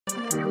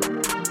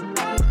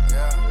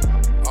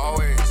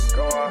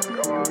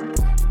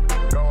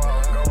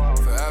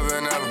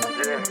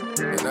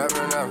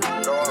Edition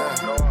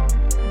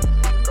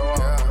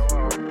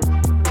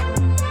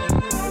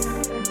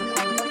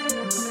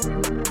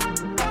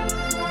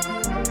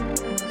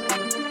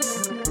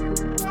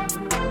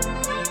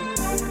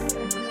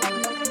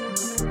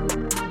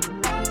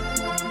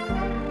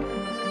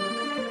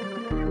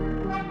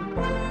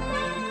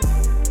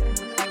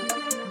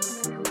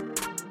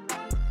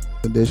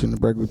of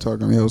Breakroom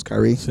Talk. I'm your host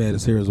Kyrie. Sad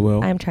is here as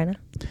well. I'm China.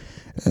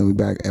 And we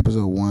back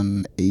episode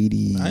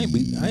 180. I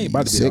ain't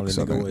about to be able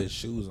to go with his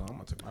shoes on. I'm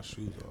gonna take my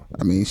shoes off.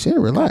 I mean, shit,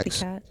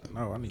 relax.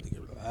 No, I need to get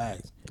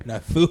relaxed.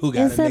 That food got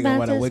a nigga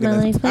want to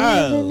wiggle his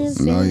toes.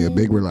 No, yeah,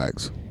 big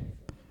relax.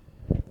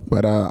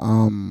 But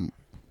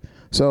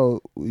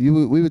so we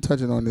were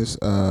touching on this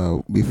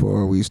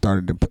before we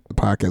started the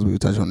podcast. We were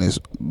touching on this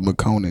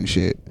McConan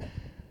shit,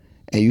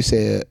 and you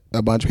said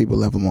a bunch of people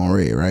left him on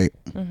red, right?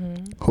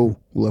 Mm-hmm. Who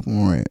left him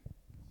on red?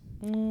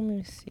 Let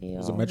me see.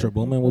 Was it Metro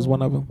Boomin was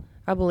one of them?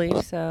 I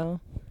believe so.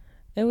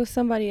 It was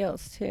somebody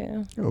else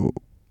too. Oh,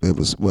 it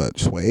was what?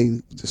 Sway?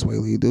 Did Sway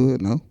Lee do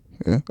it? No.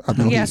 Yeah, I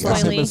know. Yeah,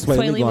 Sway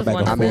Lee was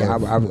one. I mean,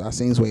 I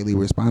seen Sway Lee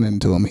responding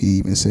to him. He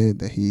even said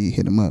that he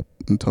hit him up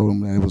and told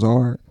him that it was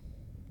hard.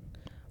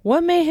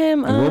 What made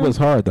him? What was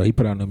hard though? He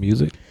put out new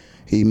music.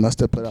 He must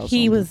have put out.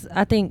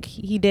 I think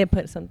he did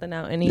put something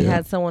out, and he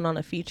had someone on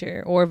a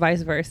feature, or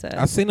vice versa.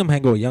 I seen him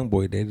hang with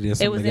YoungBoy. They did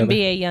something. It was together.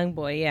 NBA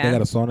YoungBoy. Yeah, they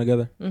got a song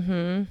together.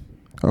 Mm-hmm.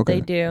 Okay.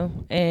 They do,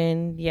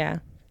 and yeah,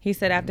 he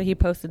said after he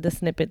posted the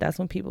snippet, that's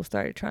when people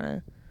started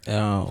trying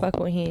to fuck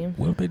with him.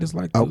 What if they just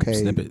like the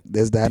snippet?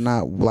 Is that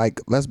not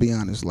like? Let's be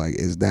honest. Like,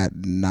 is that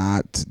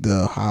not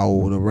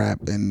how the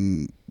rap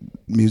and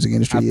music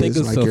industry I think is?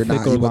 it's Like, you're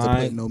not able to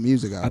put no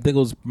music out. I think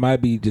it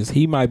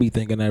might be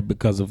thinking that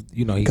because of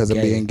he's because of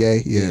being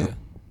gay. Yeah.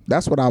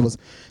 That's what I was.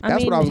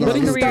 That's what I was. His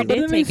going career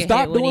did take a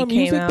hit when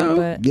he came out,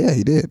 but yeah,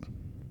 he did.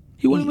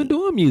 He wasn't even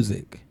doing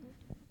music.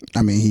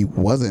 I mean, he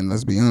wasn't.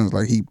 Let's be honest.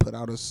 Like, he put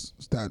out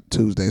that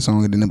Tuesday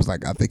song, and then it was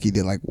like, I think he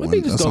did like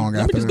a song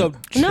after that.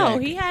 No,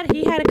 he had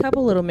a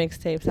couple little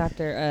mixtapes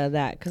after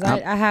that, because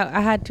I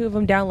had two of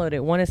them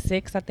downloaded. One is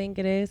 6, I think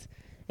it is.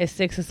 It's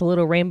 6. It's a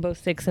little rainbow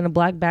 6 in a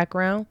black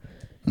background.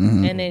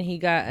 Mm-hmm. And then he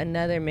got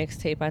another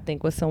mixtape, I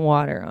think, with some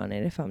water on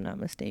it, if I'm not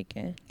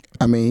mistaken.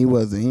 I mean,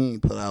 he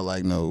ain't put out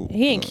like no.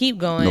 He didn't keep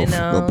going.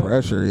 No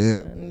pressure,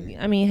 yeah.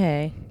 I mean,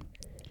 hey.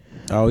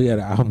 Oh yeah,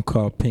 the album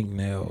called Pink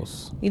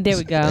Nails. There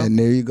we go. And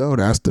there you go.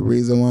 That's the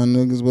reason why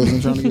niggas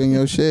wasn't trying to get in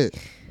your shit.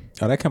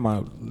 Oh, that came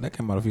out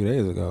a few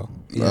days ago.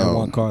 He had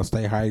one called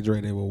Stay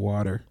Hydrated with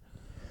Water.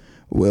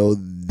 Well,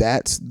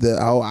 that's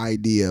the whole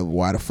idea of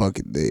why the fuck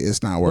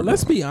it's not working. Well,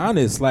 let's be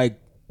honest. Like,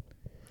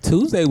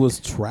 Tuesday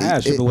was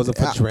trash if it wasn't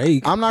for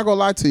Drake. I'm not gonna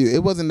lie to you.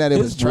 It wasn't that it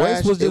His was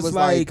trash. Was just it was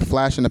like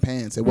flash in the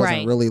pants. It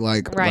wasn't really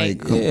like right. You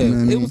know what I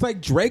mean? It was like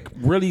Drake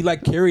really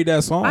like carried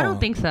that song. I don't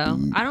think so.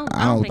 I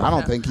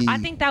don't think he. I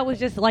think that was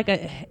just like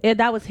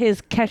that was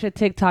his catch a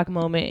TikTok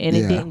moment, and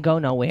it didn't go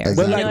nowhere.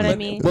 Exactly. You know what I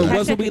mean? But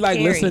wasn't we like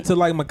listening to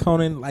like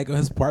McConan? Like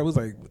his part was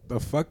like,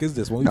 the fuck is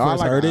this? When we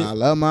first heard it, I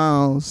love my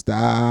own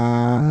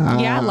style.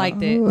 Yeah, I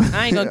liked it.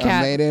 I ain't gonna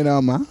cap. I made it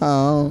on my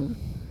own.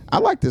 I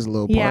like this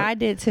little part. Yeah, I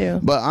did too.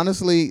 But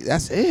honestly,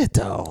 that's it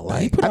though.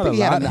 Like,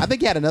 I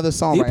think he had another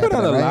song. He put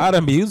out a lot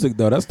of music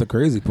though. That's the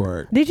crazy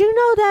part. Did you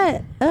know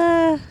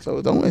that?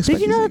 So don't expect. Did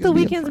you know that The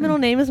Weeknd's middle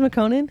name is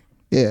McConan?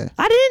 Yeah.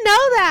 I didn't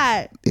know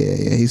that.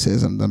 Yeah, he said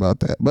something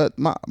about that. But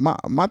my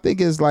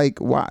thing is like,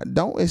 why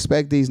don't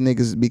expect these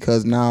niggas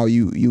because now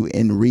you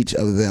in reach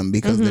of them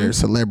because they're a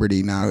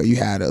celebrity now. You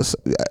had a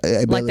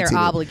like they're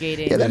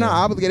obligated. Yeah, they're not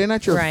obligated. They're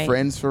not your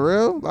friends for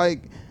real.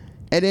 Like.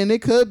 And then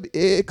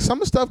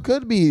some stuff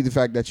could be the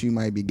fact that you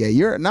might be gay.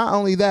 You're not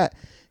only that,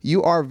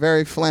 you are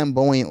very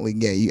flamboyantly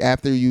gay.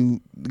 After you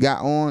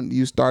got on,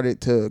 you started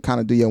to kind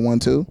of do your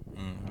 1-2.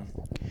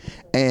 Mm-hmm.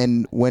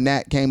 And when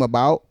that came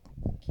about,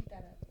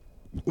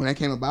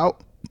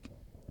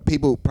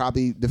 people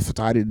probably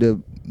decided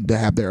to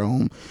have their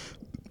own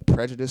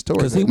prejudice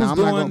towards it.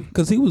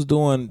 Because he was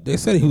doing. They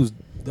said he was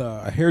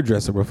a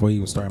hairdresser before he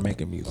even started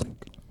making music.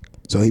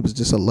 So he was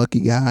just a lucky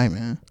guy,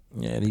 man.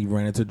 Yeah, and he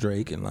ran into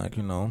Drake and I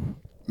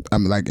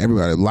mean, like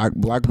everybody, Black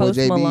Boy Post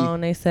JB.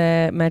 Malone, they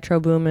said Metro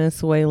Boomin,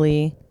 Sway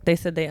Lee. They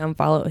said they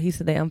unfollowed. He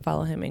said they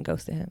unfollowed him and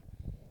ghosted him.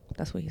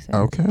 That's what he said.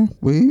 Okay,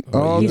 we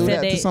all do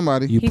that to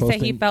somebody. He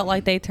said he felt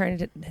like they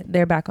turned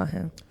their back on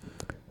him.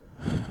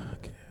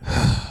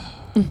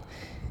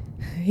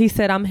 He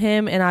said, "I'm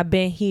him, and I've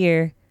been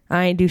here.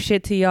 I ain't do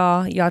shit to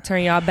y'all. Y'all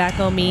turn y'all back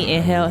on me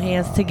and held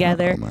hands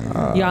together.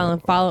 Y'all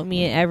unfollowed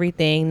me and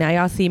everything. Now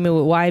y'all see me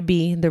with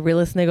YB, the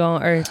realest nigga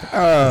on earth,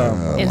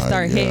 and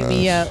start hitting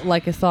me up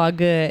like it's all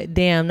good.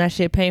 Damn, that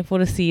shit painful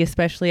to see,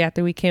 especially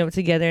after we came up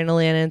together in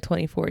Atlanta in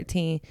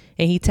 2014.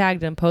 And he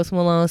tagged him, Post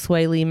Malone,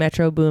 Sway Lee,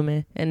 Metro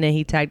Boomin, and then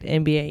he tagged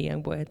NBA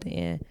YoungBoy at the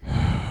end.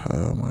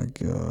 Oh my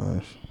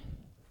gosh,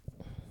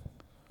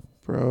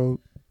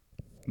 bro,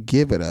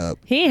 give it up.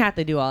 He didn't have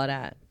to do all of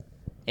that.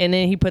 And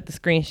then he put the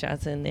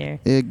screenshots in there.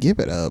 Yeah, give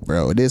it up,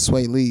 bro. It is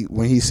Sway Lee.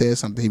 When he said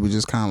something, he was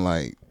just kind of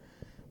like,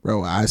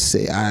 bro, I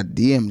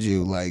DM'd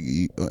you like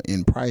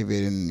in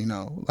private,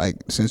 and like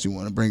since you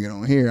want to bring it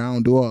on here, I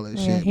don't do all that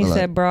shit. He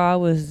said, bro, I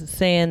was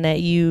saying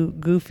that you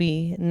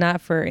goofy,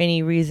 not for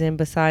any reason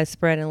besides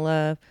spreading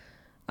love.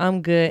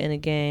 I'm good in the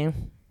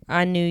game.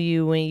 I knew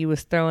you when you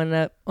was throwing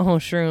up on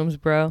shrooms,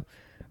 bro.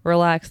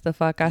 Relax the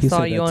fuck. I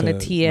saw you on the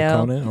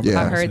TL.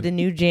 I heard the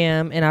new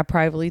jam, and I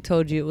privately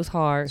told you it was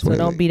hard. So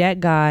don't be that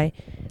guy.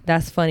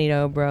 That's funny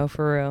though, bro,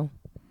 for real.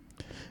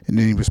 And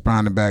then he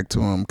responded back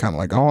to him kind of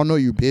like, oh, I know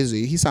you're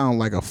busy. He sounded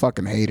like a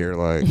fucking hater.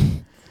 Like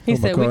he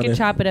said, we can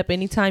chop it up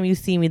anytime you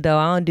see me, though.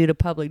 I don't do the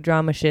public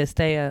drama shit.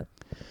 Stay up.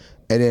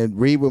 And then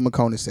read what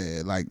McCona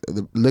said. Like,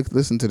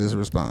 listen to this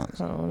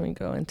response. Oh, let me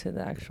go into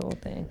the actual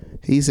thing.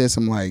 He said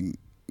some like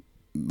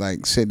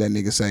shit that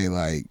nigga say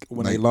like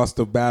when they lost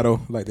the battle,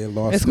 like they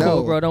lost. It's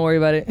cool, bro. Don't worry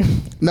about it.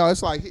 No,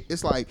 it's like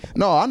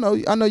no, I know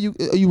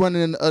you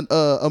running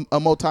a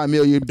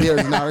multi-million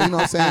business now. You know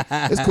what I'm saying?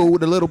 It's cool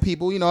with the little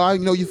people. I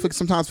know you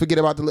sometimes forget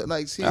about the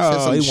like. See,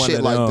 some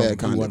shit like that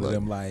kind of one of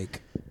them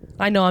like.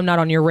 I know I'm not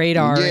on your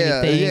radar or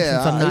anything.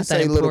 Yeah, since I'm not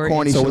that little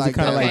corny. So was he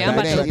kind of like? I'm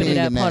about to open it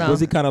up. Hold on.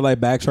 Was he kind of like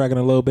backtracking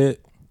a little bit?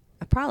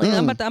 Probably.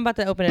 I'm about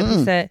to open it.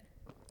 He said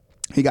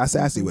he got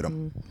sassy with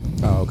him.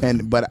 Oh, okay.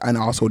 And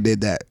also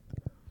did that.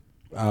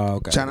 Oh,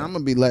 okay. China, I'm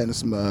gonna be letting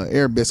some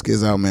air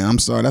biscuits out, man. I'm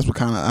sorry. That's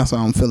how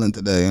I'm feeling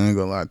today. I ain't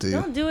gonna lie to you.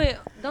 Don't do it.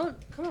 Come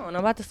on. I'm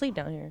about to sleep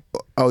down here.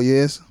 Oh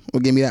yes. Well,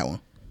 give me that one.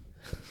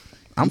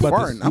 I'm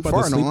farting. I'm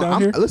farting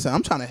on. Listen,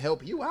 I'm trying to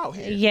help you out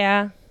here.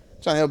 Yeah.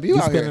 Trying to help you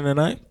out here. You spending the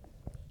night?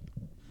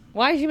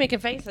 Why is you making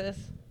faces?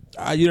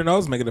 You didn't know I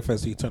was making a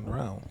face until you turned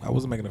around. I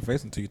wasn't making a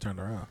face until you turned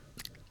around.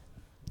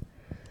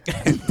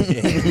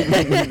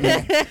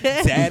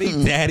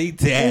 Daddy.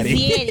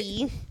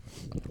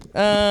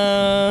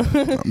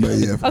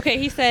 Okay,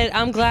 he said,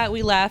 I'm glad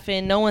we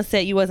laughing. No one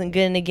said you wasn't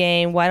good in the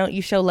game. Why don't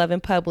you show love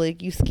in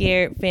public? You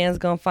scared fans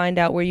gonna find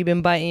out where you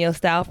been biting your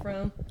style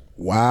from?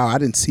 Wow, I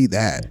didn't see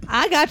that.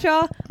 I got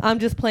y'all. I'm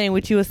just playing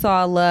with you. I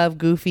saw love,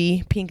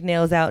 goofy, pink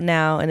nails out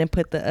now, and then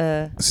put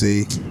the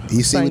see,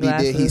 you see what he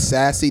did? He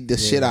sassied the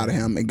shit out of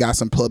him and got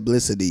some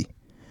publicity.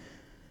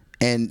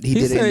 And he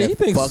did it in the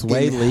fucking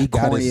Sway Lee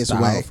got his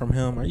style way from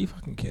him. Are you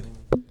fucking kidding me?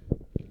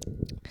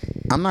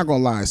 I'm not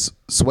gonna lie,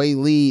 Sway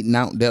Lee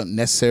not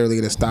necessarily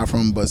get a style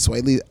from him, but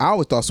Sway Lee, I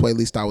always thought Sway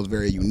Lee's style was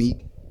very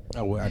unique.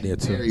 Oh, well, I did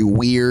too. Very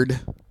weird,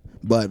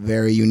 but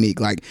very unique.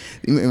 Like,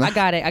 I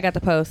got it. I got the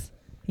post.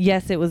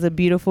 Yes, it was a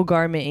beautiful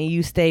garment, and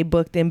you stay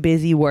booked and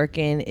busy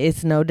working.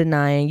 It's no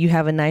denying. You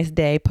have a nice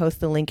day. Post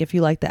the link if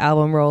you like the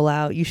album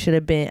rollout. You should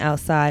have been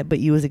outside, but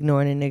you was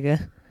ignoring a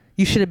nigga.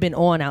 You should have been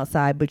on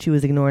outside, but you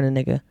was ignoring a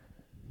nigga.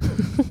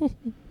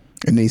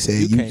 And they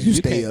say you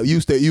stay up,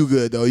 you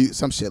good though.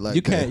 Some shit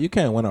like that. You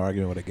can't win an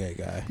argument with a gay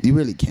guy. You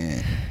really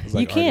can't.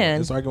 You can.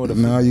 It's arguing with a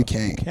no, you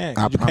can't.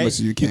 I promise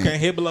you can't. You can't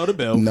hit below the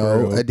belt.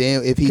 No,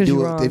 damn. If you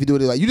do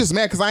it like you just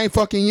mad because I ain't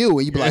fucking you,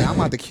 and you be like, I'm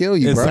about to kill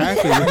you, bro.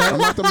 Exactly. I'm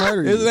about to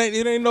murder you.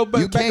 It ain't no back.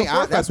 You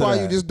can't. That's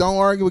why you just don't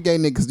argue with gay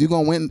niggas. You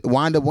gonna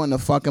wind up wanting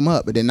to fuck him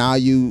up, but then now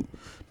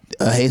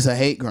it's a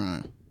hate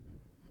crime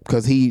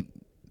because he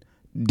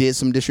did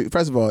some disrespect.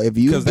 First of all, if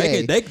you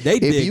gay, they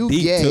dig deep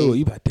gay,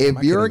 too.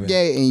 If you're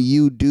gay and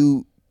you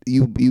do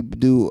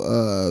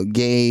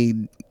gay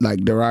like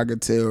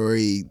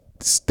derogatory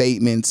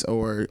statements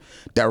or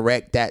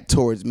direct that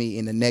towards me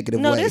in a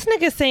negative way. No, this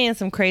nigga saying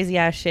some crazy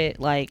ass shit.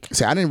 Like,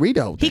 see, I didn't read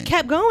the whole thing. He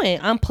kept going.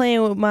 I'm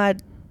playing with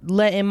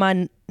letting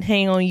my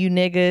hang on you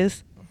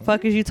niggas.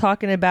 Fuck is you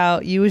talking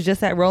about? You was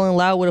just at Rolling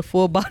Loud with a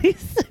full body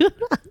suit.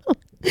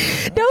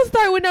 Don't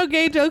start with no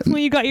gay jokes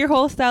when you got your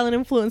whole style and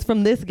influence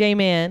from this gay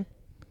man.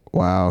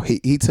 Wow,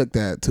 he took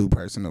that too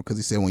personal because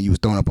he said when you was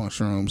throwing up on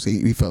shrooms,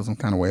 he felt some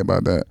kind of way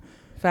about that.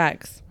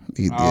 Facts.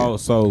 He did.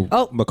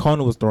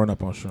 McCona was throwing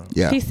up on shrooms.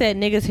 Yeah. He said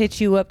niggas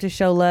hit you up to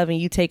show love and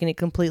you taking it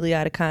completely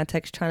out of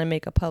context, trying to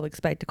make a public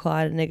spectacle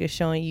out of niggas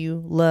showing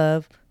you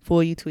love.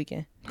 Fool, you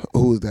tweaking.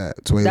 Who's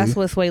that? Sway Lee? That's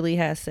what Sway Lee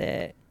has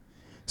said.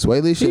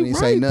 Sway Lee shouldn't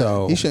say nothing.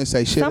 Though. He shouldn't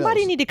say shit.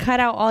 Somebody else. need to cut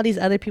out all these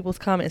other people's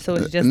comments so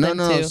it's just them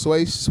No.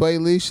 two. Sway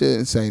Lee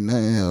shouldn't say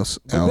nothing else.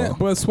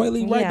 But Sway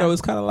Lee right though.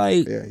 It's kind of like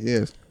he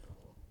is.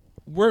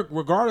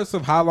 Regardless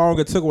of how long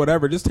it took, or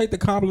whatever, just take the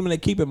compliment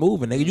and keep it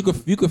moving.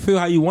 Nigga. You can feel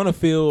how you want to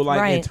feel,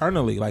 like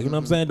internally, like you know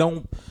what I'm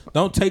saying.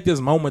 Don't take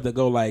this moment to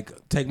go like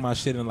take my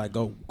shit and like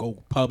go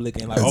public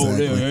and like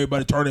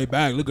everybody turn their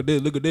back. Look at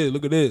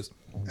this.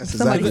 That's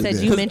Somebody exactly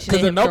said you mentioned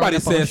him throwing up on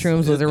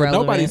shrooms was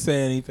irrelevant. Nobody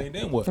said anything.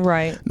 Then what?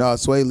 Right. No,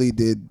 Sway Lee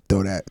did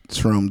throw that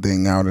shroom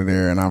thing out of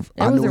there, and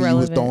I knew he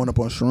was throwing up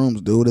on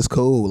shrooms, dude. It's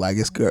cool. Like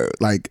it's good.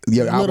 Like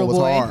your album was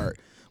hard.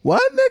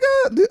 What,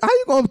 nigga? How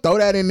you gonna throw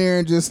that in there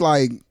and just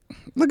like?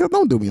 Nigga,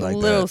 don't do me like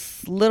that.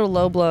 Little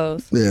low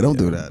blows. Yeah, don't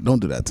do that. Don't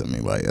do that to me.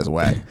 Like, that's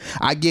whack.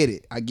 I get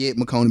it. I get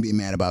McCona being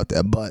mad about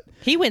that, but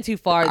he went too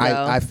far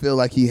though. I feel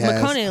like he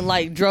has. McCona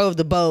like drove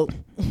the boat.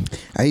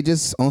 He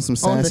just on some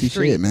sassy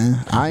shit,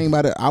 man.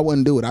 I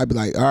wouldn't do it. I'd be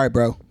like, all right,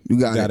 bro, you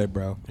got it,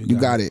 bro. You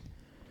got it.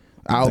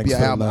 I hope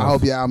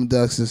your album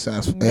does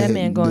successful. That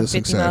man going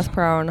 50 miles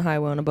per hour on the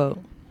highway on a boat.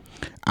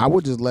 I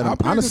would just let him.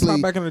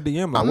 Honestly, back in the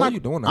DM. Like, what are you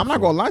doing? I'm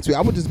not gonna lie to you.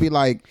 I would just be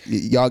like,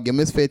 y'all give him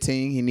his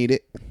 15. He need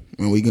it,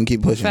 and we can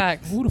keep pushing.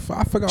 Facts. Who the fuck?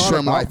 I forgot.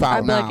 Shrimp Life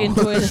out now. Like,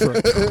 enjoy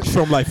it.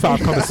 Shrimp Life out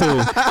coming soon.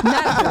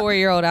 Not a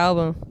 4-year-old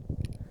album.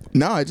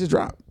 No, it just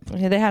dropped.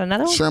 Yeah, they had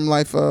another one. Shrimp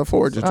Life 4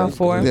 just dropped.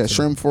 4. Yeah,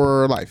 Shrimp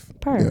for Life.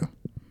 Perfect.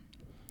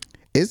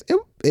 Yeah.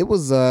 It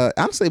was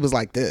honestly it was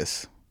like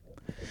this.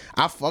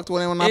 I fucked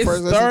with it when I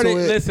first listened to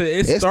it. Listen,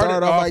 it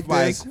started off like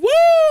this, woo!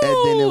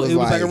 And then it was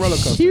like a roller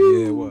coaster.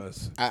 Yeah, it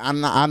was. I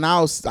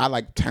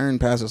like turn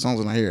past the songs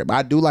when I hear it, but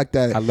I do like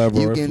that. I love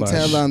You Royal can Flush.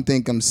 tell I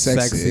think I'm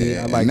sexy.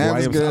 I like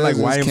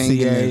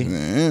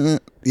YMCA.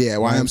 Yeah,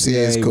 YMCA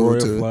is cool Royal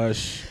too.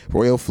 Flush.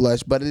 Royal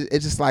Flush, but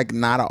it's just like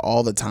not an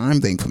all the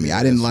time thing for me.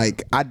 I didn't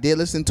like. I did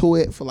listen to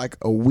it for like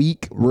a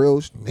week,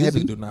 real heavy.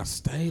 Music do not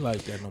stay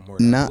like that no more.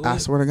 No, I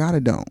swear to God,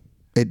 it don't.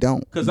 It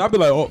don't. Cause I'd be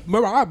like, oh,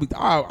 remember, I'd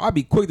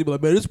be quick to be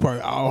like, man, this part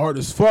hard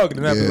as fuck,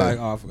 and I'd be like,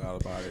 oh, I forgot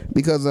about it.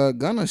 Because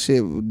Gunna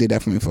shit did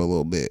that for me for a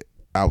little bit.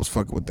 I was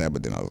fucking with that,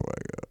 but then I was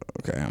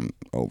like, okay, I'm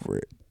over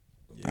it.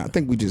 Yeah. I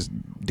think we just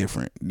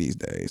different these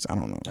days. I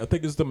don't know. I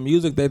think it's the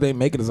music that they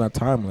make it is not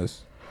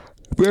timeless.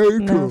 Very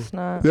No, true. it's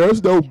not.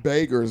 There's no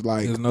beggars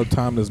like. There's no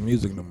timeless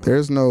music no more.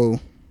 There's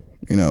no,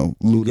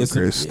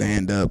 ludicrous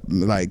stand up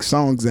like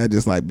songs that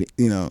just like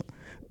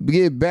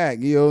get back.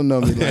 You don't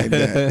know me like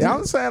that.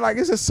 I'm saying like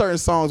it's just certain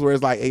songs where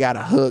it's like it got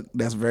a hook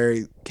that's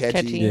very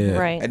catchy. Yeah.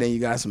 Right. And then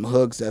you got some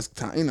hooks that's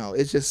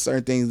it's just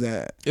certain things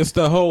that it's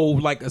the whole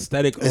like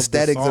aesthetics of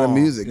the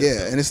music.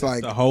 And it's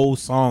like the whole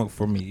song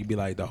for me. It'd be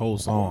like the whole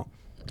song.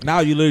 Now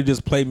you literally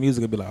just play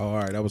music and be like, oh, all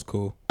right, that was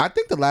cool. I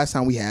think the last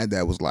time we had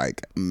that was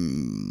like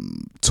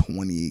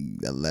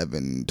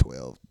 2011,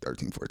 12,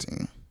 13,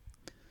 14.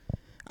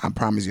 I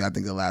promise you, I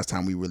think the last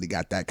time we really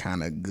got that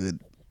kind of good.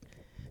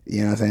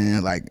 You know what I'm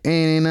saying? Like,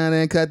 ain't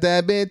nothing, cut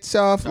that bitch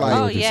off. Like,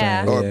 oh,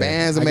 yeah. Or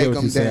bands that make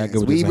them dance.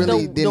 We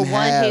really didn't have have the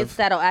one hits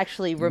that'll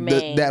actually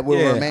remain. that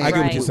will remain. I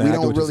get what you're saying. We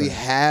don't really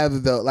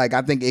have the like.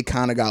 I think it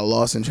kind of got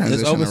lost in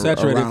transition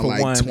oversaturated around for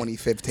like one.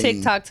 2015.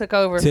 TikTok took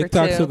over.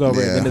 TikTok for 2. took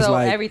over. Yeah. And it's so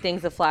like,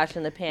 everything's a flash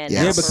in the pan.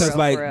 Yeah, now,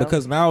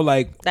 because now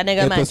like that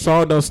nigga if the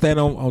song don't stand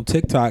on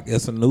TikTok,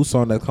 it's a new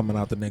song that's coming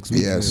out the next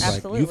week. Yes. Like,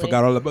 Absolutely. you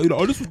forgot all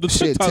about. This was the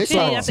Shit, TikTok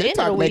song.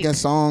 TikTok making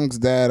songs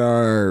that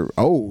are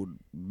old.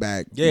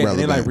 Back and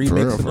they like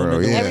remix for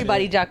real, yeah.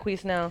 Everybody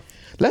Jacquees now.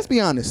 Let's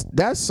be honest.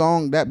 That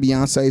song, that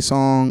Beyonce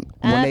song,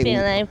 when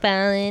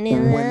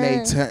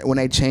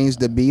they changed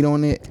the beat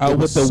on it, oh, it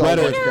with the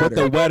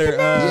wetter,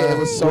 yeah, it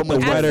was so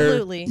much better.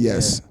 Absolutely.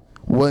 Yes.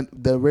 What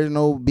the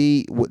original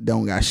beat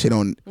don't got shit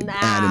on adding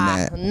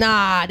that.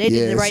 Nah, they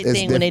did the right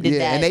thing when they did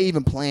that. And they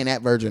even playing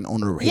that version on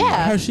the radio.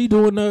 Yeah. How's she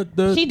doing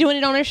she doing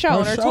it on her show,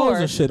 on her shows tour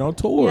and shit on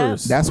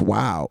tours? That's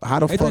wild. How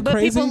the fuck? But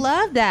crazy? people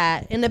love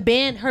that. And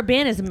her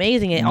band is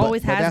amazing. It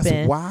always has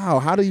been. Wow.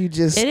 How do you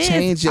just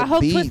change your I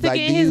hope beat? Twisted get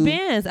in his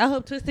bands. I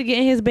hope Twisted get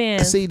in his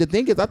bands. See, the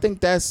thing is, I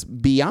think that's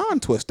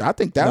beyond Twister. I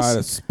think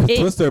that's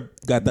Twister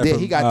got that.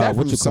 He got that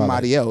from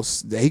somebody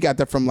else. He got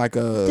that from like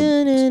a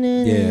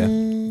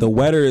The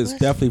wetter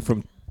is definitely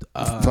from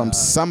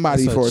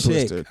somebody for a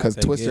Twister, because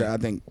Twister, I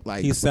think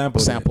like he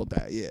sampled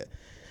that. Yeah,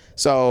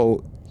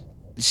 so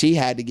she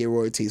had to get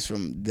royalties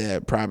from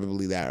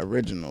probably that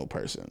original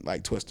person,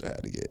 like Twister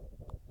had to get.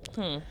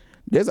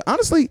 There's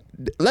honestly,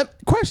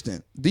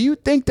 question: do you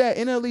think that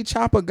NLE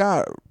Chopper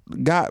got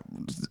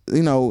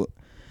the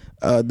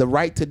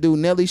right to do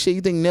Nelly shit?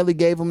 You think Nelly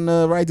gave him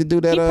the right to do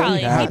that? He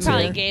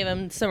probably gave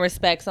him some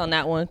respects on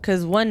that one,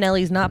 because one,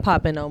 Nelly's not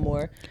popping no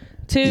more.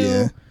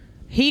 2.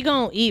 He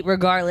gonna eat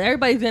regardless.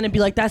 Everybody's gonna be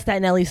like, that's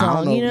that Nelly song. I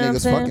don't know you know if what I'm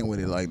niggas saying? fucking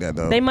with it like that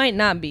though. They might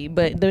not be,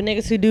 but the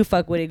niggas who do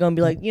fuck with it gonna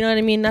be like, you know what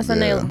I mean? That's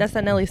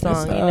that Nelly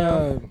song. You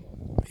know.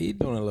 He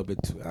doing a little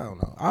bit too. I don't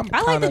know.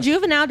 I like the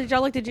Juvenile. Did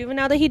y'all like the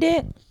Juvenile that he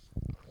did?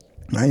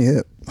 I ain't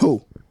hip.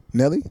 Who?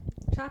 Nelly?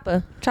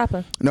 Chopper.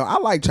 No, I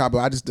like Chopper.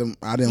 I didn't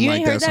You like ain't that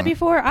heard that song.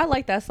 before? I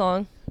like that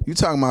song. You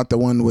talking about the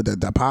one with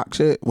the Pac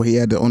shit where he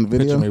had on the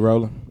video? Picture me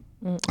rolling.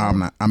 I'm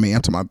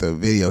talking about the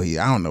video.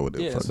 I don't know what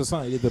the Yeah, fuck. it's a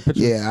song. The picture.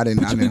 Yeah, I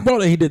didn't.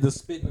 Rolling. He did the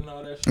spitting and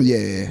all that shit.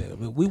 Yeah.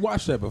 But we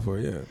watched that before.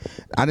 Yeah.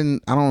 I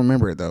don't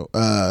remember it though.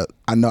 I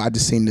know I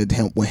just seen it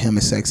with him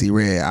and Sexy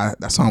Red.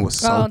 That song was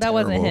so terrible. That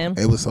wasn't him.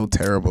 It was so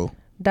terrible.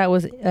 That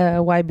was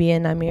YB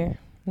and Namir.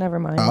 Never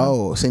mind.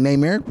 Oh, see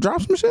Namir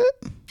drop some shit?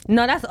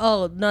 No, that's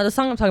old. No, the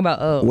song I'm talking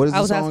about old. What is the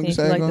I was song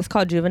asking you like it's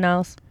called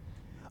Juveniles.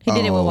 He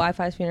did it with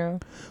Wi-Fi's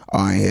funeral. Oh,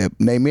 I ain't hip.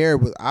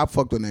 Namir, I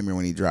fucked with Namir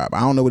when he dropped.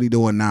 I don't know what he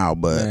doing now,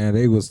 but man,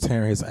 they was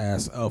tearing his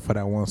ass up for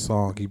that one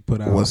song he put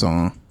out. What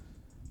song?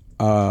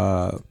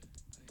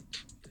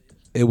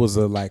 It was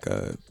it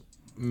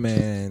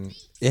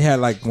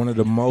had like one of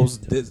the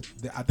most.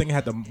 I think it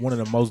had one of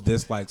the most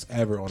dislikes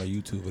ever on a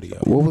YouTube video.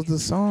 What was the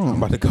song? I'm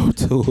about to go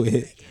to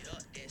it.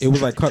 It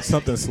was like cut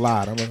something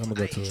slide. I'm gonna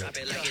go to it.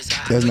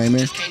 That's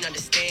Namir.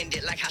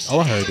 Oh,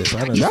 I heard this.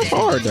 That's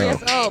hard though.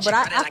 But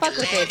I fuck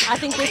with this. I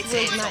think this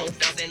was nice.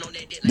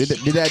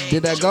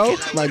 Did that go?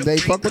 Like they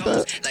fuck with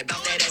that?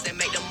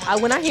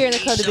 When I hear in the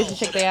club, the bitches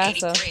shake their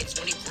ass up.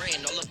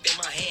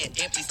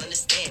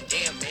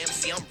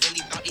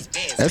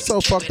 That's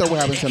so fucked up what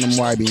happened to them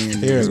YBN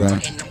Here, niggas,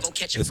 man.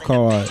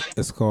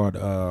 It's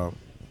called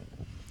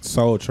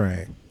Soul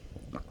Train.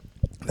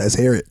 Let's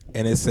hear it.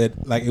 And it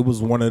said like it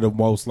was one of the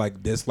most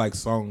like disliked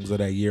songs of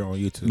that year on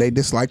YouTube. They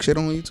dislike shit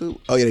on YouTube?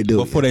 Oh yeah, they do.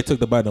 Before they took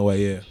the button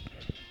away, yeah.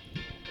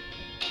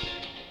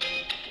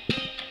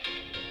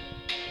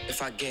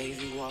 If I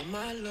gave you all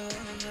my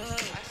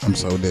love, I'm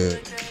so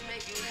dead.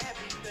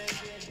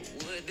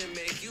 would it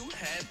make you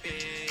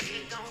happy?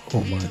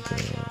 Oh my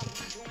god.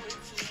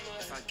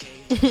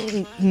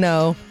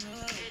 No.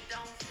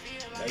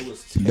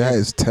 That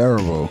is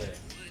terrible.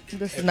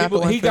 This is not the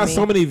People, one he for got me.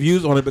 so many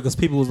views on it because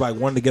people was like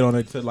wanting to get on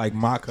it to like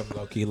mock him,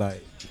 low key.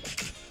 Like,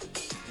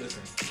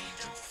 listen.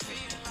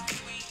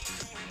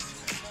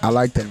 I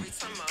like that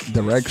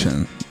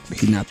direction.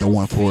 He not the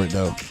one for it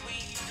though.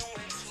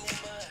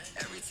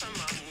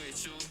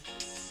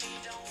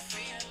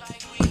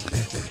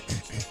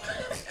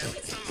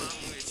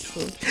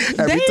 Every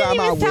They time didn't I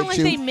even sound with like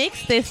you. they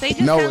mixed this. They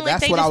just No, sound like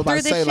that's they what I was just about threw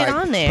to this say. shit Like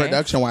on there.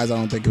 production wise, I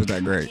don't think it was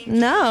that great.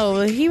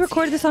 No, he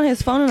recorded this on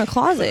his phone in a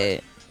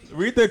closet.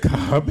 Read the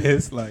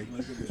comments. Like,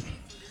 look at this.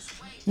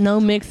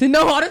 No mixing,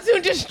 no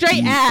auto-tune, just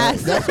straight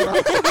ass. That's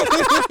what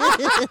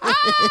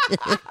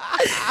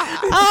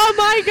Oh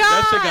my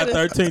That shit god!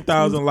 got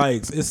 13,000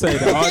 likes. It say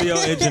the audio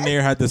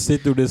engineer had to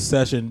sit through this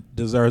session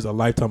deserves a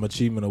lifetime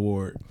achievement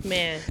award.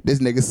 Man, this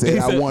nigga said, He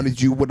I said-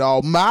 wanted you with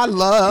all my He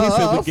love.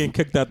 said we getting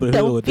kicked out the hood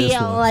don't with this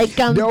feel one. like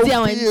I'm Don't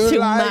doing feel too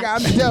like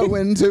much. I'm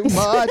doing too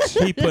much.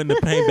 He putting the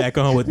paint back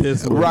on with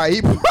this one. Right, he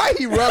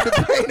rubbed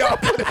the paint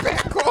off, put it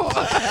back on.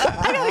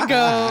 I gotta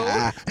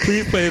go.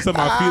 Please play this at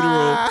my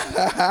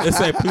funeral. It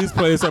said, please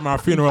play this at my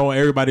funeral and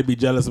everybody be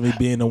jealous of me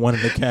being the one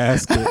in the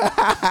casket.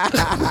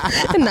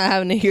 I'm not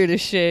having to hear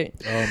this shit.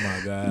 Oh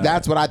my God.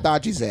 That's what I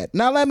thought you said.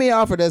 Now let me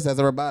offer this as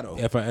a rebuttal.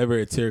 If I ever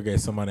interrogate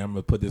somebody, I'm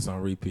going to put this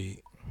on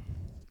repeat.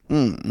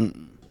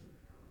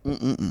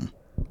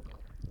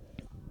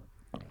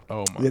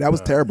 Oh my Yeah, that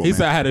was God. terrible. He man.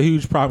 said I had a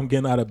huge problem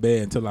getting out of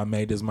bed until I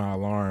made this my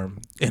alarm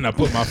and I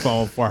put my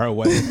phone far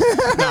away.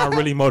 Now I'm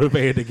really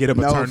motivated to get up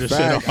and No turn this shit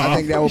fact. off. I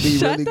think that would be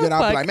Shut really the good.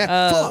 I'll be like, fuck man,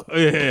 up. fuck.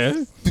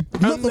 Yeah.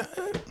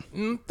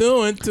 I'm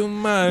doing too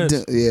much.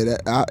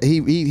 Yeah,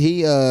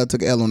 he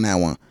took L on that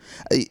one.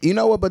 You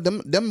know what? But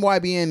them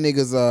YBN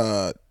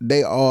niggas,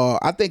 they are.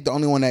 I think the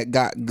only one that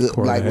got good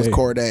like was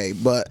Corday.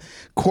 But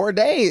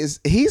Corday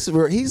he's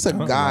a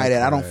guy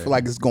that I don't feel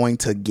like is going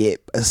to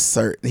get a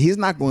cert. He's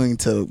not going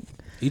to.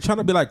 He trying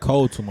to be like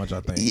Cole too much, I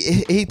think.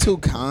 He too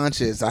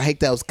conscious. I hate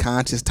those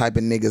conscious type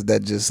of niggas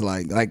that just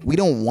like we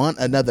don't want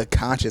another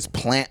conscious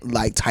plant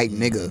like type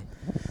nigga.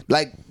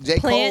 Like J.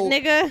 Plant Cole,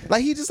 nigga?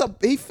 Like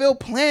he feel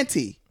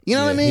planty. You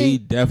know what I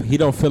mean? He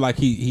don't feel like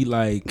he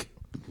like.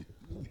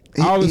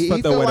 I always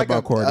felt that feel way like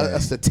about Corday. a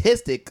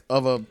statistic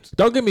of a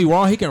Don't get me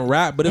wrong, he can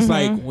rap, but it's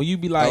like when you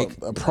be like,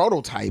 a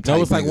prototype. no,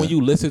 type it's like nigga. when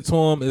you listen to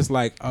him, it's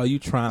like, oh, you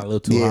trying a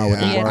little too hard with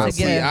the Yeah, words.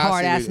 to get a I see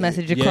hard ass what-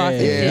 message across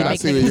and yeah, shit, I make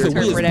see niggas what you're We as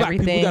interpret black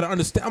people everything. gotta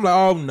understand. I'm like,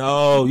 oh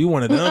no, you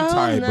one of them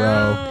type,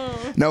 bro.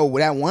 No,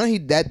 that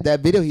one that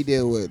video he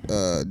did with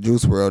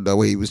Juice WRLD though,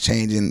 where he was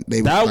changing.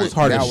 That was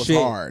hard That as was shit.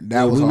 hard.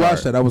 That was we hard.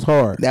 watched that. That was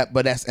hard.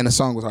 And the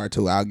song was hard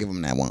too. I'll give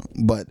him that one.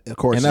 But of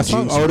course, And that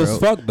song old as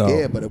fuck, though.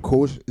 Yeah, but of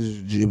course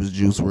it was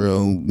Juice WRLD.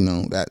 You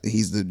know that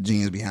he's the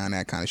genius behind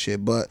that kind of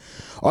shit. But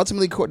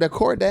ultimately, that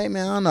Corday,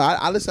 man, I don't know.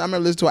 I remember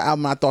listening to an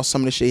album. I thought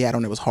some of the shit he had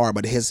on it was hard,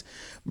 but his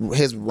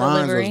rhymes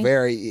Delivery. was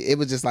very. It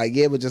was just like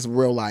it was just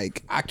real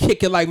like. I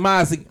kick it like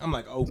Mozzie. I'm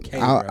like, okay,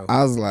 bro.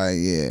 I was like,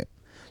 yeah.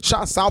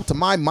 Shouts out to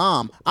my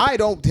mom. I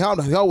don't tell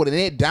the hell with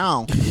it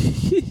down.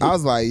 I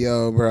was like,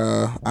 yo,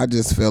 bro. I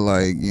just feel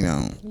like, you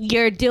know,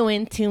 You're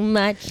doing too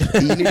much. you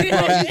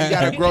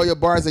gotta grow your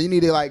bars, and you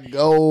need to like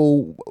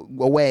go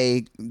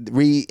away,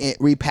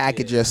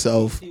 repackage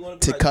yourself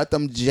to cut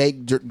them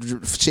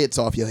shits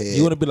off your head.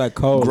 You want to be like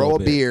Cole. grow a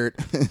bit. beard.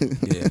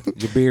 Yeah,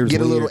 your beard's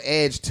Get a weird. little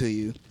edge to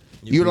you.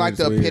 Your You're like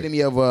beard's the weird.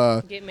 epitome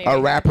of Get married, a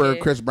have rapper,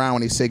 kids. Chris Brown,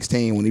 when he's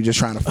 16, when he's just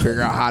trying to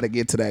figure out how to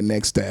get to that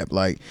next step.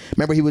 Like,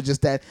 remember he was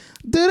just that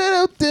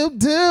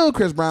do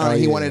Chris Brown. Oh, and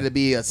he yeah. wanted to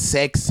be a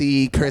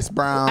sexy Chris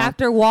Brown.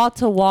 After Wall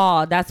to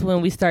Wall, that's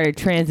when we started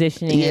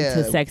transitioning Yeah.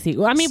 into sexy.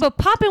 Well, I mean, but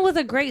Poppin' was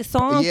a great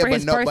song for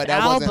his first but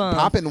that album. wasn't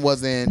Poppin'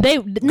 wasn't. They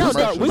commercial no,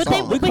 song. We but caught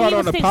he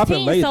on was to Poppin'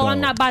 16, late, so I'm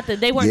though. not about to.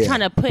 They weren't Yeah. trying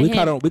to put We him.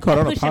 caught on to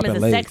push him Poppin' as a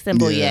late. sex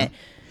symbol Yeah. yet.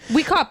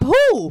 We caught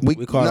who? We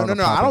caught on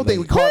to I don't think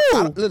we caught. Who?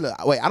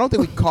 I don't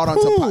think we caught on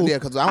to Who? Poppin'. Yeah,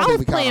 because I don't I think was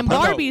we caught playing on to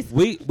Poppin'. Barbies.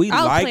 We I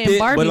was liked playing it,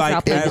 but Barbies like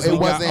out there. as we got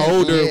wasn't-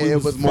 older, yeah, we it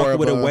was was more fucking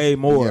with of it a- way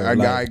more. Yeah, I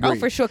like, agree. Oh,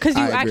 for sure, because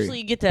you I agree.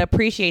 actually get to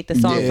appreciate the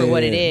song for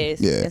what it is.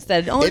 Yeah.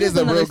 Instead of, it is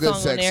there's a real another good song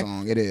on sex there.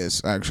 song. It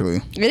is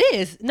actually. It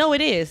is. No,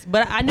 it is.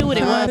 But I knew what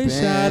it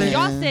was.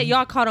 Y'all said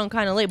y'all caught on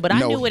kind of late, but I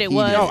No, knew what it he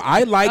was. no,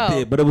 I liked Oh.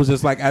 it, but it was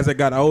just like as I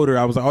got older,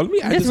 I was like, oh, let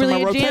me add This this in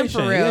really my a jam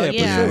rotation. for real.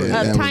 Yeah, sure.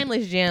 That a was-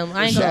 timeless jam.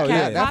 I ain't sure, gonna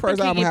yeah. cap. That Poppin' first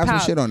can album get has some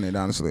popped. shit on it,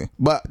 honestly.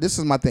 But this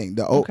is my thing.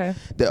 The Okay.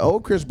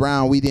 old Chris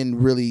Brown, we didn't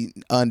really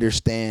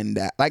understand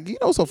that. Like, you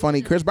know, so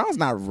funny. Chris Brown's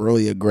not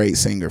really a great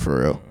singer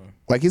for real.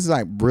 Like he's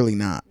like really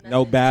not.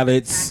 No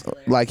ballads.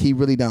 Like he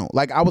really don't.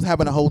 Like I was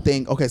having a whole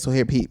thing. Okay, so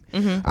here, Pete.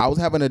 I was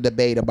having a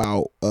debate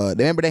about.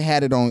 Remember they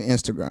had it on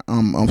Instagram,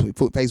 on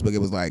Facebook. It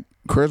was like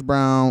Chris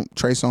Brown,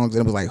 Trey Songz,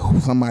 and it was like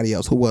somebody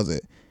else. Who was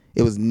it?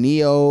 It was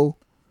Neo,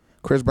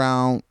 Chris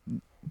Brown,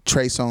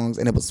 Trey Songz,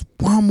 and it was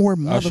one more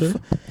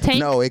motherfucker.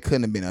 No, it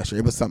couldn't have been Usher.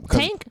 It was some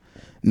Tank.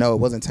 No, it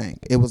wasn't Tank.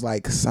 It was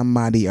like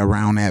somebody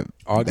around that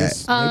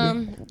August. Are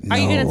you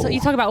gonna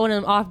you talk about one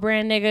of them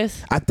off-brand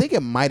niggas? I think it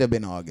might have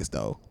been August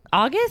though.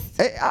 August?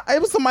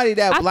 It was somebody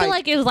that I feel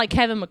like it was like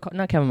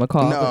not Kevin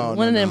McCall. No,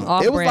 one of them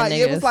off-brand niggas.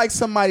 It was like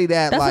somebody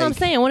that. That's like, what I'm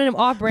saying. One of them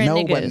off-brand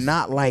niggas. No, but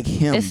not like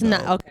him. It's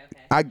not okay.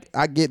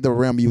 I get the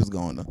realm you was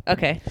going to.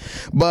 Okay.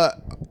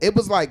 But it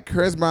was like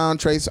Chris Brown,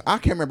 Trace. I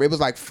can't remember. It was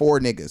like 4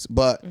 niggas,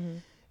 but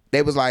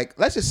they was like,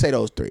 let's just say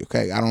those 3.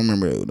 Okay, I don't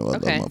remember the other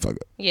motherfucker.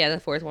 Yeah, the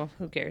 4th one.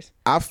 Who cares?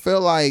 I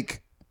feel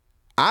like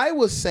I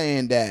was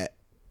saying that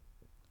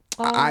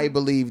I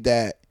believe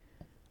that.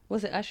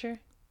 Was it Usher?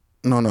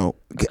 No.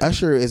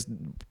 Usher is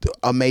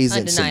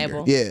amazing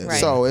Undeniable. singer. Yeah, right.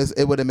 So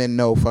it would have been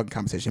no fucking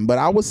competition. But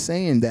I was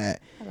saying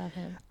that I love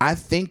him. I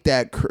think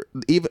that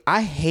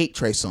I hate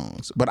Trey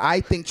Songz, but I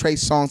think Trey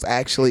Songz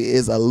actually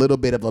is a little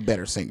bit of a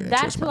better singer.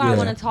 That's who I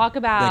want to talk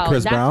about. Like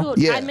Chris Brown?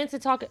 I meant to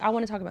talk. I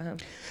want to talk about him.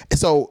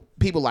 So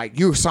people like,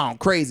 you sound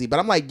crazy, but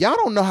I'm like, y'all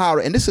don't know how.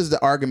 And this is the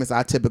arguments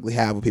I typically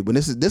have with people. And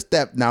this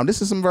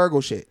is some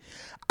Virgo shit.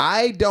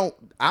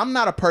 I'm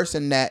not a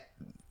person that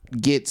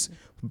gets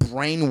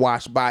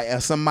brainwashed by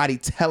somebody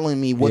telling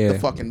me what to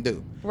fucking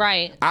do.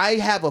 Right. I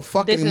have a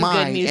fucking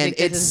mind, and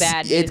it's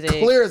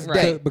clear as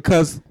day.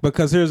 Because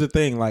here's the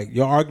thing, like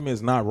your argument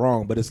is not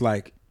wrong, but it's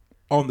like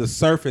on the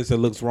surface it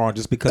looks wrong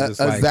just because it's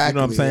like, exactly.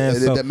 You know what I'm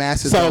saying? The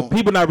masses so don't.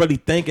 people not really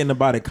thinking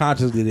about it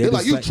consciously. They're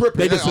like, you tripping.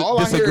 They just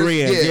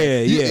disagreeing.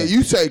 Yeah.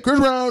 You say Chris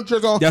Brown,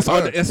 Chris Brown. That's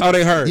all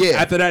they heard. Yeah.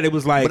 After that, it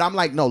was like. But I'm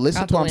like, no.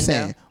 Listen to what I'm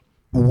saying.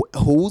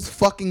 Whose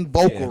fucking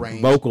vocal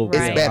range is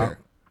better?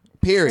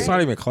 Period. It's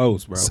not even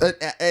close, bro.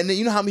 And then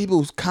you know how many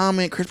people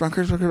comment Chris Brown.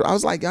 I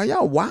was like,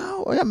 y'all,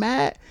 wow, y'all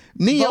mad?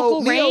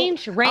 Neo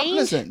range.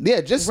 Listen,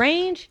 yeah, just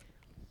range.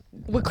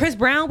 With Chris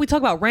Brown, we talk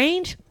about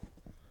range.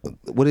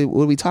 What are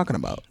we talking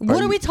about?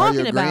 What are we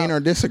talking about? Agreeing or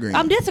disagreeing?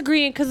 I'm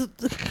disagreeing because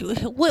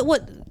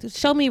what?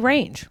 Show me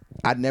range.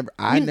 I never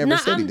said he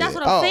did. That's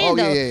what I'm saying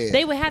though. Yeah.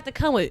 They would have to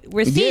come with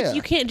receipts. Yeah.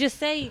 You can't just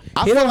say.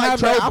 He don't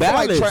have no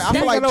ballads. I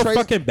feel like no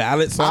fucking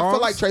ballad songs. I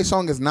feel like Trey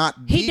Songz is not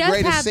he the does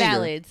greatest have singer.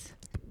 Ballads.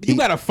 You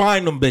gotta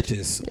find them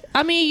bitches.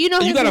 I mean, you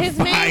know, you gotta his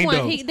main find one.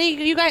 them.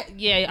 You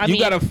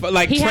gotta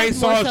like Trey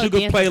Songz. You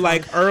could play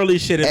like early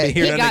shit and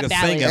hear that nigga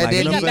singing. And like,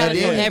 you know what I'm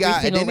saying?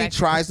 And then he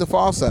tries to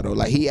falsetto.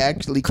 Like he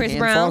actually Chris can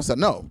Brown? falsetto.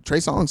 No, Trey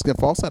Songz can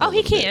falsetto. Oh,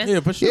 he can.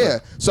 Yeah, for sure. Yeah.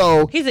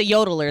 So he's a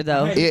yodeler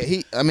though. yeah,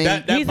 he's a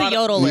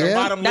yodeler. Yeah.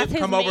 Bottom That's lip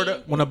come his over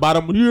main- when the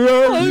bottom. Put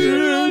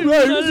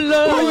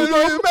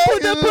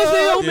that pussy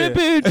on me,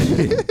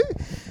 bitch.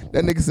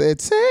 That nigga said,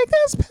 "Take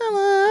this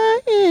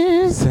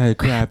pillow." Say,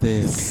 grab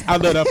this. I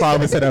love that part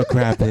when said,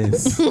 grab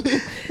this. Let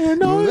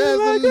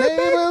the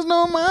neighbors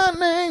know my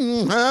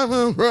name. I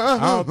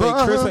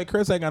don't think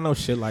Chris ain't got no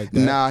shit like that.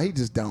 Nah, he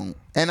just don't.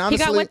 And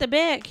honestly, He got wet the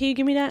bed. Can you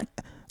give me that?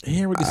 He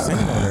ain't really singing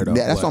on there though.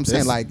 Yeah, that's what I'm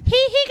saying. Like He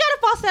got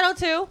a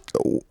falsetto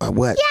too.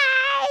 What?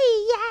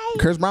 Yay!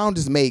 Chris Brown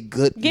just made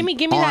good Give me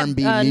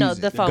R&B that. music. No,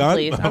 the phone, gun?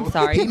 please. I'm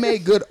sorry. He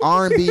made good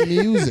R&B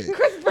music.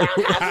 Chris Brown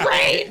has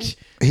range.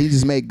 He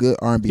just made good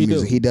R&B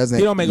music. He doesn't.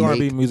 He don't make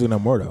R&B music no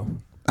more though.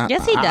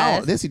 Yes, he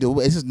does. Yes, he do.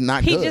 It's just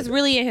not He good. just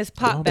really in his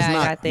pop It's bag.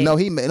 not- I think.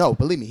 No,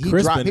 believe me.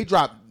 He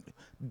dropped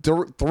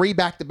 3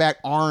 back-to-back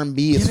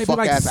R&B as fuck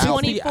ass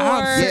albums. 24.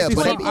 Yeah,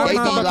 but they 24 be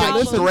songs like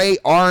album. straight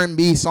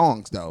R&B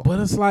songs though. But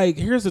it's like,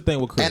 here's the thing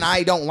with Chris. And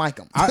I don't like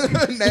them.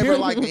 Never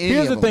liked any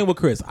Here's of the them. thing with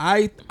Chris.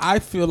 I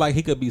feel like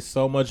he could be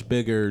so much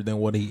bigger than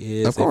what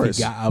he is Of course. if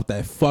he got out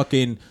that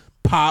fucking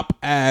pop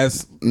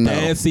ass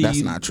dancey.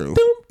 That's not true.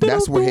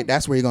 That's where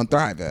you're gonna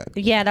thrive at.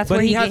 Yeah, that's But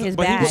where he has- get his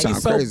but he bag.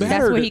 was so Crazy.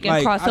 That's where he can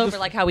Like, cross I over, just-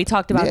 like how we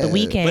talked about the Yeah.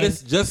 weekend. But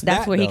it's just that's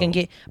that, where he though. can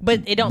get.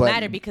 But it don't But-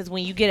 matter because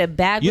when you get a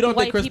bag, You with don't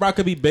white think Chris people, Brown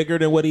could be bigger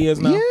than what he is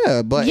now?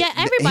 Yeah, but Yeah,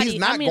 everybody- he's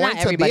not I mean, going not to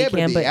be everybody able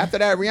can, to but be. After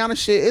that Rihanna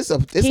shit, it's a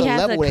he has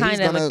level a where he's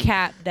kind of gonna a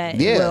cap that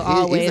Yeah, will he's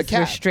a always cap.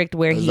 restrict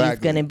where he's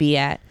Exactly. gonna be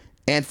at.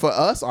 And for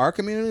us, our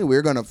community,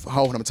 we're gonna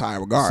hold him tight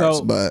regardless.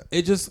 So but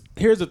it just,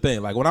 here's the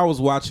thing. Like when I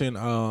was watching,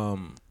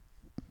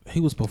 he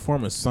was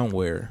performing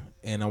somewhere,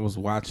 and I was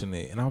watching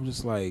it, and I was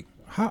just like,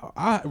 how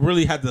I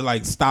really had to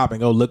like stop and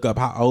go look up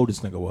how old this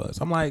nigga was.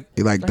 I'm like,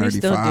 he like He's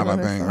still 35, I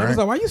doing think. it. I was Right?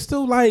 like, why you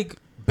still like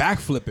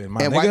backflipping,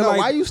 my And nigga?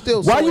 why you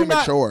still so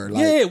immature?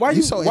 Like, yeah, why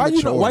you so why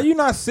immature? why you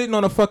not sitting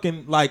on a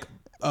fucking like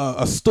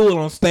a stool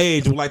on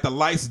stage with like the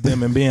lights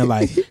dim and being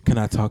like, can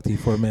I talk to you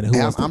for a minute? Who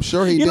And wants to-" I'm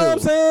sure he You know do. what I'm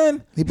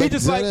saying? He He be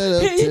just like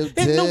like, hit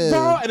the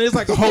ball, and it's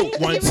like a whole He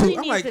 1 really 2. I'm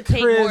needs like, to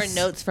take more Chris,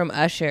 notes from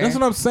Usher. that's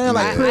what I'm saying.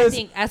 Like I Chris,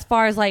 think as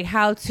far as like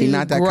how to He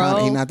not that grow.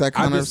 kind. He not that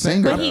kind I'm of just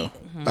saying, singer. but he-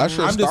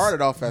 Usher I'm just-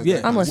 started off as yeah. that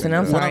I'm kind of listening, singer.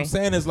 I'm what sorry. I'm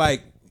saying is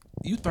like,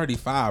 you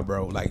 35,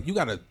 bro. Like you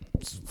gotta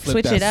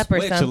Switch it up or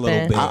switch a something.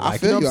 little bit. I Like,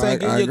 feel you know what you. I'm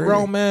saying? I Get your agree.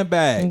 grown man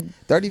back.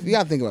 30. You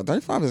gotta think about it.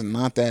 35 is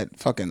not that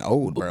fucking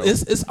old, bro.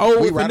 It's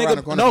old. We if a right around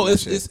the nigga, corner no, from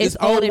it's that shit. it's It's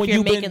old old if when you're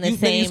you've been. making the You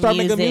same start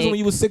making music music. when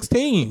you was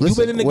 16. Listen, You've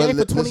been in the well, game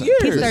for 20 listen.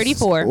 years. He's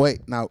 34. Wait,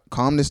 now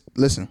calm this.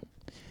 Listen,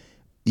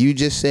 you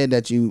just said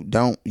that you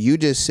don't. You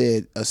just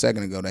said a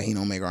second ago that he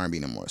don't make R&B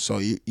no more. So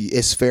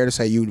it's fair to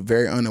say you're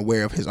very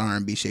unaware of his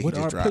R&B shit What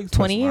he just are dropped.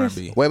 20 years.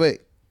 R&B?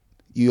 Wait.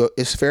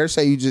 It's fair to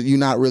say you're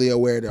not really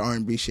aware of the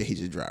R&B shit he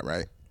just dropped,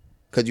 right?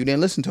 Because you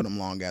didn't listen to them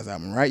long ass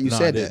album, right? You No,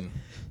 said I that didn't.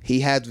 he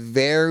has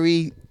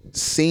very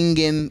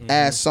singing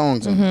ass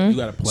songs on there. You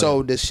gotta play.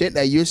 So the shit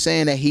that you're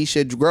saying that he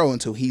should grow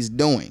into, he's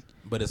doing.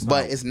 But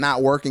it's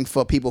not working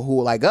for people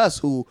who like us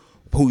who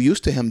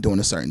used to him doing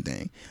a certain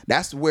thing.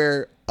 That's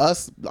where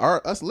us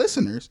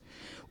listeners,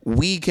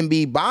 we can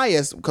be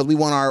biased because we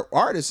want our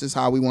artists is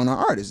how we want our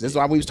artists. That's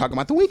why we was talking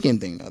about the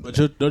Weekend thing. But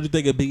don't you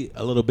think it'd be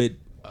a little bit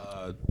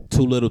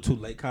too little, too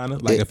late, kind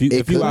of? Like It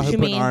if you could. out here You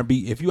putting mean-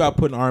 R&B, if you out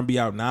putting R&B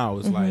out now,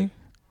 it's like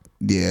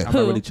Yeah, I'm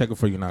not really checking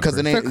for you now. because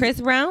Chris. For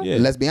Chris Brown? Yeah.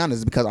 let's be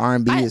honest, because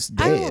R&B is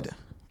I don't- dead.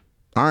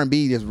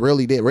 R&B is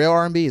really dead. Real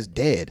R&B is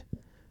dead.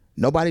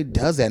 Nobody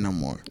does that no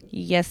more.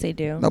 Yes, they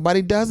do.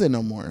 Nobody does it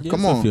no more. Yeah,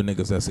 Come there's on. a few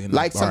niggas that's in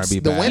Like the R&B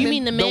the bag. women, You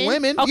mean the men?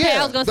 women. Okay,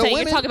 yeah, I was gonna the say, you're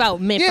women- talking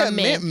about men yeah, for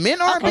men.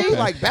 Men R&B, Okay.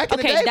 like back in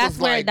the Okay, day, that's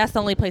was where like, that's the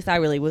only place I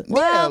really would.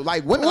 yeah,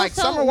 like women, like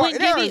so Summer when,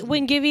 Walker.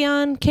 when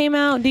Giveon came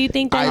out, do you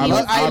think that I he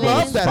love, was? I feeling-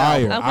 love that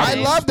Fire. album. Okay. I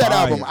love that Fire.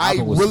 album. I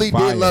Album was really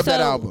fire. did love So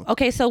that album.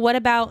 okay, so what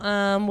about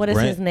what is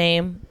Brent? his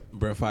name?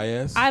 Brent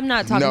Fayez. I'm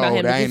not talking No, about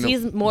him that because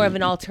ain't he's more of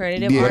an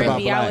alternative Yeah. What about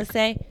R&B. I would Black?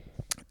 say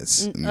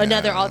Nah,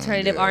 another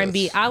alternative yes.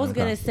 R&B. I was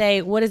gonna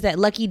say what is that?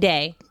 Lucky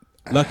Day.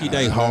 Lucky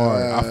Day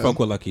hard. I fuck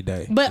with Lucky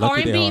Day. But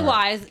Lucky Day R&B hard.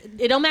 wise,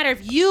 it don't matter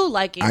if you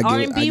like it. I get what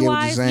R&B you're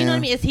wise, you know what I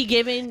saying. mean? Is he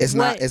giving? It's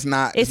not- what- it's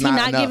not- Is it's he not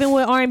not enough. giving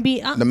what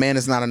R&B? The men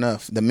is not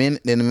enough. The men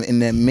in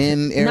the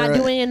men era, Not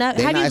doing enough.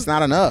 they Have you- it's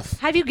not enough.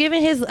 Have you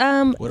given his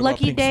about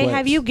Lucky Pink Day? Sweats?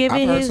 Have you I've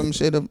given heard his some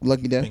shit of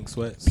Lucky Day. Pink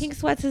Sweats. Pink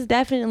Sweats is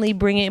definitely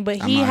bringing,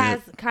 but he not has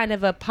here. kind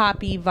of a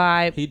poppy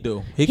vibe. He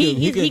do. He can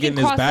he get in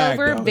his cross bag,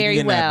 over though. He very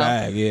get in well.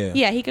 that bag, yeah.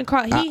 Yeah, he can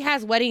cross. He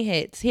has wedding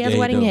hits. He has Yeah, he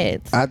wedding do.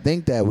 hits. I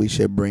think that we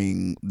should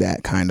bring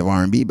that kind of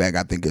R&B back.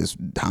 I think it's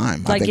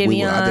time. Like I think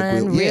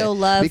Giveon, Real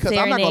Love, because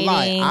I'm not gonna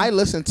lie. Serenading. I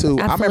listened to.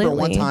 I remember one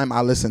Absolutely. time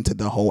I listened to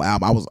the whole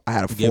album. I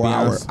had a 4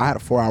 hour. Giveon's? I had a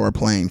 4 hour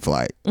plane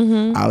flight.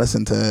 I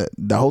listened to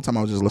the whole time.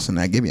 I was just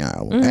listening to that Giveon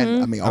album,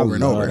 and I mean over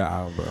and love over. that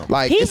album, bro.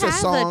 Like He it's a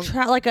has song.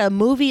 like a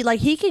movie. Like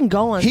he can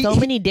go on so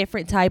many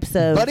different types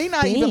of. But he's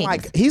not even things.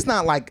 like he's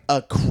not like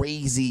a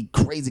crazy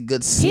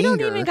good singer. He don't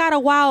even got a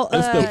wild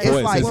It's the voice.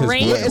 It's like- It's his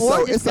range voice.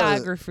 or It's a-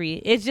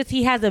 discography. It's just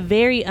he has a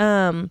very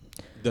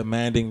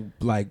Demanding,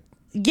 like,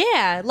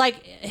 yeah,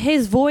 like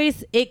his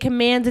voice, it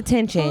commands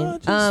attention.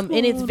 And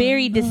it's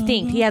very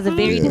distinct. He has a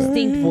very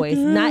distinct voice.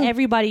 Not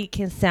everybody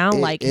can sound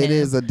like him. it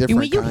is a different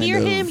When you kind hear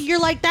of- him, you're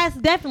like, that's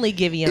definitely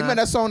Giveon. Even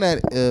that song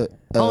that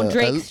On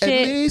Drake's at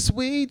shit. least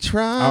we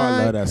try. Oh,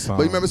 I love that song.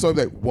 But you remember songs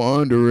like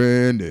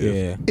 "Wondering If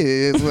Yeah.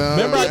 It's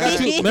Remember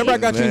I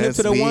got you hip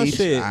to the one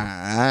shit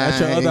at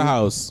your other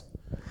house.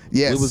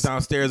 Yes, We was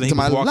downstairs and he To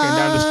my was walking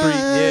down the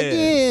street. lie Yeah.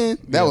 again.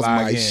 That Yeah, was lie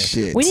my again.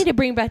 shit. we need to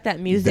bring back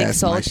that music, That's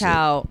soul my shit.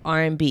 child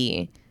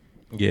R&B.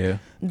 Yeah.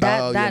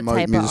 That Oh, yeah, that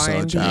type music of soul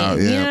R&B. child,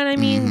 You yeah. know what I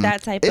mean?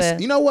 That type It's,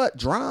 of. you know what?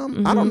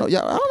 Drum. I don't know.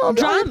 Yeah, I don't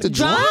know. Drum- The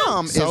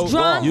drum is So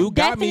Drum you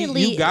got me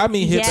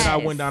definitely- hip and I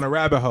yes. went down a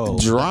rabbit hole.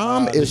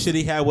 Drum the is- shit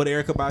he had with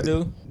Erykah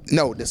Badu.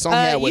 no. The song he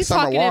had you with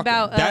Summer talking Walker.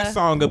 about That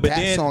song, but that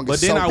then song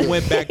is then so I good.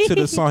 went back to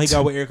the song he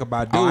got with Erykah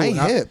Badu. I ain't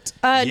and hipped.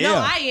 No,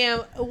 Yeah. I am.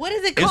 What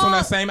is it called? It's on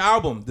that same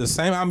album. The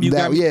same album you That,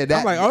 got me. yeah, that,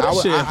 I'm like, oh,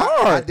 this shit I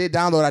hard. did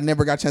download. I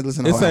never got a chance to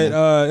listen to It's the whole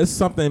album. it's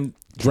something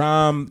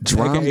Drum,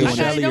 Drum aka doing it.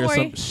 Shelly Don't or worry.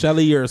 some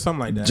Shelly or something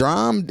like that.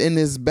 Drum in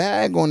his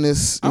bag on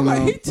this. I'm you like,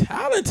 know. he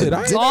talented.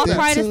 I ain't All Addicted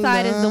Pride to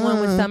Aside is the one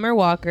with love. Summer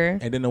Walker.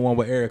 And then the one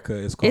with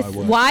Erykah is called It's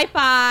what?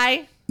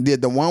 Wi-Fi.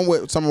 The one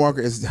with Summer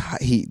Walker is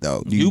heat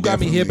though. You got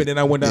me hip, definitely- and then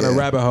I went down a yeah.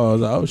 rabbit hole. I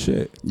was like, oh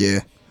shit. Yeah.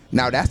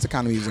 Now that's the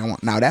kind of music I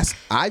want. Now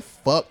I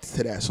fucked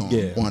to that song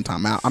Yeah. one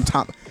time. I'm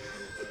top.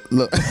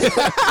 Look,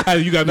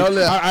 You got me. No,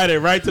 look. I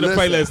added right to the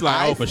listen, playlist.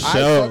 Like, oh, for I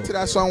sure. fucked to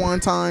that song one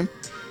time,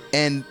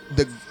 and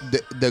the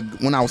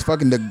when I was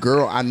fucking the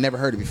girl, I never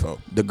heard it before.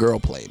 The girl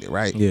played it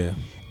right. Yeah.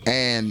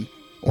 And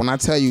when I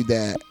tell you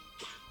that,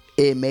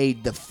 it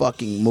made the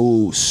fucking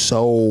mood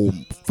so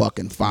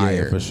fucking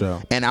fire. Yeah, for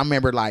sure. And I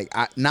remember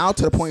now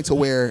to the point to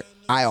where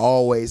I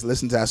always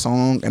listen to that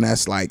song, and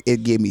that's like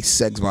it gave me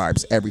sex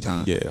vibes every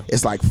time. Yeah.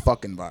 It's like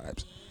fucking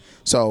vibes.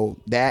 So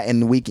that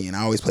and The Weeknd,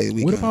 I always play The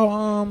Weeknd. What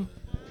about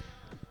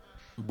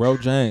Bro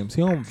James?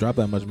 He don't drop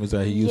that much music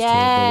that he used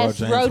Yes,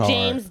 to. Bro But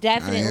James hard.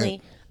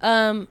 definitely.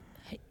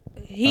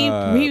 He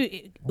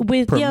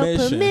with your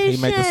Permission. permission. He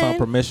make the song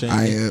Permission.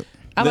 I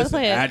I'm gonna Listen,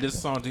 play it. add this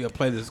song to your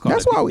playlist. It's called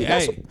that's why we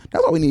that's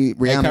why we need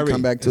Rihanna to Kyrie,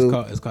 come back too.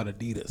 It's called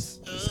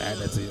Adidas. Just add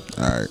that to you.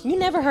 All right. You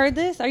never heard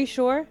this? Are you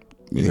sure?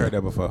 You heard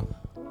that before?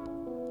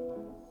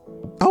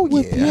 Oh yeah,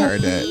 I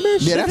heard that.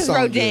 Yeah, that This is song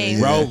Ro good.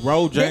 James.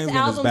 Ro James This in his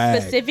album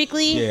bag.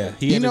 specifically. Yeah,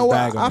 he You in know his what?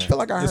 bag on I there. feel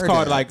like I It's heard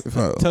called that like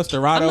before.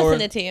 Testorado. I'm or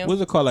listening to you.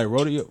 What's it called? Like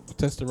Rodeo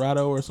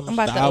Testorado or something. I'm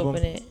about the to album.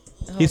 open it.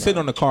 He's sitting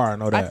on the car. I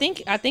know that.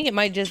 I think it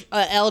might just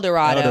El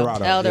Dorado.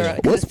 Eldorado, yeah.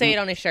 Because say it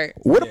on his shirt.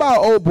 What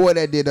about old boy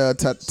that did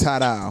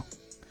Tada?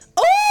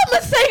 Oh,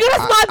 Masego,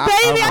 that's my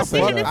baby. I've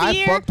seen him this I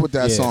year. fucked with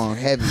that song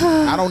heavy.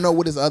 I don't know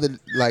what his other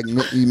like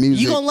music.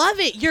 You gonna love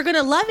it. You're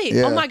gonna love it.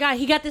 Yeah. Oh my god,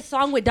 he got this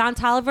song with Don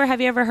Toliver.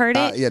 Have you ever heard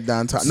it? Yeah,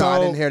 Don Toliver. No, I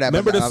didn't hear that.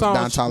 Remember but the song?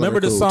 Don Toliver Remember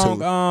the cool, song?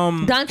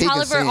 too. Don He can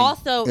Toliver sing.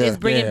 also Yeah. is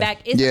bringing Yeah. back.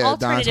 It's Yeah, Don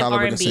alternative Toliver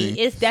can R&B. sing.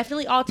 It's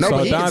definitely No, alternative. but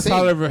So he Don can sing.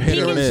 Toliver hit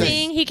He or can miss.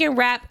 sing. He can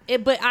rap.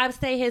 But I would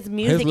say his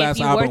music, last if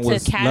you were album to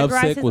was categorize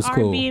Lovesick his was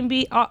cool.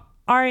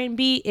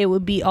 R&B, it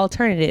would be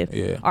alternative.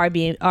 Yeah.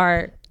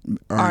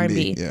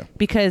 R&B. yeah.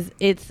 Because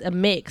it's a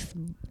mix,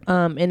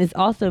 and it's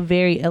also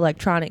very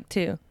electronic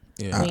too.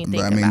 Yeah. When you think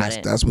But I mean, about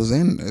it. that's what's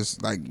in.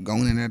 It's like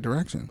going in that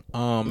direction.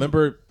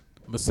 Remember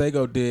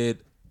Masego did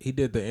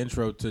the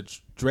intro to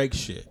Drake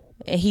shit.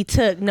 And he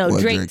took What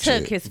Drake Drake took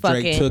shit? his Drake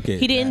fucking. took it.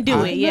 He didn't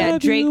do I it. Yeah,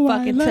 love Drake you,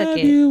 fucking I took love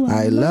it. you,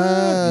 I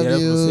love Yeah,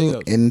 that's you.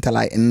 Masego. Into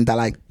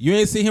like. You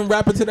ain't see him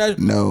rapping to that?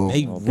 No,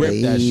 He ripped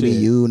baby, that shit.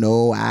 you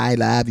know I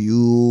love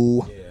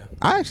you. Yeah.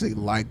 I actually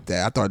liked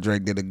that. I thought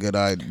Drake did a good.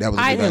 That was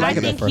a I good. like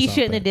it think at first he off,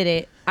 shouldn't but- have did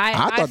it.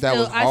 I thought that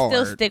was I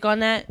still hard. stick on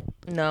that.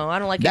 No, I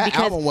don't like That it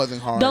because album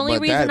wasn't hard, The only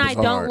but reason that I was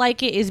don't hard.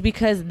 like it is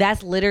because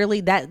that's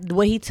literally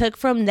what he took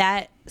from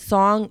that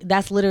song.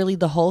 That's literally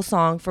the whole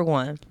song for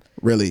one.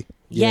 Really.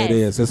 Yeah, it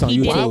is. It's on He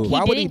YouTube. didn't- Why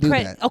would he didn't do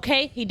credit. that?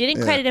 Okay, he didn't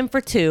Yeah. credit him for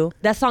 2.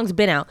 That song's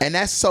been out. And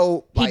that's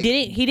so. Like,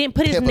 He didn't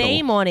put his pivotal.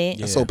 name on it.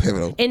 That's so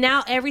pivotal. And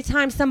now every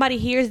time somebody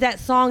hears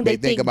that song, they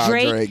think about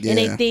Drake, and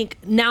they yeah. think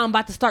now I'm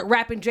about to start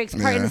rapping Drake's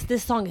part. Yeah. And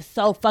this song is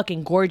so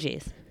fucking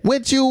gorgeous.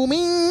 What you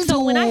mean? So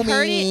to when I me?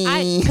 heard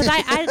it, because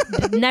I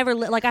never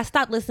I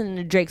stopped listening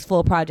to Drake's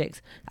full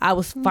projects. I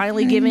was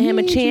finally giving him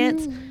a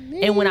chance,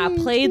 and when I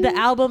played the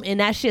album and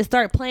that shit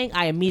started playing,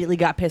 I immediately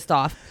got pissed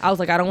off. I was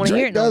like, I don't want to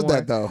hear Drake it no does more.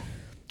 that though.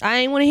 I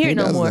ain't want to hear He it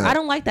no does more. that. I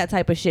don't like that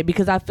type of shit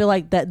because I feel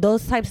like that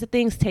those types of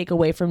things take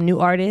away from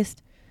new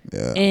artists,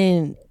 Yeah.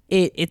 and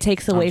it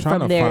takes away trying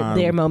from to their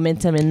find-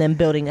 momentum and them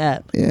building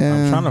up. Yeah.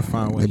 I'm trying to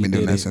find when They've he been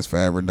doing did that it. since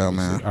forever though,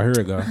 man. Oh, here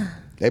we go.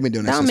 They've been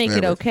doing that That'll since make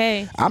it forever.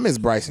 okay. I miss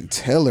Bryson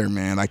Tiller,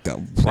 man. Like the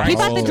He's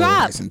about to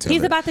drop. Bryson Tiller.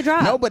 He's about to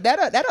drop. No, but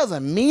that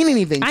doesn't mean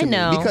anything to I me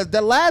know. because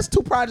the last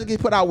 2 projects he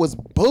put out was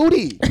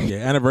booty. Yeah,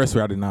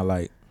 Anniversary I did not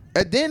like.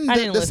 And then I the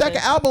didn't listen.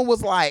 second album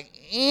was like,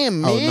 mid.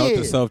 Oh, Note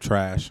to Self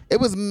trash. It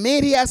was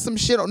mid. He had some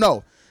shit on.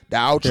 No, the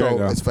Here we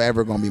go. outro is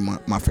forever gonna be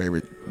my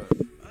favorite.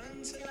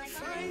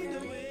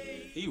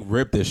 He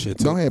ripped this shit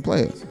too. Go ahead,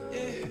 play it.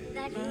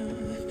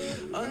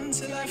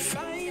 Until I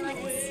find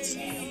a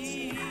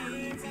way.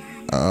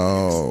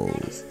 Oh,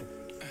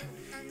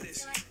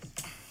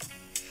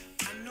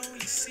 I know you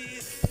see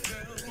it,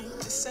 girl.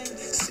 This ain't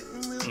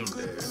sitting real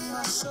good in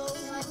my soul.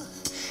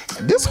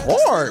 this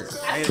hard.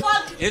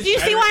 Do you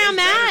see why I'm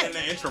mad?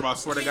 the intro, I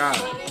swear to God.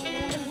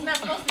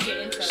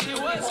 She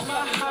was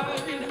my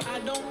heart. I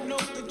don't know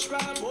the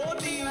tribe or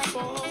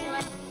default.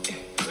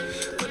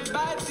 But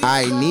by default,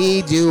 I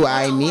need you.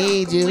 I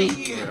need you.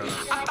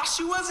 I thought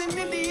she was an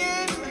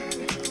Indian.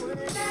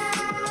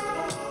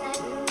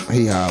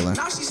 He hollering.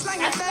 Now she's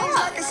slanging things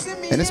like a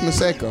simian. And it's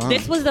Maseko, huh?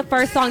 This was the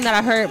first song that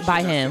I heard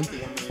by him.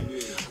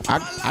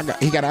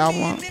 He got an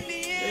album on.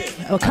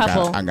 A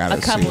couple. I gotta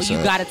a couple. see You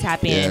what's up. gotta tap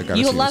Yeah, I in. gotta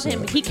You'll see love what's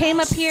him. up. He came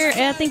up here,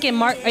 I think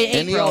in And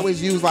he April.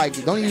 always use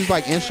don't he use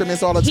like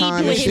instruments all the He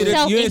time? do and it shit?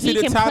 himself. You and didn't see he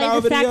the can play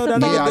Tidal the video?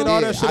 That saxophone. nigga Yeah, I did all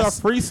did. that shit off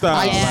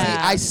freestyle.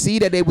 Yeah. I see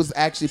that they was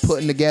actually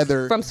putting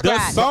together From The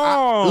scratch.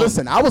 song.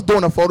 Listen, I was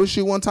doing a photo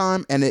shoot one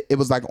time, and it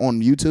was like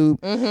on YouTube,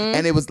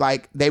 and it was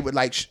like they were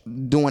like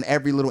doing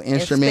every little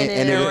instrument, spinning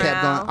and it it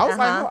kept going.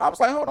 around. I was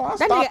like, hold on. I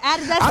That stopped. nigga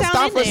added that I sound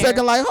stopped in for a there.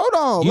 second, like, hold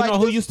on. You like, know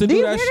who used to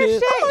do that hear shit?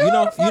 this shit? You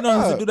know fuck who used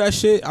to up. do that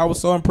shit? I was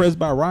so impressed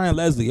by Ryan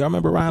Leslie. Y'all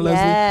remember Ryan Leslie?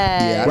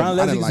 Yeah, Yeah. I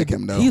didn't used like to-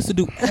 him though. He used to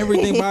do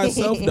everything by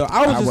himself though.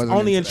 I was just wasn't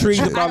only into that intrigued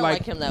shit. I about don't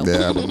like him though.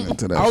 Yeah, I wasn't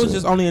into that. I was shit.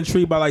 just only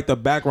intrigued by like the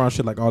background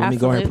shit. Like, oh, let me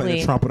go ahead and play the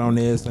Absolutely. trumpet on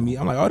this. I'm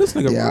like, oh, this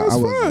nigga Yeah, raw as I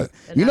was.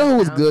 fuck. You know who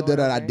was I'm good going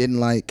that I there. didn't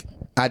like?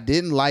 I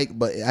didn't like,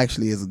 but it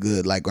actually is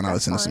good. Like when I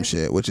listen to some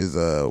shit, which is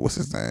what's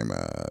his name?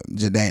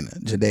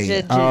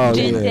 Jadena. Oh,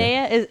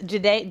 Jadena is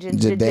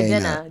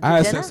Jadena. I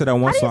had sex to that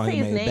one How do you song say he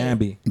his made,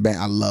 name? Bambi.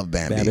 I love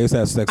Bambi. Bambi. It's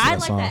that sex to I that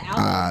like song. that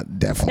album.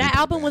 Definitely. That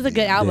album was a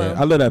good album.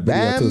 Yeah, I love that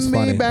video too. It's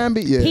funny.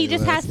 Bambi. Yeah, He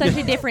just has such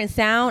a different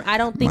sound. I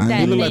don't think Mine. that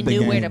He they look like the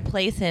knew where to game.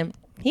 place him.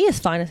 He is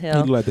fine as He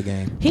hell. look like the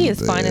game. He is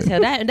fine as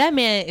hell. That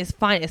man is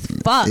fine as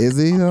fuck. Is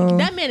he though?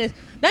 That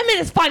man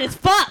is fine as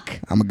fuck.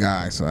 I'm a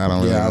guy, so I don't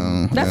really Yeah,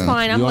 know. That's Yeah.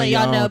 fine. I'm You letting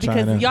on y'all your know own,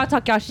 because China. y'all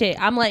talk y'all shit.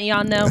 I'm letting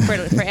y'all know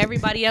for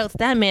everybody else.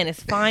 That man is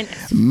fine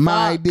as fuck.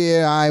 My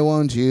dear, I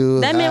want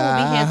you. That man will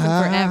be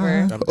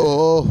handsome forever.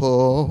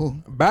 Oh,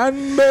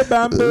 Bambi,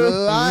 Bambi.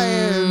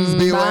 lions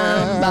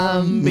beware.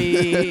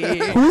 Bambi.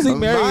 Who's he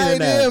marrying in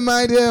that?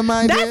 My dear.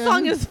 That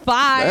song is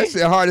fire. That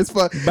shit hard as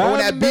fuck. But when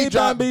that beat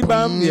drop, Bambi,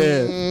 Bambi.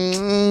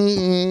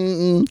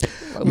 Yeah.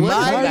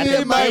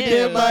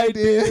 My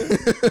dear.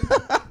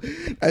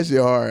 That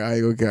shit hard. I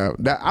ain't gonna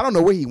count. I don't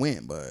know where he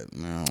went, but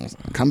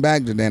come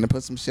back, Jordan, and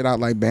put some shit out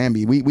like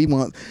Bambi. We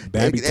want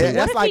Bambi. What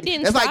if he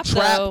didn't stop,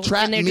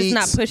 trap and they're just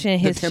not pushing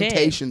his the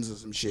Temptations shit? or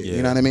some shit. Yeah.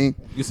 You know what I mean?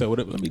 You said what?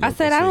 Let me go I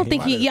said I don't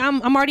think he. Yeah,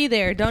 I'm already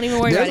there. Don't even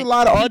worry There's about it. a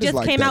lot of artists he just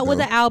like came that, out with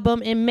though. an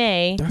album in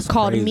May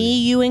called crazy. Me,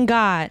 You, and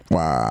God.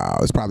 Wow,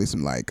 it's probably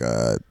some like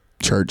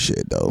church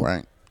shit though,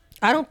 right?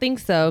 I don't think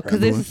so, because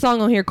there's a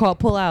song on here called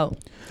Pull Out.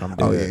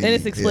 Oh yeah, and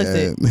it's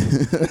explicit.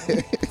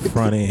 Yeah.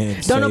 Front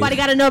end. Don't nobody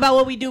got to know about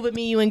what we do but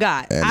me, you, and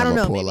God. And I don't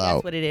know. Pull Maybe Out.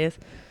 that's what it is.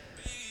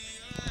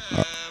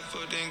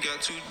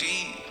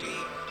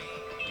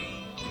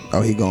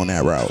 Oh, he going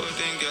that route.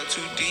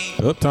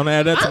 Oh, time to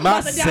add that to I'm my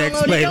about to sex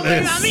download it. Don't worry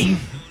about playlist. me.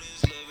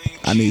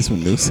 I need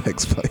some new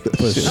sex For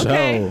playlists. sure.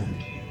 Okay.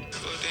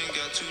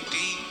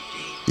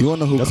 You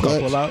wanna know who That's gonna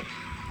Clutch? pull out.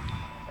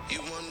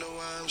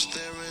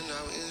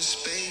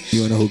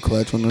 You wanna know who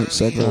Clutch on the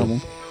second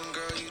album?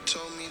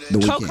 The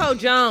Weeknd. Coco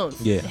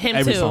Jones. Yeah, Him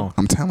every too. song.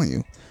 I'm telling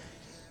you.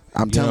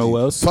 I'm You telling know you. who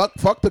else?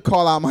 Fuck the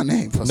call out my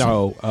name. For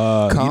No,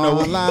 Call you know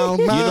what? out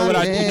You my know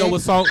what? You know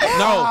what song?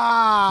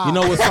 No, you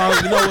know what song?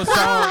 You know what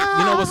song?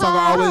 You know what song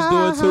I always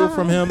do it to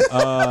from him?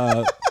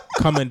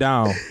 Coming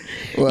Down.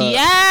 What?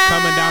 Yeah.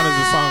 Coming Down is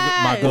the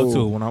song my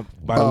go-to when I'm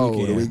by the Oh,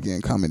 weekend. the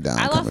Weeknd coming down.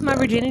 I lost coming my down.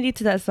 virginity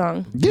to that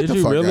song. Get Did the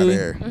you fuck out of really?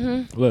 here.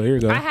 Look, here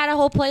you go. I had a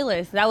whole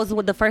playlist. That was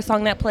the first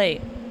song that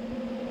played.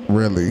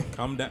 Really?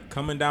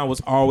 Coming Down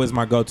was always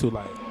my go-to.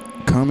 Like,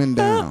 Coming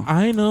down.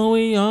 I know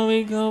we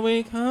always go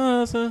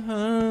because of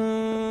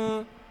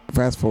her.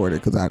 Fast forward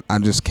it because I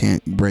just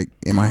can't break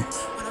in my.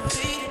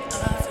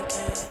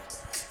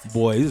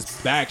 Boy, this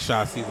is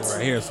backshot season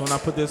right here. So when I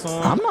put this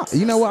on, I'm not.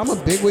 You know what? I'm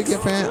a big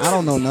Weeknd fan. I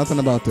don't know nothing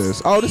about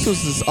this. Oh, this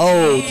was this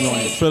old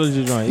joint.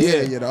 trilogy joint.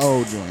 Yeah, the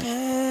old joint.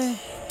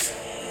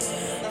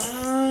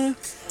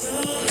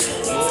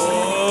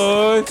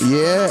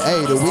 Yeah,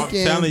 hey, the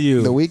Weeknd. telling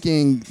you. The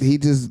Weeknd. He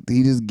just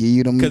give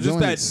you them Because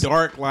joints. it's that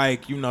dark,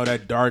 like,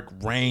 that dark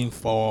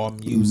rainfall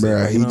music.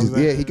 Bruh, you know what I'm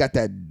saying? he got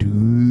that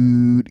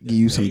dude. Give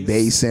you some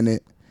bass in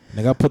it.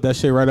 Nigga, I put that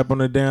shit right up on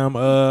the damn.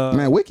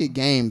 Man, Wicked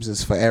Games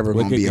is forever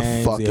gonna Wicked be a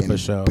Games, yeah, fucking for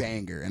sure.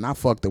 banger, and I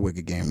fuck the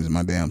Wicked Games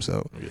my damn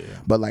self. Yeah.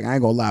 But like, I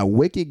ain't gonna lie,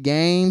 Wicked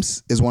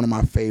Games is one of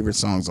my favorite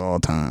songs of all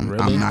time.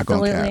 Really? I'm not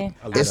gonna Absolutely. cap.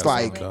 I love It's that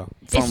like song,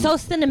 It's so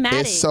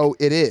cinematic.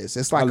 it is.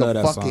 It's like I love a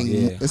that fucking. song,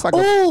 yeah. It's like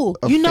Oh,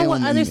 a you know film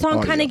what other in song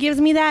audio. kind of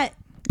gives me that?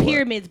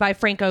 Pyramids by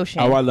Frank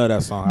Ocean. Oh, I love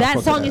that song. I That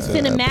fuck song with is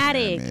that.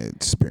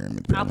 cinematic.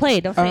 Pyramid. I'll play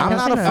it. Don't say. I'm don't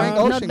not say a no. Frank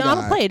Ocean No, I'm guy.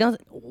 gonna play it.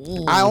 Don't.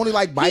 I only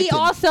like biking. He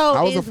also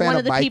I was a is fan one of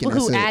of the biking, people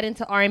who that's it. add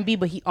into R&B,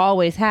 but he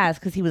always has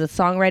because he was a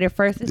songwriter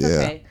first. It's Yeah.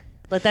 okay.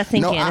 Let that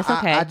sink No, in. It's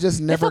okay. I just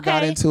never It's okay.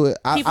 got into it.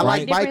 I People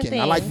like different biking.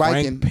 I like things.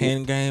 biking. Frank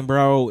Pen Game,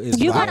 bro. Is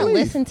You like, gotta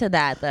listen to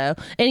that though,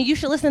 and you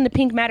should listen to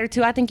Pink Matter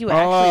too. I think you would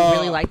actually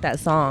really like that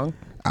song.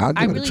 I'll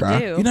I give it a really try.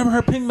 do. You never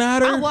heard Pink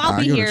Matter? Well, I'll I'll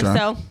be give it a here, try.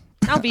 so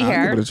I'll be I'll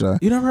here. give it a try.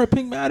 You never heard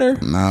Pink Matter?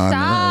 No, I never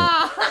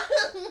heard. Stop.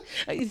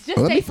 Just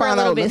Let stay me for a find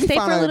little out. bit. Let me Stay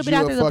find for a out little bit you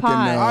after a the fucking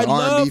pod. I R&B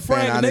love fan.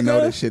 Frank, I didn't know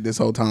nigga. this shit this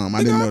whole time.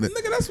 I didn't know that.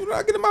 Nigga, that's what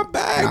I get in my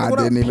bag. I When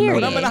didn't even know Period.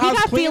 When I'm in the that. He house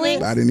got cleaning,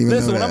 feelings. I didn't even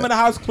listen, know when that. I'm in the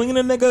house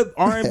cleaning, nigga,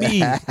 R&B.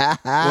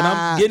 When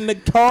I'm getting the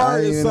car,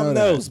 I didn't it's even know something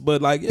that. else.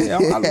 But like, yeah,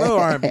 I love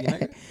R&B,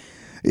 nigga.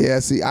 Yeah,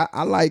 see,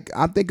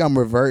 I think I'm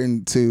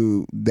reverting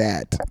to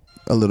that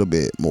a little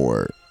bit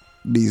more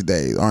these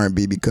days,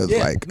 R&B, because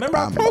Yeah, like remember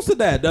I posted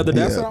that the other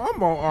day. I Yeah. said,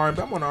 I'm on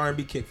R&B. I'm on an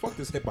R&B kick. Fuck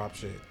this hip hop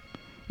shit.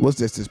 what's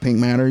this Pink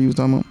Matter you was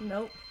talking about?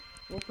 Nope.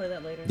 We'll play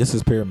that later. This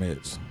is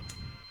Pyramids.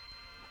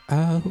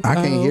 Oh, I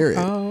can't hear it.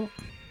 Oh.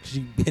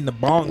 She hitting the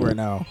bong right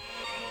now.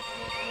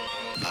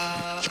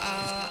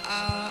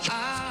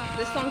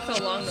 This song's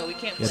so long though, we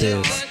can't play It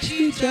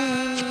it. is.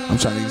 I'm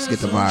trying to just get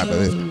the vibe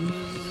of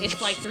it. It's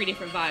like 3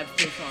 different vibes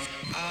to the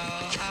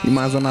song. You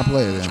might as well not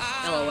play it then.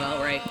 LOL,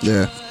 right?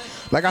 Yeah.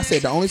 Like I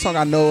said, the only song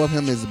I know of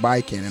him is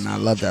Biking, and I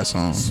love that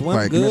song. Swim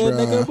like, good,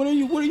 remember, nigga. What are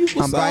you? I'm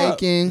What's up?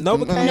 biking.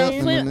 Novocaine?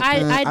 No, Swim.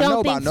 I I know don't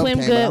about think Swim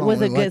Novocaine, but I Good don't was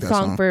a really like good that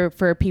song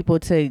for people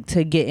to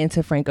get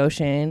into Frank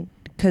Ocean,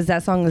 because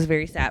that song is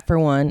very sad for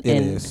one, It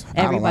and is.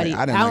 everybody.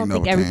 I I didn't don't like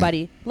think Novocaine.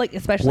 everybody, like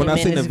especially When I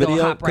men, seen the is gonna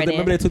video, hop right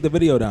remember in. they took the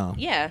video down.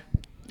 Yeah.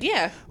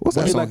 What's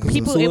that He song? like some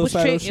People, it was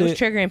suicidal it was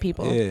shit. triggering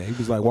people. Yeah, he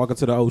was like walking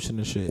to the ocean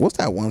and shit. What's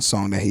that one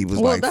song that he was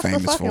Well, like that's the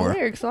famous fucking for?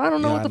 lyrics, so I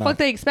don't know Yeah, what I the know. fuck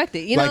they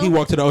expected. You Like know, he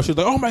walked to the ocean,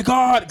 like, oh my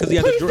god, because he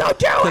had Please the don't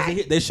do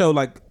it! they showed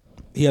like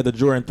he had the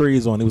Jordan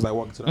 3s on. He was like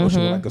walking to the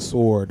ocean with like a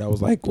sword. That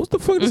was like, what the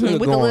fuck is this nigga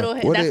with going? the little.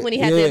 What That's it- when he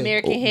had yeah, the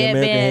American the American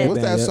headband. headband.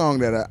 What's that Yeah. song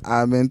that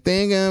I've been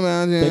thinking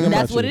about? Thinking about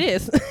That's what you. it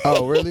is.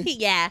 Oh, really?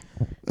 Yeah.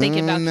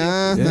 Thinking about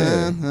you.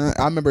 Yeah.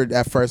 I remember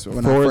at first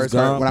when Forrest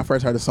Gump. I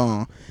first heard the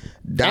song.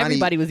 Donnie,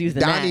 Everybody was using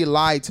Donnie that.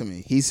 lied to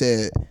me. He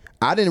said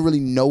I didn't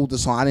really know the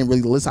song. I didn't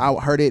really listen. I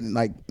heard it and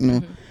like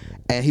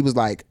and he was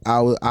like,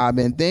 I've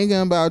been thinking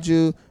about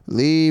you,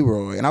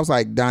 Leroy. And I was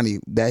like, Donnie,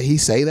 that he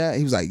say that?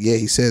 He was like, yeah,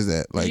 he says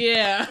that. Like,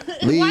 Yeah.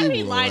 Leroy. Why did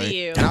he lie to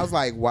you? And I was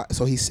like, what?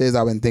 So he says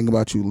I've been thinking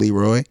about you,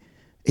 Leroy.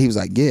 He was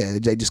like, yeah,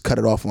 they just cut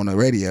it off on the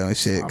radio and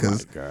shit.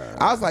 Cause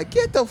I was like,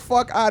 get the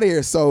fuck out of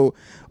here. So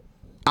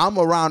I'm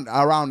around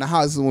the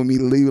house when we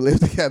live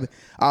together.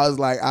 I was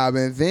like, I've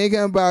been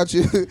thinking about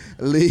you,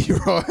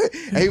 Leroy.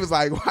 And he was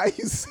like, why are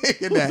you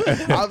singing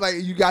that? I was like,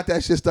 you got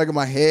that shit stuck in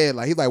my head.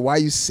 Like, he's like, why are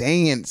you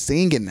singing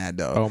that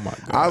though? Oh my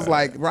God. I was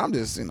like, bro, I'm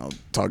just,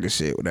 talking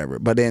shit, whatever.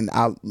 But then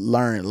I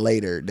learned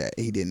later that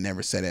he didn't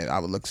never say that. I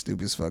would look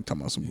stupid as fuck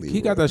talking about some Leroy.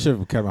 He got that shit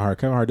from Kevin Hart.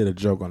 Kevin Hart did a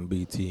joke on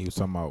BT. He was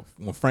talking about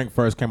when Frank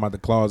first came out the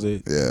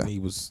closet. Yeah. He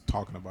was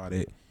talking about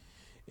it.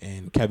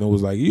 And Kevin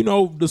was like,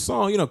 the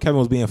song, Kevin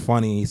was being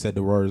funny. He said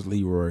the words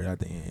Leroy at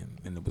the end.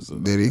 And it was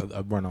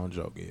a run-on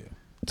joke, yeah.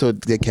 So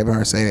did Kevin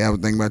Hart say that? I was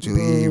thinking about you,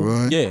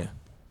 Leroy? Yeah.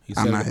 He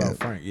said it about hip.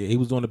 Frank. Yeah, he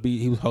was doing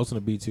he was hosting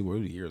the BT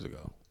years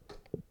ago.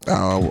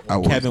 Oh,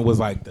 Kevin was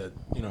like the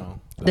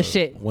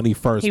shit. When he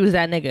first. He was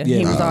that nigga.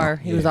 Yeah.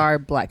 He was our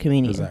black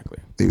comedian. Exactly.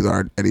 He was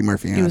our Eddie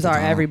Murphy. He was our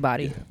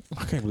everybody. Yeah.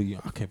 I can't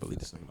believe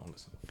this nigga don't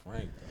listen to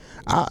Frank.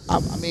 I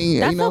mean,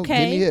 That's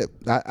okay. give me hip.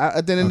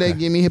 At the end of the day,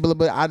 give me hip a little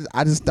bit.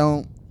 I just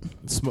don't.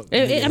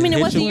 It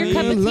wasn't your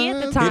cup of tea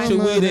at the time. Hit your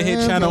weed and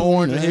hit Channel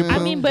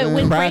Orange. But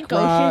when Frank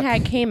Ocean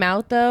had came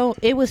out, though,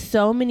 it was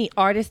so many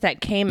artists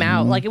that came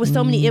out. Like, it was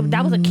so many.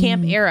 That was a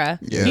camp era.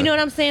 Yeah. You know what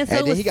I'm saying? So And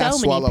it then was he got so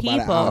swallowed many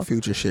by the people.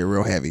 Future shit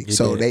real heavy. He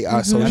So did. they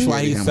associated That's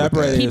why he him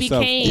separated He with that.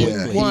 became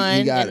himself. one,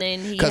 he got and then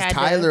he because had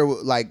Tyler,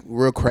 like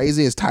real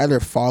crazy, is Tyler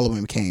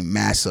following became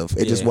massive.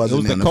 It just wasn't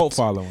It was in the cult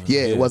following.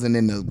 Yeah, it wasn't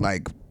in the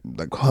like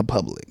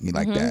public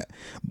like that.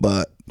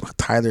 But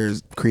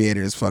Tyler's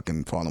creator's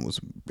fucking following was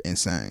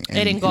insane, and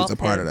It he was engulfed a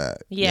part him. of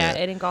that. Yeah,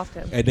 it engulfed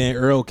him. And then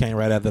Earl came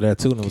right after that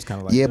too, and it was kind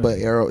of like Yeah, but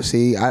Earl,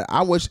 see,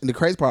 I wish the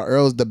crazy part,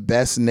 Earl's the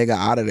best nigga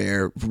out of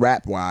there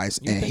rap wise,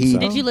 and think he. so?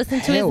 Did you listen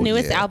to his Hell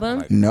newest yeah.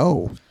 album?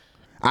 No,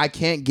 I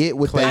can't get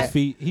with Clay that.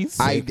 feet. He's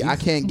I sick.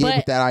 can't get But-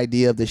 with that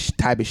idea of the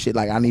type of shit.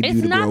 Like I need you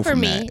It's to grow not for from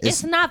me. that.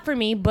 It's not for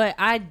me, but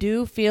I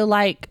do feel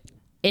like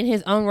in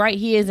his own right,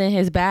 he is in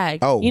his bag.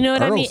 Oh, you know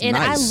what I mean? Earl's And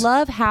nice. I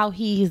love how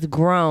he's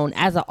grown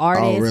as an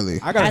artist. Oh, really?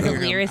 I gotta as a hear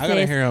him. lyricist. I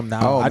gotta hear him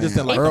now. Oh, I just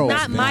man. didn't like It's Earl's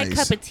not my nice.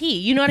 cup of tea.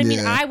 You know what I mean?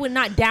 Yeah. I would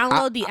not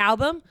download the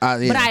album, yeah.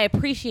 but I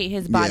appreciate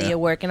his body Yeah. of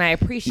work, and I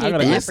appreciate I the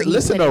gotta effort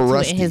Listen he put to into it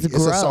Rusty. and his It's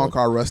growth. a song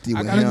called Rusty I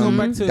with gotta go him,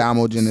 back to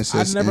Damo Genesis,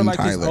 I never and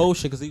liked his Tyler. old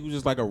shit because he was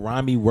just like a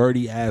rhymey,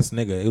 wordy ass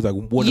nigga. It was like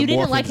what You a didn't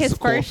morphin like his is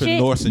first Corfin shit?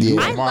 Norson. You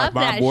Yeah. are I love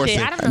Bob that Morrison.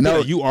 shit. I don't know. No,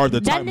 you are the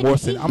That type nigga,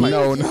 Morrison. I'm like,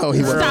 No, he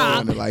wasn't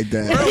Stop. doing it like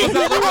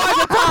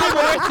that.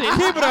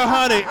 keep it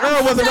 100.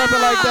 Earl wasn't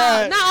rapping like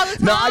that. Not all the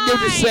time. No, I get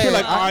what you're saying. He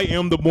like I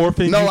am the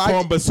morphin. No, you I-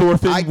 form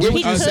Basorphin. I get what He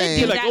you're could saying.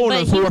 do He like, that, oh, but no,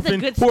 he was a Sorfin.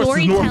 good Forces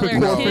storyteller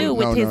Norfolk. too No,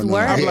 with his no.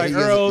 work. I'm He like, is-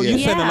 Earl, you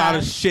yeah. saying a lot Yeah.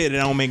 of shit that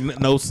don't make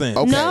no sense.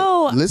 Okay.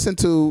 No. Listen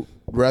to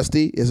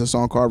Rusty. It's a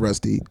song called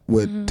Rusty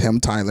with Mm-hmm. Tim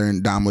Tyler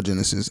and Damo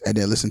Genesis, and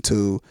then listen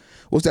to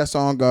what's that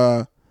song?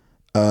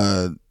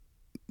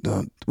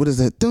 What is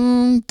that?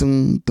 Dum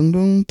dum dum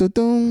dum dum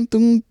dum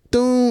dum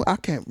dum. I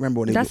can't remember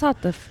what it That's is.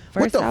 not the first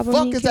What the album.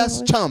 fuck he is came that?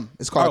 with? Chum.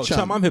 It's called Oh, Chum.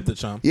 Chum, I'm hip to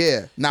Chum.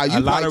 Yeah. Now you A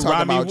lot probably of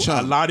talking about rhymey,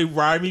 Chum. a lot of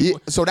rhymey. Yeah,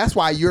 so that's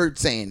why you're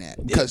saying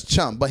that because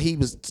Chum, but he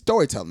was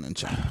storytelling in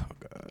Chum.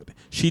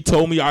 She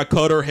told me I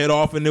cut her head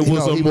off and it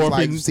was a he was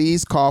like morphin.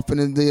 C's coughing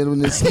and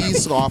then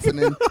C's coughing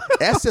and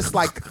that's just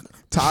like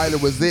Tyler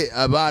was it.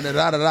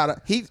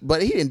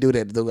 But he didn't do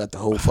that throughout the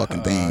whole fucking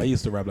I thing.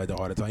 used to rap like that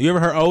all the time. You ever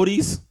heard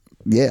oldies?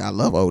 Yeah, I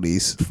love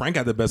oldies. Frank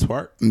got the best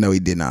part. No, he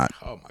did not.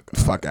 Oh my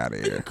god. Fuck out of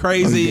here.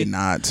 Crazy. No, he did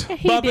not.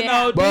 He Bumping did.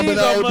 ODs Bumping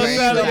on my ODs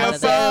cellular on my phone.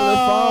 cellular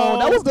phone.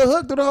 That was the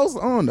hook to the whole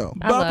song though.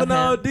 I love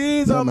Bumping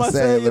him. ODs on my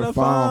cellular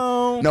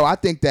phone. No, I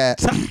think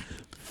that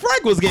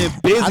Frank was getting I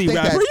busy think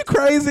rapping. that- Are you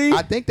crazy?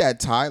 I think that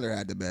Tyler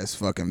had the best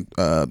fucking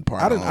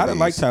part. I didn't of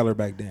like these. Tyler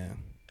back then.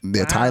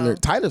 Yeah,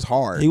 Tyler's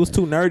hard. He was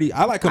too nerdy.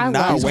 I like him I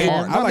now. love way him. more.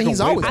 I I like mean, him he's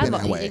way always more. been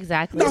that way.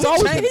 Exactly. No,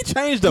 always he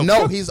changed him.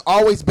 No, he's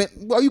always been.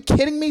 Are you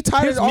kidding me?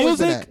 Tyler's His always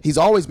been music? that. He's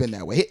always been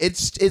that way.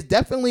 It's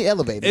definitely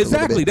elevated. a little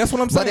Exactly. bit. That's what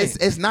I'm saying.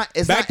 But it's not.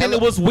 It's Back not then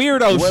it was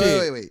weirdo Wait,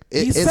 shit. wait.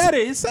 He It's- said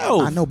it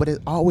himself. I know, but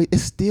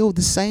it's still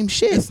the same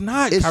shit. It's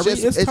not, It's Kyrie.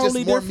 just It's it's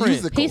totally just more different.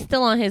 musical. He's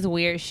still on his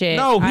weird shit.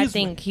 No, I he's-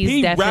 think he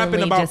he's rapping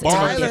definitely about just in a bars.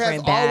 Tyler has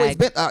different always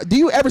bag. been. Do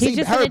you ever He's see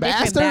just in a her different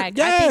Bastard? bag.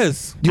 I think-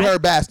 Yes. You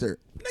heard Bastard.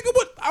 Nigga,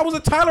 what? I was a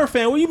Tyler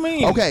fan. What do you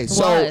mean? Okay,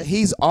 so Was.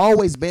 he's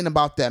always been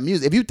about that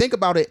music. If you think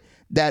about it,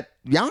 that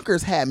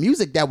Yonkers had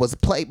music that was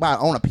played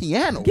on a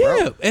piano, Yeah,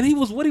 bro. and he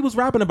was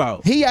rapping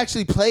about. He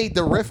actually played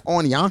the riff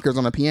on Yonkers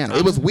on the piano.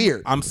 It was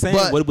weird. I'm saying,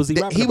 But what was he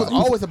rapping He was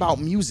about? always about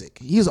music.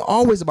 He was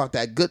always about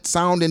that good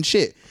sound and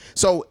shit.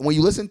 So when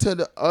you listen to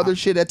the other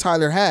shit that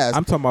Tyler has,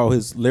 I'm talking about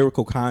his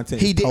lyrical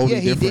content. he did. Totally Yeah,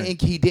 he different.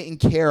 didn't. He didn't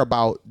care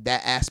about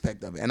that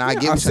aspect of it. And I Yeah,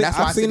 get. I've So that's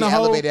seen- why I I've said seen he the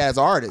whole- elevated as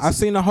artist. I've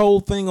seen the whole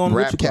thing on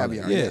Rap what you call it.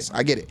 caviar. Yeah. Yes,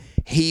 I get it.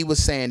 He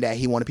was saying that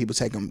he wanted people to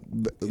take him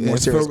more Yeah,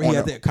 serious. he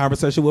had that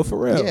conversation with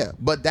Pharrell. Yeah,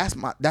 but that's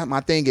my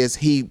thing is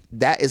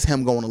that is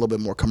him going a little bit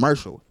more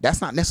commercial. That's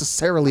not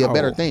necessarily a No.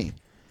 better thing.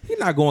 He's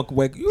not going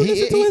quick. You He-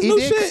 listen to he- his he new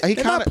did- shit. he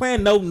They're kinda- not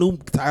playing no new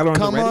Tyler on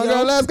Come the on, radio.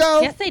 girl, let's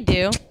go. Yes, they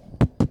do.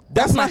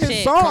 That's my not his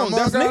shit. song. Come on,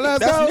 That's girl, Nick, let's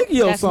that's go. Nicki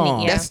Yo's That's song.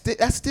 Nicki, yeah.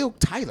 That's still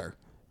Tyler.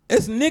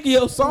 It's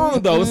Niggio's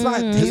song though. It's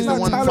not. He's the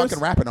one Tyler's, fucking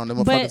rapping on the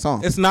motherfucking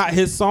song. It's not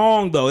his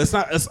song though. It's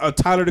not. It's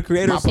Tyler the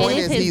Creator. My song. point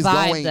is he's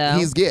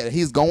going.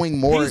 He's going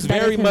more. He's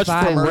very much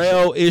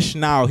Pharrell-ish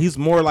now. He's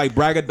more like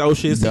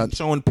braggadocious. He's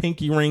showing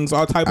pinky rings,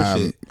 all type of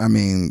shit. I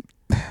mean.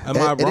 Am I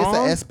wrong? It is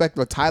an aspect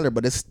of Tyler,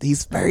 but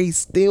he's very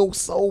still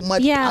so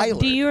much Tyler.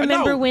 Do you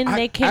remember when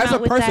they came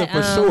out with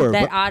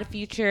that Odd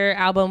Future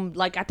album?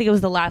 Like I think it was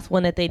the last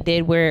one that they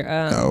did where.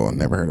 No, I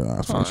never heard of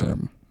Odd Future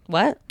album.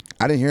 What?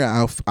 I didn't hear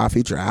Odd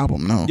Future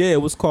album. No. Yeah,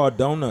 it was called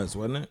Donuts,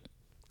 wasn't it?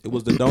 It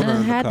was the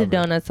donut. It had the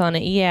donuts on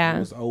it. Yeah. It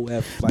was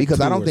OF.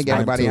 Because I don't think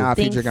anybody in Odd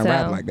Future can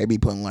rap like they be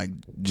putting like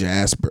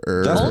Jasper.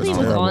 Oldie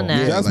was on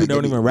that. Jasper like,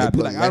 don't even rap.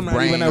 Like, I'm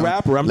not even a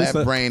rapper. I'm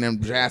Left Brain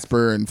and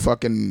Jasper and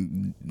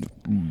fucking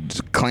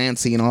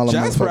Clancy and all of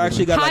them. Jasper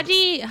actually got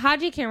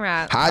Haji can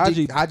rap.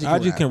 Haji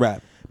can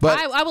rap. But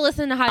I would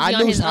listen to Haji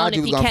on his own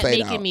if he kept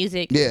making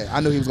music. Yeah, I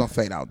knew he was gonna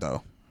fade out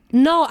though.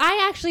 No,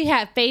 I actually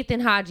had faith in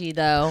Haji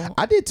though.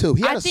 I did too.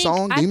 He had a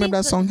song. Do you remember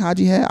that song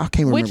Haji had? I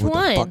can't remember which what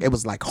one. The fuck. It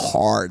was like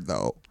hard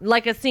though.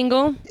 Like a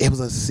single? It was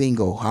a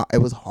single. It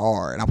was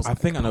hard. I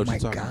think I know what you're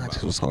talking about.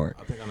 It was hard.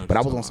 But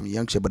I was on some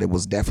young shit, but it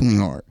was definitely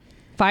hard.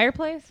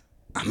 Fireplace?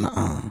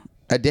 And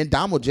then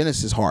Domo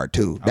Genesis is hard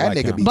too. That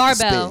like nigga be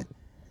Barbell. spit.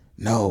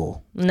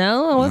 No.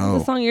 No, wasn't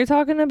the song you're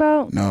talking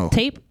about? No.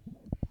 Tape?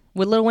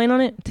 With Lil Wayne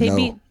on it? Tape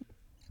beat?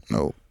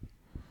 No.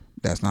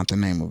 That's not the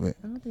name of it.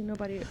 I don't think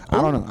nobody.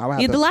 I don't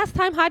know. The last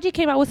time Haji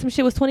came out with some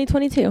shit was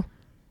 2022.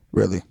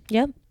 Really?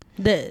 Yep.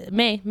 The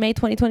May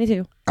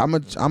 2022. I'm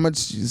gonna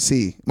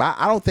see.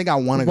 I don't think I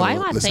want to go. Why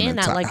am I saying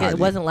that like Haji. it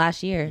wasn't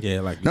last year?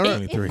 Yeah, like no,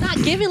 it's not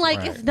giving like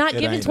it's not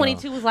giving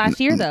 22 was last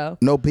year though.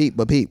 No, Pete.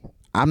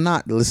 I'm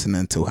not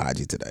listening to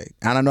Haji today.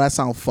 I don't know that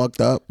sounds fucked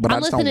up, but I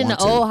just don't want to. I'm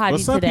listening to old Haji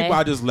today. Some people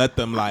I just let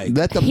them do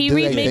their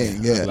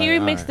thing. Yeah. He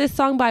remixed this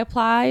song by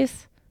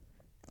Plies.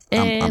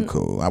 I'm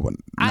cool. I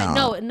wouldn't.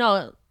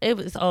 No, it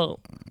was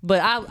old.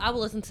 But I will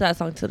listen to that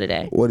song till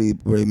today. What do you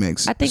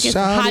remix? I think it's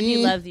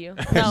Haji Loves You.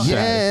 No,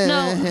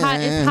 it's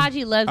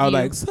Haji Loves You.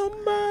 Like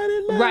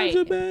somebody loves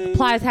you, baby.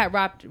 Plies had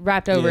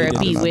rapped over a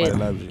beat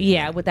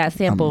with that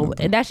sample,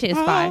 and that shit is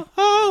fire.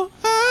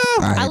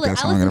 I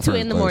listen to it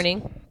in the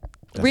morning.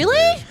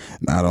 Really?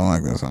 No, I don't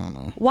like that song.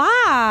 No.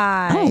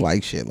 Why? I don't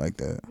like shit like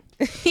that.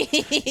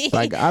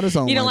 Like I just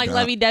don't. You don't like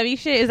lovey-dovey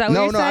shit? Is that what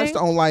you're saying? No, I just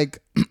don't like.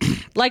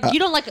 Like you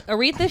don't like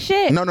Aretha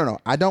shit? No.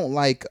 I don't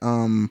like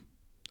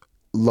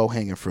low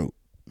hanging fruit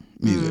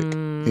music. You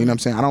know what I'm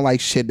saying? I don't like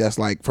shit that's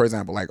like, for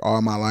example, like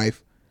All My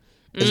Life.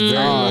 It's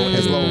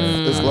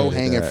very low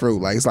hanging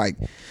fruit. Like it's like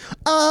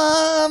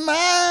all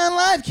my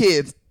life,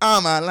 kids.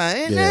 All my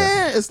life.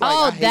 Yeah. It's like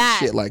I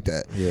hate shit like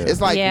that. Yeah.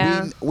 It's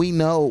like we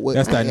know what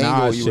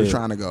angle you were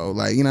trying to go.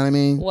 Like you know what I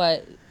mean?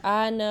 What?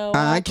 I know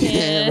I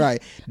can't.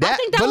 Right. I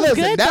think that was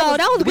good though.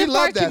 That was good for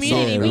our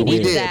community. We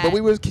needed that. But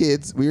we were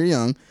kids. We were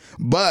young.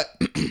 But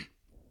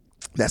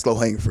that's low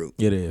hanging fruit.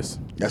 It is.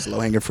 That's low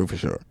hanging fruit for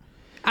sure.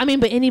 I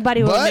mean, but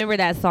anybody will remember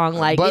that song.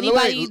 Like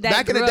anybody that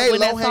back in the grew day, up when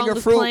low that song hanging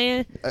was fruit.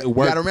 playing. It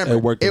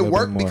worked. It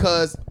worked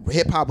because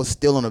hip hop was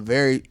still on a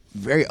very,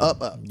 very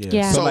up.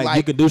 Yeah. So like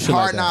you could do shit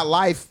Hard like Not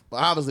Life.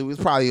 Obviously, was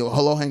probably a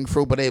low hanging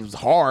fruit, but it was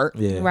hard.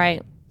 Yeah.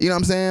 Right. You know what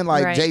I'm saying?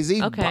 Like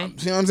Jay-Z. Okay.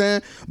 You know what I'm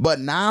saying? But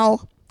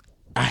now,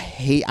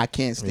 I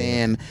can't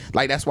stand.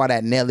 Like that's why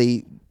that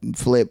Nelly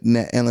flip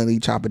Nelly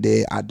Chopper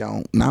did. I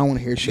don't want to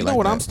hear shit like that. You know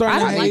what I'm starting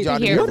to hate? I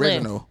hear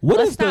original. What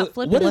is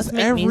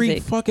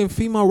every fucking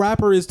female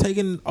rapper is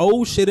taking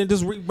old shit and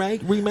just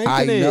remaking it?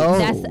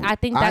 I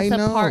think that's a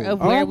part of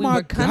where we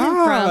were coming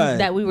from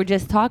that we were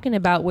just talking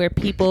about, where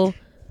people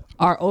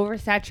are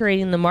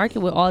oversaturating the market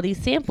with all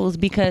these samples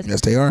because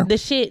yes, they are. The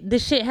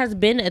shit has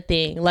been a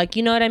thing. Like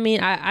you know what I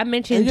mean? I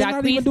mentioned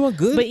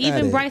Jacquees, but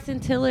even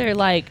Bryson Tiller,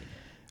 like.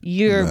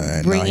 You're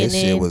bringing his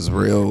in. Shit was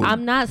real.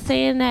 I'm not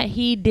saying that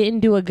he didn't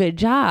do a good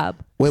job.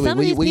 Some of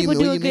these people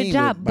do a good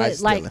job,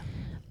 but like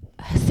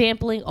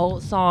sampling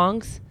old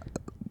songs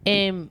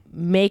and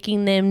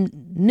making them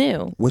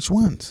new. Which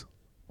ones?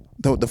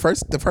 The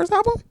first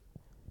album?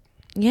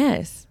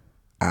 Yes,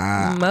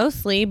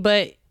 mostly.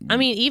 But I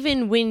mean,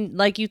 even when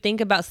like you think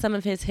about some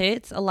of his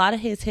hits, a lot of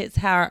his hits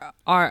are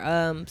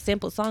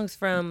sampled songs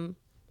from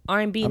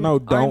R&B. I know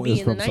 "Don't" is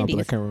in from the something.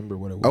 90s. I can't remember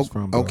what it was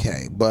from.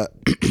 Okay, but.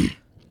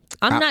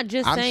 I'm not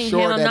just saying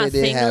sure him. I'm not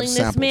singling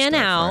this man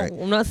out. Right?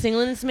 I'm not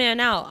singling this man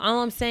out.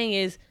 All I'm saying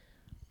is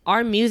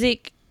our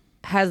music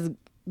has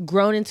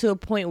grown into a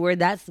point where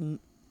that's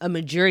a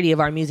majority of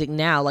our music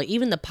now. Like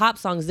even the pop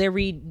songs, they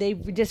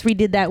just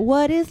redid that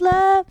 "What Is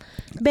Love,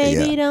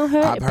 Baby Don't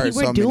Hurt." I've heard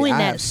People are doing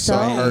that so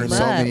much. I've heard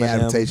so many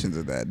adaptations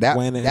of that. That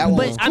one.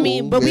 But I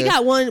mean, but we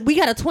got one. We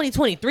got a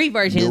 2023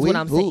 version. Is what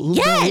I'm saying.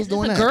 Yes, it's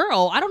a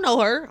girl. I don't know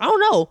her. I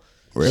don't know.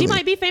 Really? She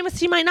might be famous.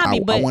 She might not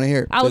be. But I want to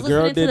hear. I was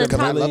listening to the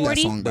top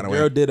 40. The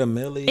girl did a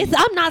Millie.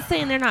 I'm not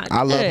saying they're not good.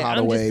 I love How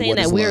to Wait. I'm just saying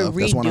that we're redoing it.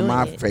 That's one of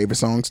my favorite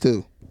songs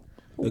too.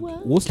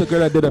 What's the girl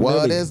that did a Millie?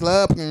 What is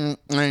love? But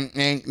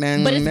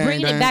it's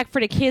bringing it back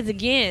for the kids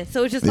again.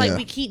 So it's just like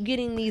we keep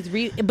getting these.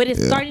 But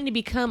it's starting to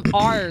become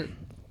our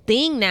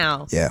thing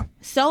now. Yeah.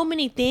 So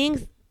many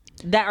things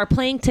that are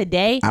playing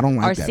today I don't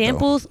like are that,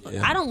 samples.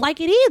 Yeah. I don't like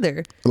it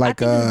either.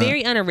 Like, I think it's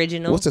very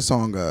unoriginal. What's the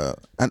song?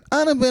 An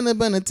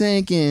unabundant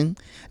thinking,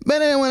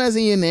 better when I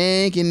see you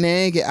naked.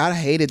 I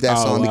hated that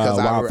song because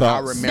I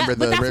remember the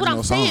but that's original what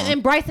I'm song. saying.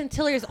 And Bryson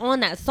Tiller is on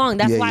that song.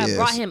 That's why I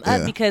brought him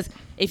up because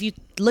if you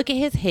look at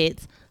his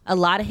hits, a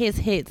lot of his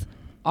hits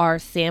are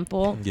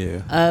sample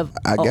of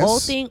an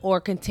old thing or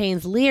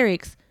contains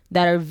lyrics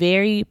that are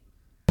very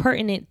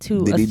pertinent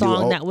to a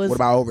song that was. What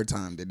about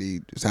Overtime? Did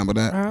he sample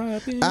that?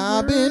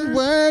 I've been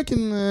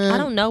working. I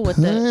don't know what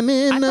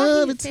the.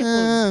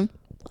 Overtime.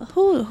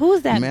 Who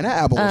is that? Man, that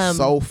album was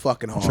so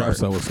fucking hard. Trap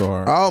Song was so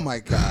hard. Oh my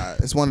god,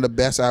 it's one of the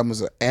best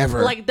albums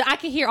ever. Like I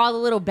can hear all the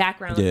little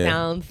background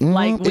sounds,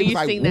 like when you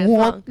sing that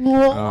song.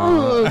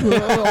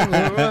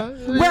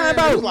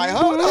 Rambo, was like,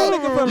 hold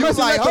on. You was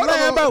like, hold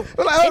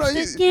on.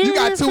 You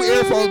got 2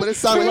 earphones, but it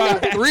sounded like you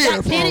got 3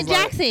 earphones. Janet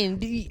Jackson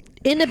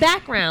in the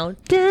background.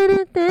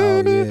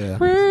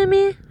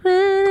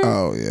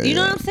 Oh yeah. You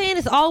know what I'm saying?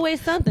 It's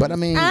always something. But I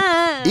mean,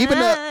 even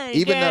the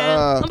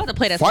I'm about to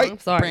play that song.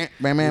 Sorry.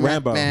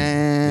 Rambo.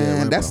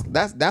 Man, that's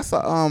a that's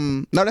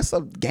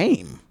a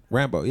game.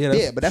 Rambo.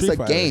 Yeah, but that's a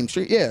game.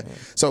 Yeah.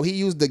 So he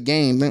used the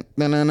game.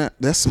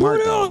 That's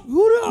smart though.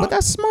 But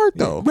that's smart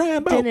though.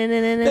 Rambo.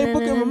 They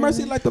book him a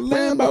mercy like the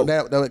Lambo.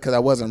 Because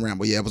that wasn't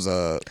Rambo. Yeah, it was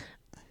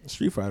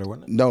Street Fighter,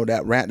 wasn't it? No,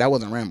 that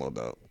wasn't Rambo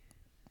though.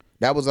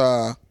 That was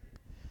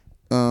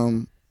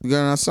Girl,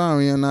 I'm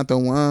sorry, you're not the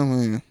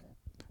one.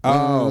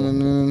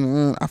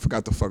 Oh, I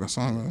forgot the fucking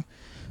song.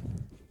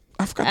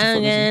 I'm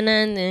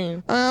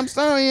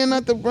sorry, you're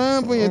not the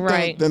one for your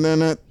right.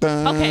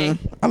 Okay.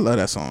 I love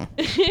that song.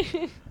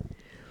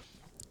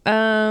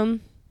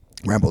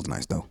 Rambo's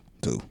nice though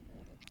too.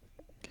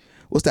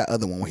 What's that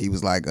other one where he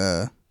was like,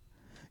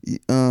 you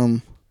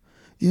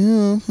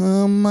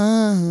are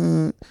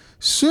my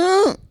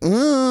sure.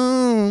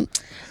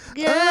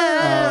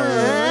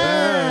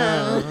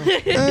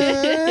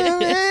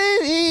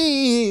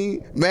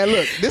 Man,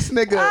 look, this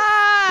nigga.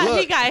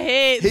 He got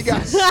hits. He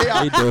got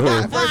shit.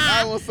 First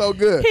album was so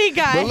good. He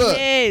got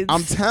hits.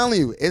 I'm telling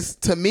you, it's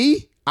to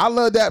me. I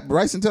love that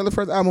Bryson Tiller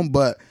first album,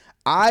 but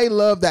I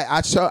love that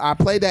I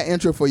played that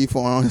intro for you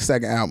on his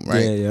second album,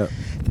 right? Yeah.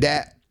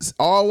 That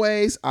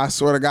always, I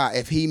swear to God,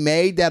 if he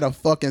made that a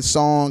fucking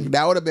song,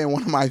 that would have been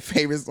one of my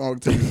favorite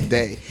songs to this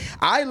day.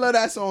 I love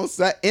that song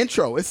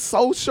intro. It's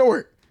so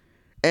short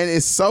and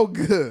it's so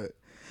good.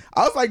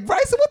 I was like,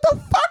 Bryson, what the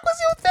fuck was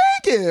you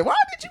thinking? Why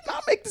did you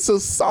not make this a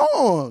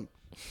song?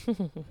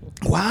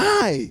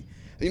 Why?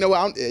 You know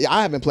what?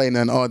 I haven't played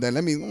nothing all day.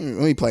 Let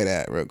me play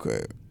that real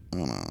quick.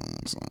 Hold on.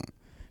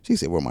 She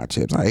said, "Where my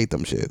chips?" I ate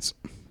them shits.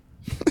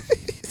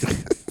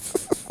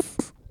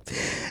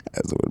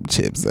 That's what them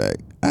chips at.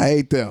 I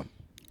ate them.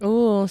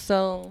 Ooh,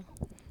 so.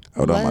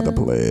 Hold on, I'm about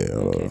to play it.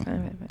 Okay,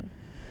 fine.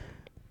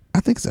 I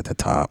think it's at the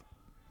top.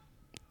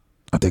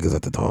 All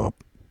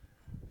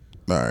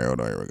right,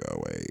 hold on. Here we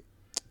go. Wait.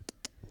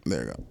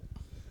 There you go.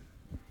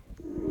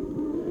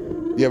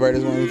 You ever heard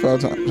this one before,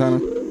 China?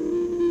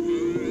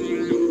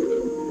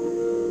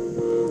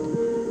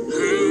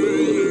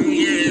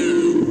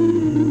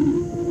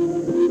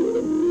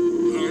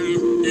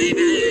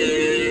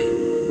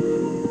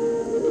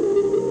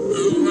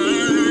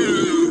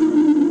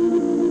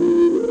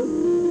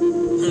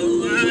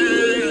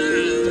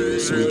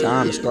 Sweet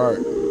time to start.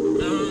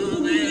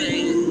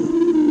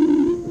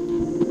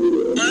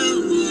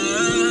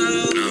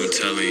 I'm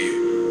telling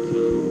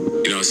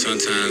you,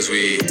 sometimes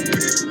we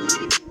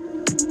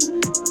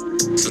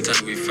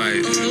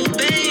fight.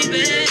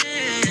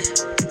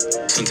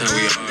 Sometimes we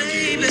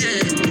argue.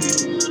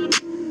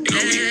 We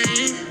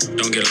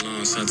don't get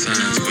along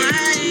sometimes, but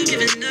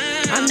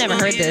I've never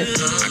heard this.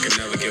 I could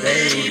never give up.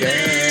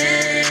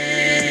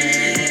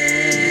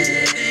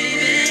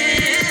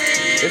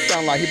 It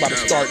sounds like he about to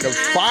start the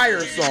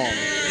fire song.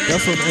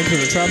 That's from Into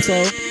the Trap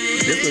Song?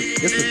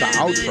 This is the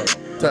outro.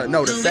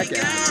 The second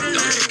album.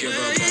 Don't you give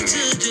up on me.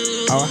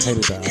 Oh, I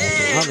hated that album.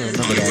 I don't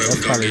remember that.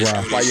 That's probably why.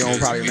 Why you don't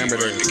probably remember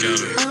that?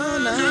 Oh,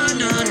 no.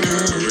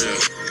 For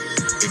real.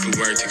 If we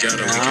work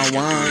together, we I can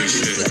want do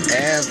you this shit.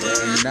 forever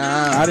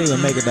now. I didn't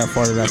even make it that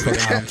far to that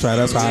fucking album track.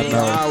 That's how I You'll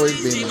know. always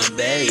be my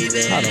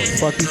baby. How the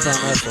fuck you found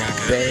that song?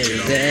 Baby.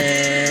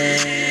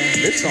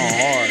 This song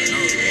hard.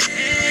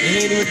 He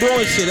ain't even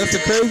doing shit. That's the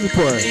crazy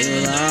part.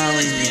 You'll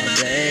always be my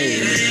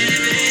baby.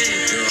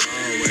 You're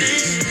always.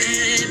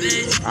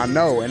 I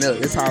know, and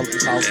it's how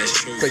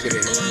quick it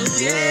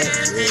is. Yeah.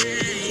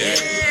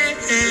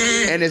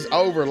 And it's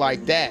over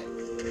like that.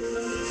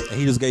 And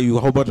he just gave you a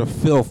whole bunch of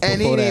filth.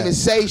 And he didn't even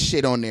say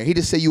shit on there. He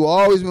just said, "You will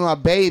always be my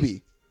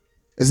baby."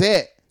 That's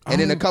it. And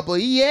then a couple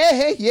of yeah.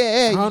 I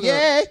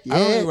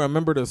don't even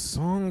remember the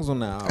songs on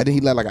that album. And then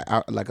he let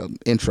like a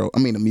intro. I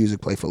mean, the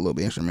music play for a little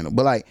bit instrumental,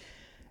 but like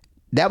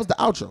that was the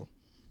outro.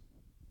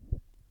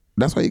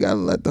 That's why you gotta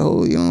let the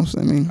whole, you know what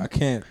I'm saying? I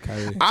can't,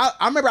 Kyrie. I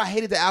remember I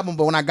hated the album,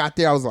 but when I got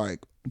there, I was like,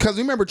 because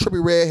remember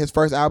Trippie Redd, his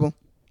first album?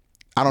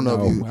 I don't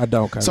know if you. I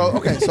don't. So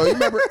okay, so you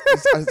remember?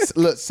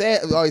 Look,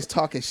 Sad always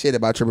talking shit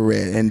about Trippie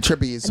Redd, and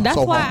Trippie is That's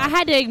so why hard. I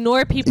had to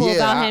ignore people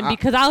about him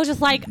because I was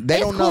just like, they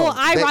it's don't cool. know.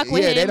 I rock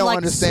with him. They don't like,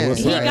 understand.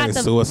 He got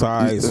the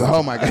suicide.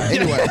 Oh my god.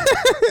 Anyway,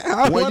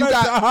 when you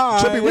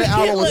got Trippie Redd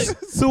album was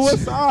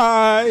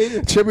suicide.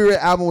 Trippie Redd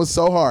album was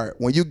so hard.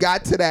 When you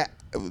got to that,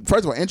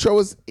 first of all, intro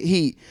was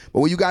heat,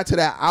 but when you got to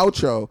that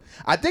outro,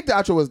 I think the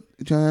outro was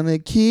trying to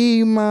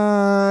keep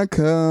my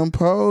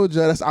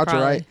composure. That's the outro,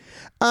 Probably. right?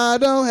 I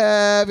don't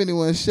have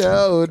anyone's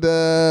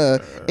shoulder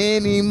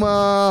anymore.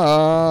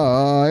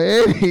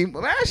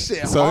 That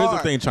shit So hard.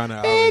 here's the thing, trying to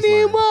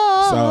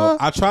Anymore. So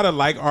I try to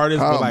like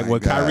artists, Oh but like my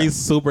when God. Kyrie's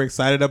super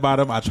excited about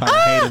him, I try to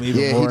hate him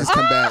even Yeah, more. he just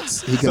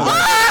combats. He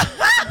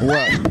combats.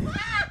 What?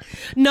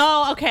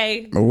 No,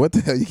 okay. What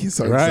the hell you get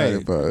so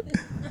excited about?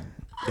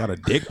 Got a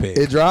dick pic.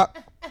 It dropped?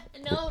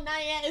 No,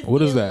 not yet. It's What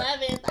the is that?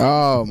 11th.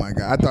 Oh my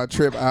god! I thought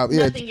Trip out.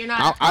 Yeah, Nothing, you're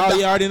not. Oh,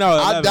 you already know.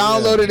 I 11,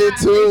 downloaded yeah. it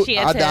too. Appreciate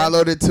I it.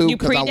 downloaded it too You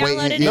because I'm waiting.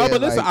 pre-downloaded it? No,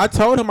 but listen, like, I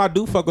told him I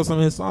do fuck with some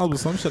of his songs, but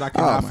some shit I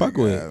cannot my fuck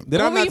God. with.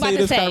 Did I What were not you tell about you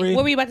to this, say? Kyrie?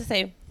 What were you about to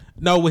say?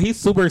 No, when he's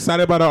super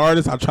excited about an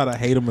artist, I try to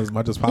hate him as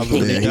much as possible.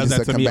 Yeah, he he's does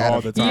just that a to me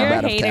all the combative- time. You're a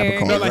combative hater.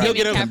 Capricorn, No, like right? he'll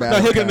get in, Combative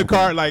no, he'll get in the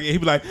Capricorn. car, like he'll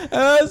be like,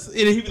 us, and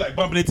he'll be like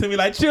bumping into me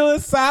like,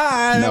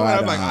 suicide. No, I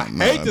I'm like, I don't.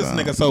 No, hate I this don't.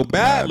 nigga so No, I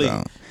badly.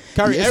 don't.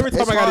 Kyrie, Yeah, every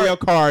time it's I got in hard- your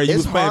car, you it's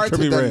was playing hard to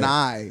Trippie Redd.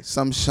 deny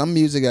some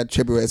music at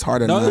Trippie Redd. It's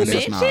hard to No, deny.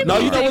 it's- That's not. No,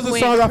 you know what's the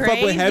songs I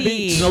fuck with heavy?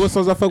 Crazy. You know what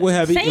songs I fuck with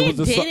heavy? Say it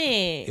the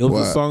didn't. It was the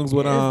What? songs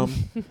with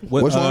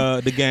Which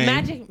one? the game.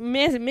 Magic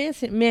mansion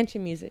music.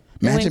 Mansion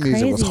It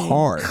music went was crazy.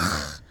 hard.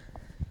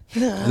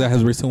 Is that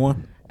his recent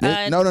one?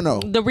 No.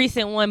 The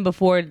recent one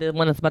before the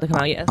one that's about to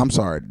come out. Yes. I'm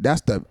sorry.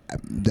 That's the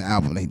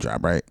album they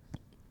dropped, right?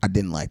 I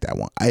didn't like that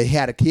one. He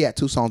had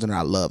 2 songs in there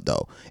I loved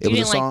though. It You was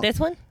didn't a song. like this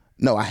one?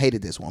 No, I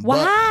hated this one.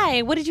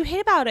 Why? What did you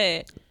hate about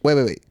it? But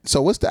wait.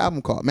 So what's the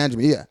album called?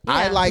 Management. Yeah.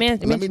 I liked.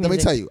 Let me Mansion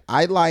tell you.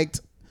 I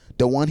liked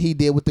the one he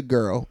did with the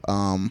girl.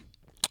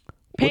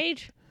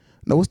 Paige?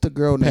 No, what's the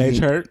girl name? Page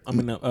Hurt. I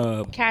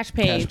mean, Cash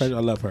Paige. I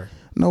love her.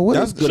 No, what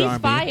That's is good She's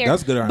R&B. fire.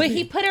 That's good R&B. But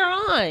he put her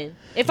on.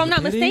 If I'm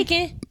not Did he?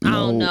 mistaken. I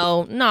don't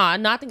know. No,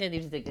 I think they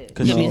need to get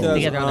she does,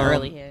 together on the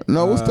early hit.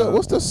 No,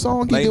 what's the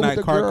song he Late did with night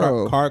the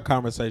girl? car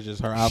conversations.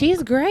 Her album.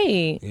 She's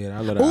great. Yeah,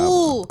 I love her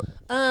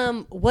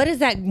album. Ooh, what is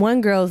that one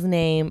girl's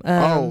name?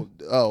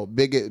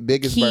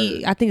 Biggest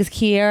Bird. I think it's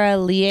Kiera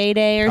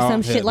Liede or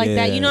some yeah, shit like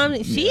that. yeah. You know what I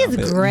mean? She Yeah, is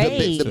okay.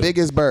 great. The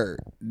Biggest Bird.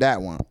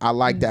 That one. I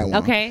like that one.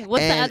 Okay,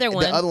 what's the And other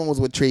one? The other one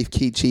was with Chief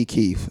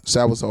Keef. So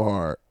that was so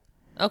hard.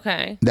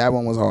 Okay. That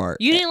one was hard.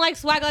 You didn't like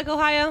Swag Like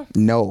Ohio?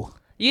 No.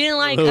 You didn't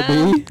like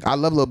Lil B? I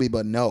love Lil B,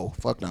 but no.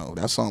 Fuck no.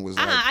 That song was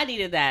like, I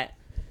needed that.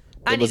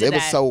 it was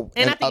so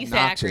and I think you said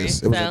obnoxious.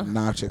 accurate. It was so.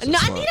 obnoxious. No,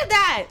 as I fuck. needed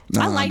that.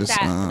 Nah, I like just,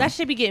 that. That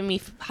should be getting me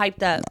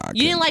hyped up. I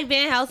You didn't couldn't. like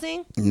Van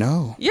Helsing?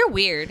 No. You're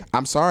weird.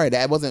 I'm sorry.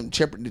 That wasn't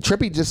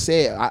Trippie just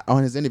said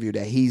on his interview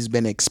that he's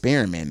been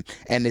experimenting,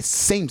 and it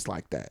seems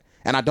like that.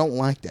 And I don't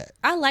like that.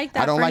 I like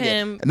that I don't for like it.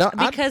 him No,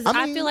 because I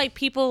I mean- feel like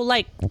people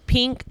like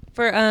Pink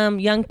for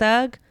Young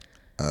Thug.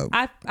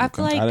 I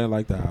feel like I didn't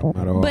like that album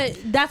at all. But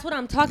that's what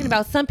I'm talking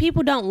about. Some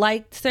people don't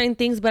like certain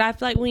things, but I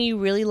feel like when you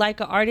really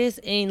like an artist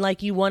and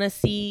like you want to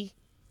see,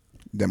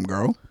 Them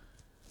girl.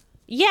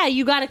 yeah,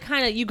 you're gonna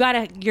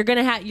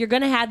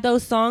have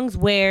those songs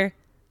where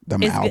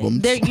Them it's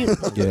albums.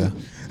 yeah,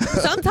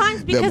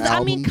 sometimes because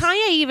I mean albums.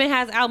 Kanye even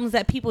has albums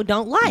that people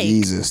don't like.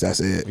 Jesus, that's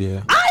it.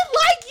 yeah. I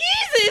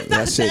like Yeezus.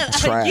 That shit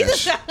trash.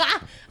 Yeezus,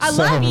 I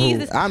love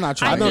Yeezus. I'm not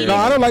trying I to don't hear know.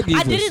 I that. don't like Yeezus.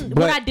 I didn't.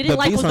 But What I didn't the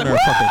like beats was on the there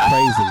are fucking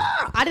crazy.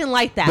 I didn't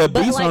like that. The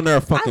but beats like, on there are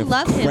I fucking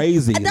love him.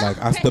 crazy. And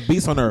The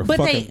beats on there are but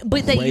fucking you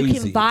crazy.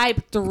 can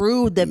vibe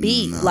through the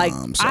beat. Like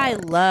I'm I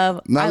sorry.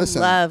 love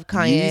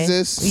Kanye.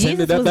 Yeezus,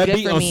 Send It Up, was that good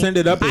beat for on me. Send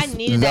It Up I is-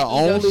 needed that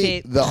ego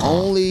shit. The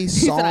only He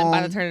said song. I'm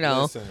about to turn it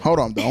on. Hold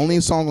on. The only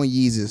song on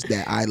Yeezus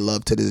that I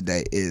love to this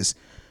day is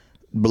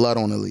Blood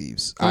on the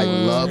Leaves. I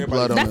love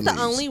Blood on the That's Leaves.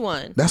 the only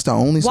one. That's the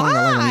only song I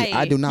like. Why? On Yeezus.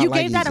 I do not You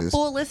like gave that a Yeezus.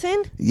 full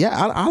listen? Yeah,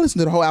 I listened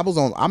to the whole. I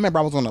remember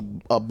I was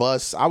on a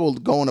bus. I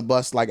would go on a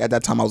bus like at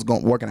that time I was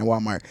working at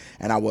Walmart,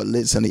 and I would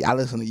listen to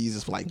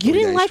Yeezus for like. You 3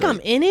 didn't days like straight. I'm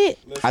in it?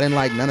 I didn't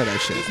like none of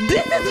that shit.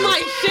 This is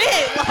my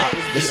shit. Like,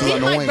 This is me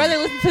and annoying. my brother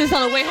listened to this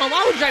on the way home.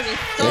 I was driving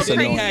so It's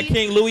crazy. annoying. Had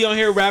King Louis on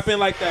here rapping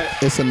like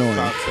that. It's annoying.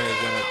 Stop saying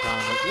Jenna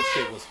Thomas. This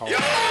shit was hard.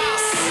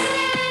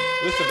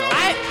 Listen to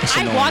I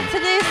annoying. walked to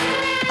this.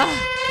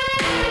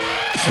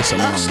 It's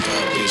annoying.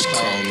 That bitch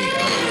call me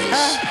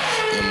Elvis.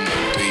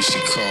 MOB, she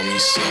call me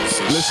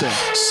selfish. Listen,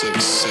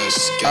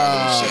 Success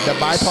the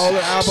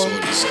Bipolar album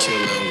Shorty's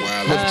killing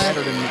wild. was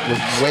better than was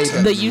way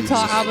better. The than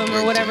Utah Yeezus. album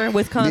or whatever,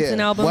 Wisconsin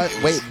album.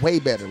 Way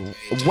better.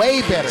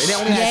 Way better. And it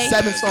only had Yay?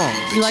 7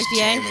 songs. You like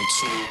the A?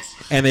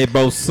 And they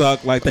both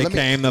suck like they Let me-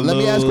 came to Let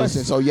lose. me ask a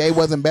question. So Ye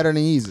wasn't better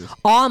than Yeezus?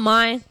 All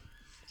mine.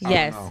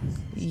 Yes. know.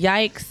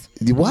 Yikes.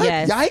 What?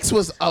 Yes. Yikes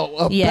was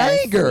a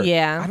Yes. banger.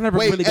 Yeah. I never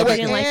Wait, really got wait,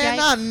 didn't like and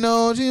Yikes? I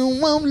know you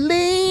won't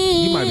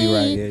leave. You might be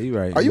right. Yeah, you're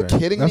right. Are you you're right.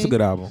 kidding That's me? a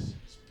good album.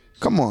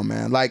 Come on,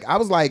 man. Like I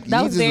was like,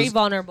 That was Yeezus very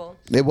vulnerable.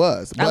 It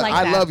was, but like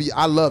that.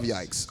 I love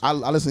Yikes. I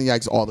listen to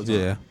Yikes all the time.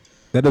 Yeah,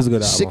 that is a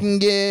good album. She can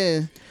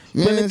get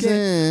Let's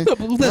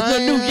no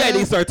new yet.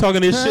 He started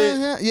talking this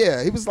shit.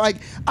 Yeah, he was like,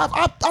 I'm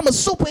a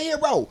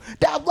superhero.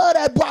 I love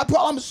that Bob.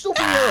 I'm a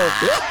superhero.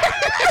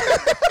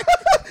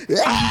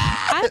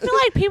 I feel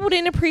like people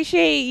didn't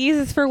appreciate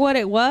Yeezus for what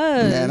it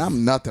was. Man,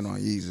 I'm nothing on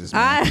Yeezus,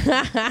 man.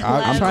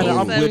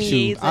 I'm with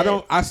you.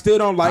 I still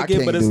don't like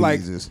it, but it's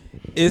like Yeezus.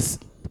 It's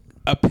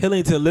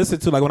appealing to listen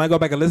to. Like when I go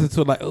back and listen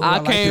to it, like I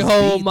can't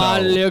hold my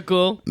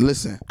liquor.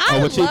 Listen, I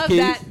love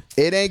that.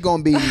 It ain't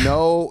gonna be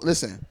no.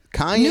 Listen,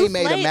 Kanye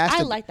made a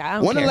masterpiece. I like that.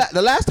 I don't care.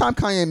 The last time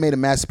Kanye made a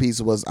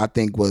masterpiece was, I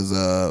think, was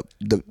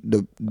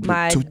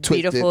My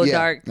Beautiful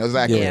Dark.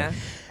 Exactly. Yeah.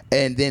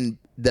 And then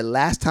the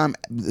last time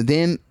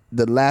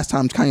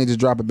Kanye just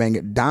dropped a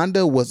banger,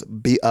 Donda was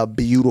a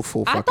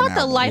beautiful fucking I thought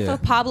the album. Life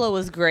of Pablo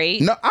was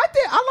great. No, I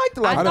did. I liked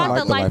the Life. I thought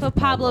the Life of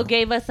Pablo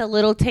gave us a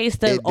little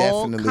taste of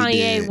old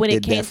Kanye when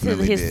it came to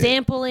his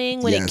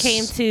sampling, when it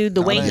came to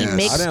the way he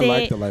mixed it. I didn't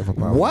like the Life of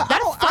Pablo. What?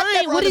 That's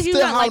fine. What did you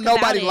not like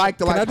nobody about liked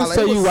the Life of Pablo. Can I just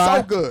tell you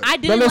why? So good. I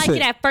didn't like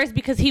it at first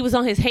because he was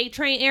on his Hate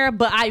Train era,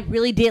 but I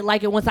really did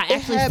like it once I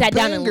actually sat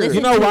down and listened.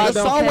 You know why?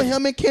 The song with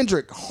him and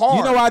Kendrick, hard.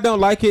 You know why I don't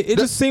like it? It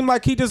just seemed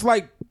like he just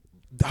like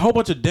a whole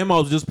bunch of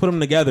demos, just put them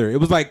together. It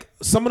was like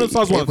some of the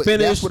songs weren't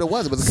finished. That's what it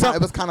was. It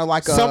was kind of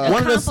like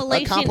one of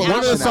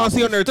the songs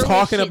he on there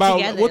talking about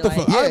together, what the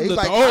fuck. Yeah, he's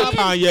like, old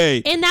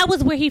Kanye. And that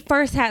was where he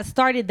first had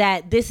started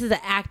that this is an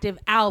active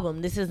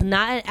album. This is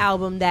not an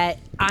album that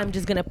I'm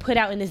just gonna put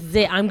out and this is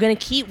it. I'm gonna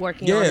keep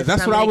working on it. Yeah,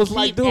 that's what I was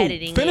like,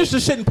 dude. Finish the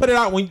shit and put it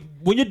out when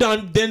you're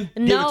done. Then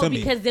give it to me.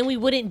 Because then we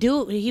wouldn't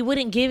do it. He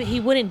wouldn't give it. He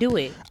wouldn't do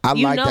it. I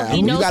like that.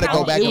 You got to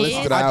go back and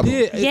listen to the album.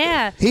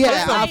 Yeah, he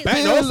had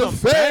some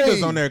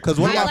bangers on there because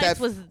one of my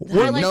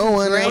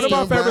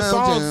favorite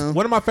songs.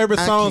 One of my favorite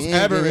songs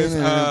ever is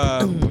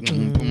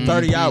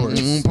 30 Hours.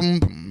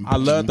 I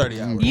love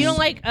 30 Hours. You don't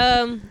like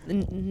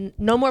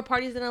No More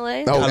Parties in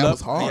LA? Oh, that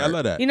was hard. Yeah, I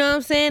love that. You know what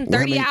I'm saying?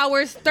 30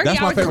 Hours. 30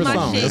 That's hours my favorite is my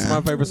song. shit. That's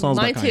my favorite song.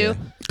 Mine too.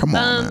 Come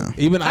on, man.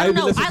 Even I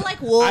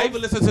like Wolves. I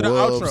even listen to the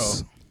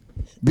outro.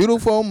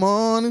 Beautiful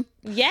morning.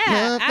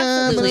 Yeah,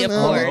 absolutely, of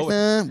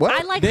course. What?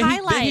 I like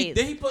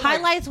Highlights.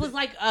 Highlights was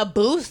like a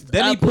boost.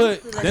 Then he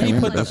put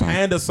the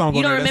Panda song on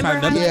there. You don't remember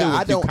That's Yeah,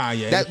 I don't.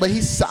 Kanye. But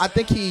I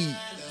think he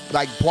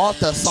like bought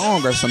the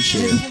song or some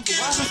shit. Why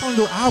is that on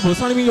your album? It's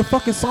not even your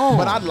fucking song.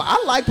 But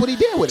I like what he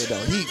did with it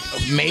though.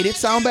 He made it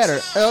sound better.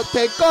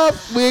 Take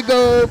off, we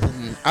go.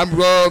 I'm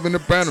rubbing the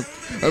banner.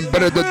 I'm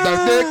better than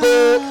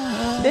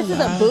that. This is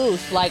a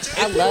boost. Like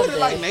I love it.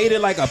 Like made it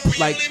like the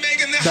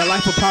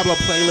Life of Pablo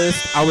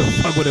playlist. I would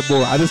fuck with it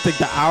more. I just think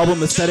the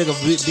album aesthetic of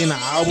it being an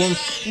album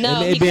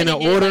and it being in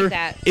order,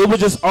 it was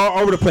just all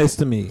over the place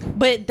to me.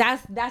 But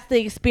that's the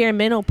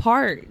experimental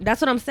part.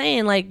 That's what I'm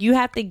saying. Like you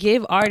have to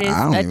give artists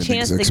a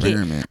chance to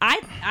get.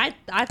 I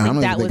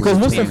think that was because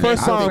what's the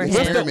first song? What's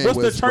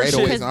the church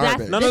shit?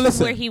 Because this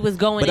is where he was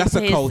going into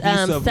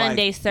his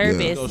Sunday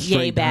service.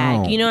 Yay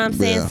back. You know what I'm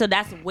saying? So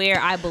that's where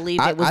I believe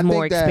it was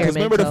more experimental.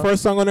 Remember the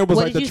first song on there was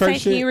like the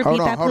church shit. Hold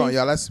on,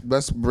 y'all.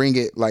 Let's bring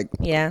it like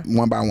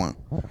one by one.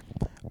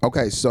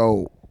 Okay,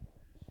 so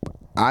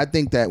I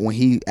think that when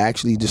he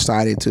actually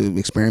decided to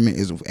experiment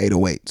is with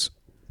 808s.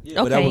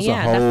 Yeah, but that was a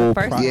whole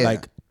project.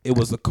 Like it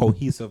was a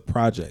cohesive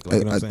project. Like,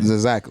 you know what I'm saying?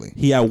 Exactly.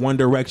 He had one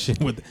direction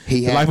with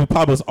the Life of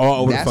Pablo's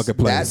all over the fucking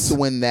place. That's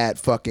when that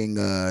fucking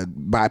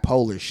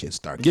bipolar shit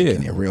started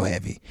getting it real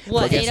heavy.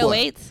 What,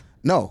 808s?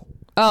 No.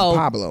 Oh,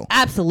 Pablo.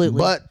 Absolutely.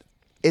 But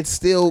it's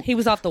still he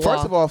was off the wall.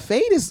 First of all,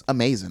 Fade is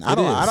amazing. I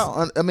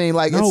mean,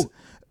 like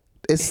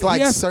it's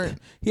like certain.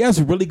 He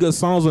has really good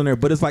songs on there,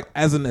 but it's like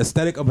as an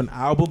aesthetic of an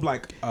album,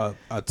 like a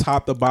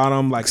top to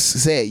bottom, like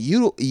said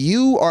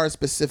you are a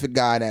specific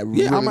guy that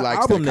really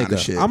likes that kind of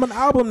shit. I'm an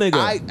album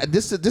nigga.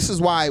 This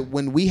is why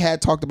when we had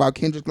talked about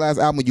Kendrick's last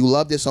album, you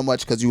loved it so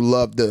much because you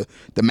loved the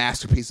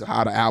masterpiece of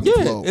how the album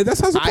flowed. That's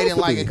how I didn't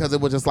like it because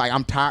it was just like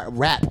I'm tired.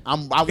 Rap. I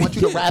want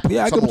you to rap.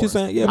 Yeah, I get what you're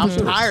saying. Yeah, I'm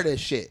tired of this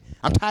shit.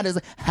 I'm tired of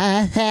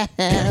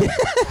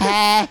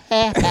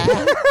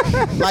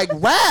like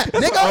rap,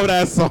 nigga. Oh,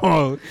 that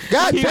song.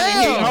 God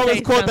damn. He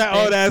always quote that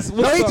old ass.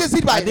 No, he's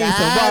like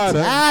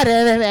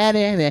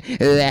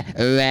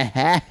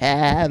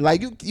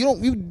like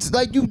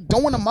you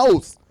doing the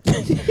most.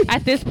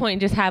 At this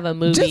point, just have a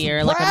movie just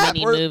or like a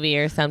mini movie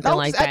or something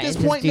like that. At this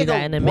and point, just do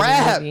that in a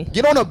mini movie.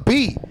 Get on a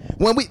beat.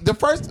 When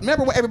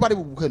remember when everybody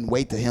couldn't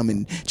wait to him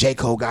and J.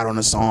 Cole got on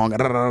the song.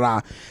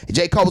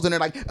 J. Cole was in there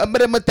like,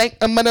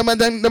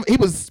 he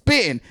was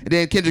spitting. And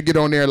then Kendrick get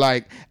on there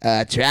like,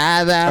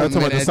 traveling. Talking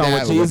about the song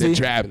with Jeezy?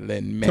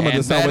 Traveling, man. Talking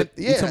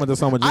about the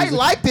song with Jeezy? I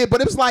liked it,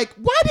 but it was like,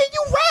 why didn't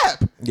you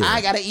rap? Yeah.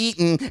 I gotta eat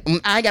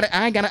and I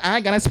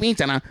gotta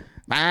speak and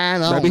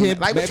what you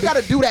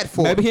gotta do that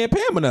for? Maybe he ain't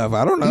pay him enough.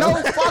 I don't know. No,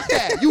 fuck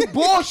that. You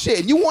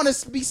bullshit. You want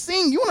to be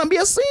sing. You want to be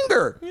a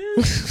singer.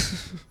 Yeah.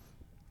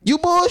 You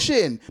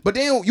bullshitting. But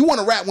then you want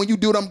to rap when you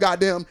do them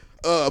goddamn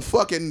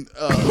fucking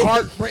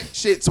heartbreak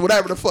shits or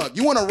whatever the fuck.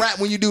 You want to rap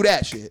when you do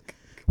that shit.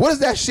 What is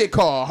that shit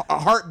called?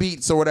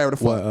 Heartbeats or whatever the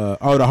fuck.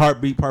 What? The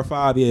Heartbeat Part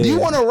 5. Yeah. Do you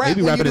want to rap? He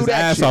be when rapping you his do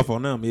that ass shit? off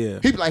on them. Yeah.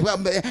 He be like,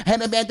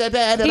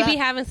 He be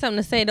having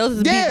something to say.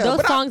 Those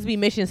songs be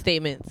mission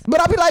statements.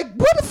 But I be like,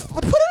 put it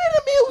in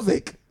the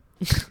music.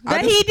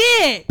 That he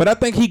did. But I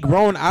think he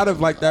grown out of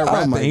like that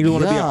rap my thing. He don't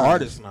want to be an God.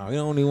 artist now. He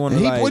don't even want to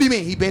like. What do you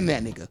mean? He been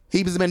that nigga.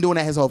 He's been doing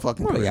that his whole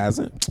fucking No, he career.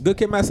 hasn't. Good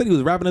Kid, Mad City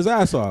was rapping his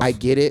ass off. I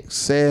get it,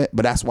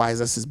 but that's why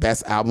that's his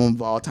best album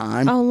of all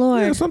time. Oh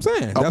Lord. Yeah, that's what I'm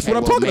saying. That's Okay, what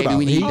I'm well, talking maybe about.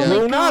 we need He to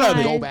grew out of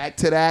it. go back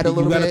to that a You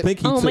little gotta bit. think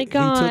he Oh took, my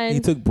God. He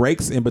took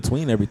breaks in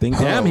between everything.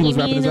 Damn, he was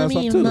rapping his ass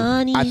off too.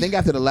 I think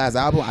after the last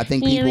album, I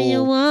think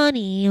people.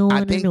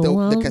 I think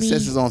the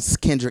consensus on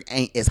Kendrick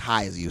ain't as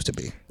high as it used to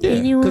be. Yeah,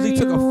 because he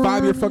took a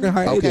 5-year fucking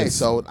hiatus. Okay,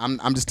 so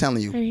I'm just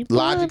telling you,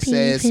 logic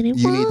says you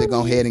need to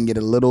go ahead and get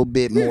a little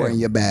bit more in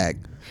your bag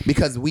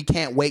because we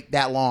can't wait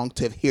that long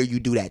to hear you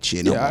do that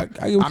shit. No Yeah, more.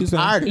 I get what you're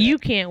saying. tired of that. You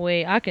can't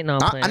wait. I can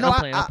not play. I know.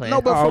 I'm playing.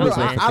 No, but for always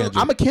real, wait for Kendrick.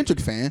 I'm a Kendrick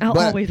fan. I'll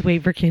but always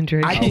wait for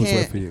Kendrick. I always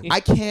wait for you.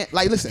 can't.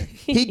 Like, listen,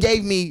 he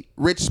gave me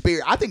Rich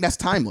Spirit. I think that's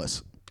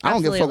timeless. I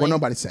don't give a fuck what Absolutely.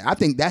 nobody say. I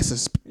think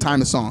that's a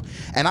timeless song,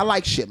 and I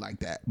like shit like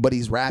that. But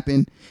he's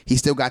rapping. He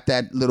still got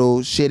that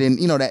little shit in.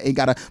 You know that he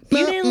got a.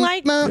 You didn't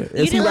like. You Is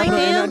he didn't like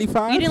rapping in Damn.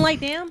 95? You didn't like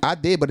Damn. I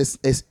did, but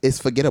it's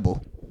forgettable.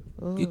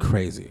 You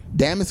crazy.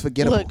 Damn, it's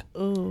forgettable.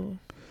 Look. Ooh.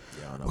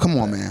 Come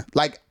on, man.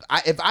 Like,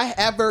 if I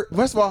ever,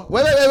 first of all,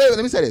 wait. Let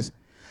me say this.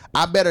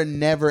 I better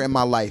never in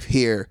my life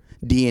hear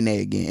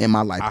DNA again in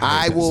my life.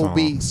 I hate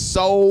that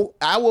song.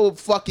 I will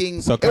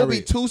fucking, So it'll be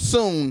Kyrie- too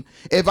soon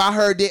if I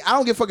heard it. I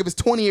don't give a fuck if it's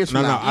 20 years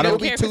from No, now. I don't It'll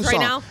be care if too it's right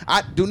soon. now?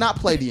 I do not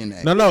play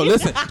DNA. No,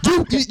 listen.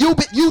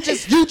 You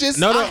just,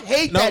 No, I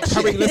hate no, that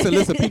Kyrie, shit.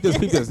 listen. Peep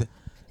this.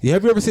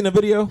 Have you ever seen a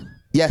video?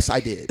 Yes, I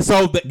did.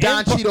 So the Don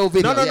end part- Cheeto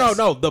video, yes.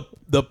 No.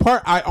 The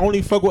part I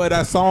only fuck with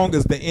that song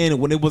is the end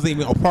when it wasn't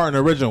even a part in the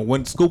original.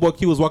 When Schoolboy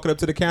Q was walking up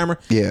to the camera,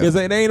 Yeah. he's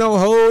like, "There ain't no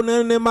hole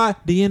nothing in my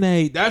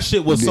DNA." That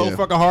shit was so Yeah.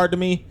 fucking hard to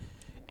me,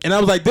 and I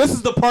was like, "This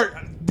is the part.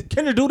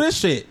 Can you do this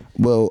shit?"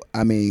 Well,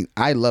 I mean,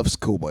 I love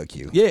Schoolboy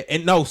Q. Yeah,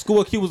 and no,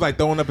 Schoolboy Q was like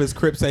throwing up his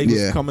crib, saying he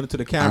was Yeah. coming into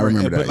the I camera,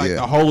 remember but that, like yeah.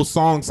 the whole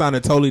song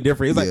sounded totally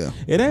different. He's Yeah. like,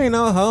 "It ain't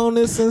no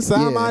wholeness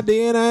inside Yeah. my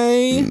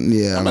DNA."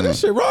 Yeah, I'm I like, know. "This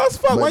shit raw as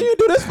fuck. Why But- you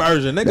do this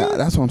version, nigga?" Nah,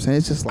 that's what I'm saying.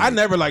 It's just like I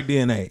never liked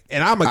DNA,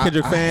 and I'm a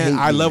Kendrick I fan. hate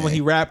I love when DNA.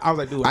 he rap. I was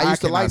like, dude, I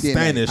used to cannot like stand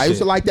DNA. this I used to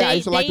shit. like that. I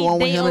used to like the one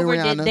with him and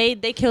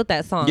Rihanna. They killed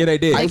that song. Yeah, they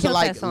did. I used to killed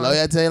like that song.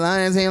 Loyalty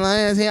Lions.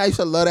 I used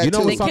to love that You know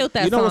too. what They song? killed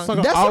that You know what song. song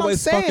I That's what I'm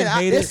always saying. fucking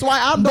hated? That's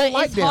why I don't But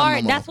like it's them hard.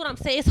 no more. That's what I'm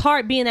saying. It's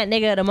hard being that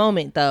nigga at the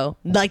moment, though.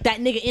 Like that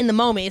nigga in the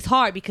moment. It's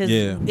hard because,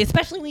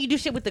 especially when you do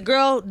shit with the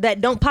girl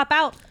that don't pop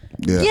out.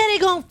 Yeah. They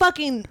gonna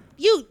fucking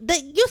you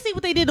see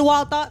what they did to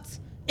Wild Thoughts.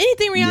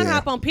 Anything Rihanna Yeah.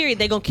 hop on, period,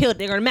 they're gonna kill it.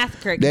 They're gonna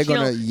massacre it. They're She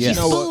gonna- don't- yes.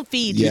 She You know spoon what-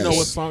 feeds. You know Yes.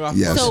 what song I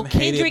Yes. So fucking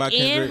hated Kendrick by and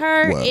Kendrick?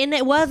 her, What? and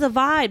it was a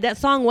vibe. That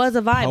song was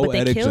a vibe, but they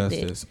Poetic killed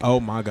Justice. it. Oh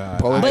my god.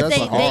 Poetic But Justice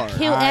they hard.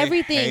 kill I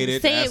everything.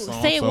 hated Say that it.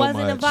 song Say it so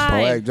wasn't a much. vibe.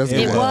 Poetic Justice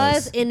It was.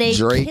 was, and they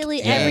Drake kill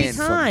it every and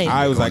time.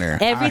 I was like,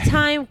 Every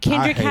time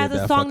Kendrick I has hated a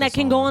that song fucking that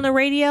can song. go on the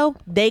radio,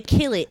 they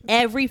kill it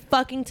every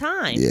fucking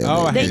time. Yeah,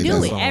 Oh, I They hated do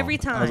that it song. every I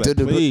was time. like,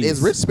 please.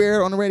 Is Rich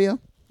Spirit on the radio?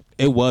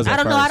 It was. I at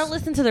don't know. I first. don't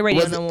listen to the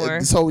radio Was no it- more.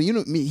 So you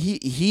know,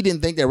 he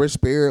didn't think that Rich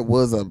Spirit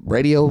was a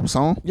radio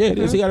song. Yeah, it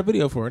is. He got a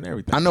video for it and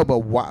everything. I know, but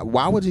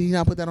why would he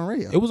not put that on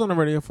radio? It was on the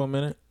radio for a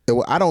minute.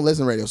 I don't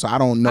listen to radio, so I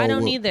don't know. I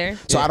don't either.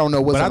 So I don't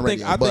know what's But on I the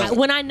think- radio. I but think-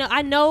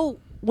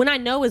 When I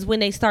know is when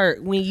they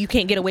start, when you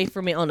can't get away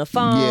from it on the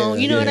phone. Yeah,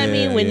 You know what I yeah,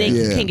 mean? When they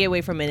yeah. can't get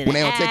away from it in when they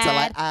an on TikTok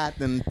like ad.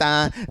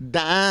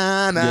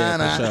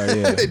 Yeah, for sure,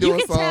 yeah. They do You a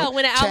can song, tell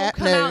when the album chat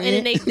come out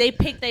and then and they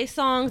pick their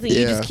songs and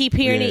you Yeah. just keep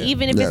hearing it. Yeah.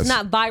 Even if Yes. it's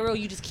not viral,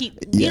 you just keep,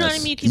 you know what I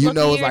mean? You keep You fucking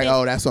know it's hearing like, it.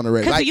 oh, that's on the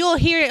radio. Because Like, you'll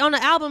hear it on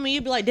the album and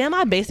you'll be like, damn,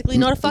 I basically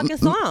know the fucking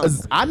song.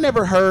 I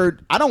never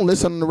heard. I don't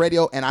listen on the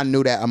radio, and I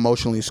knew that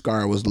Emotionally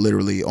Scarred was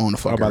literally on the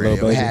fucking by Lil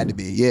radio. It Baby? had to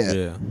be. Yeah.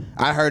 Yeah.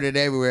 I heard it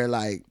everywhere.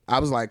 Like I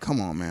was like, come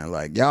on, man.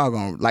 Like y'all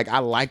gonna like. I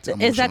liked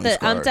Emotionally Is that the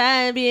Scarred. I'm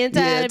tired of being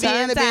tired of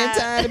being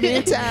tired of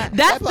being tired.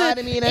 That's That part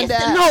of me and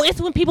that. no,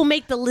 it's when people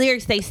make the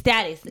lyrics say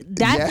status.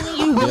 That's Yeah. when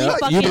you really Yeah.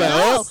 fucking You be like,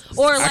 know.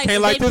 oh, Or I like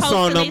can't like they this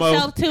song posting no more.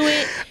 themselves to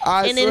it,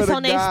 I and then it's swear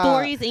on to their God.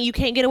 stories, and you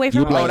can't get away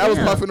from it. Oh, that was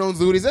Yeah. Puffin' on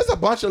Zooties. There's a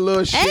bunch of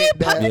little shit. Hey, that,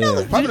 Puffin' on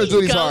Puffin' on Zooties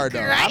Zooties go hard though.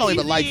 I don't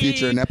even like crazy.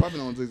 Future, and that Puffin'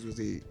 on Zooties was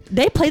heat.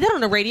 They play that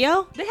on the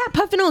radio. They had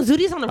Puffin' on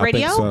Zooties on the I think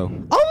radio. so.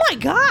 Oh my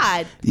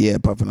god, Yeah,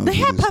 Puffin' on they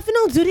Zooties. had Puffin'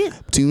 on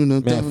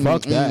Zooties. Man,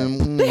 fuck that.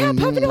 They had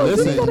Puffin' on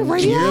Zooties on the Listen,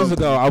 radio. years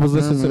ago, I was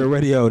listening to the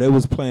radio. They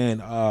was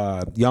playing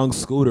Young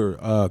Scooter,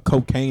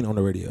 Cocaine on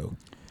the radio.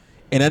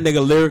 And that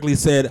nigga lyrically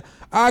said,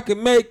 I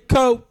can make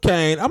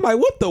cocaine. I'm like,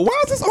 what the?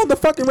 Why is this on the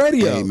fucking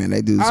radio? Hey, man,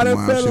 they do I some done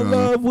wild fell shit in on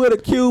love with a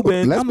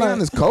Cuban. Let's I'm be like,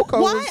 honest,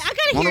 Coco Why? was I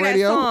gotta on hear the that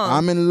radio. song.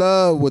 I'm in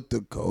love with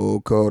the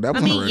Coco. That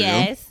was I mean, on the radio.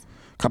 yes,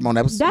 Come on,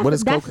 that was what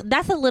is Coco?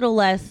 that's a little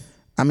less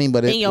I mean,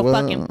 but in it your was,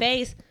 fucking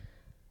face.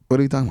 What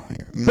are you talking about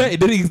here?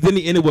 Then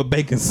he ended with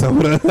baking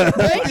soda.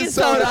 Baking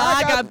soda.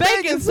 I got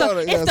baking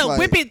soda. Yeah, It's to like-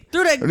 whip it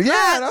through the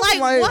Yeah, that's like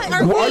like- what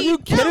are, Are we you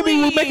kidding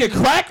me? We doing? making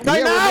crack right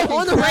Yeah, we're now? making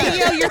On the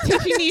radio, you're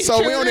teaching these So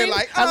children we on there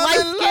like, a life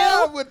I'm in love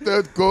skill. with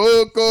the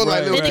Coco. Like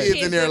Right, little right.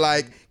 kids in there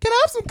like can I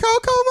have some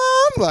cocoa,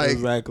 mom? Like,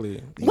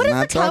 exactly. What is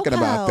not talking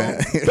about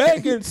that.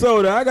 Baking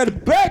soda. I got a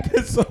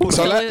baking soda.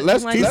 So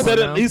let's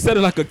he said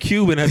it like a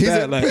Cuban at he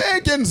that. said, Like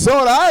baking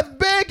soda. I have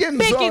baking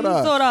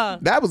soda.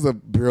 That was a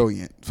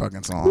brilliant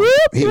fucking song.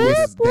 He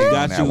was big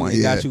on that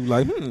one. Got you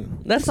like,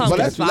 That song But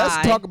was let's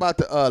talk about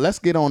the let's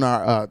get on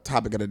our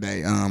topic of the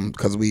day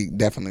because we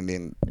definitely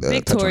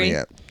didn't touch on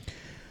it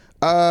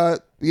yet.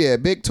 Yeah,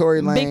 Big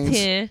Tory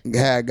Lanez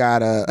had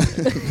got a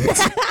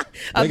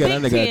they got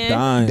that nigga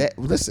dying.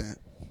 Listen,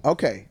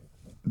 okay,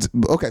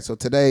 so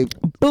today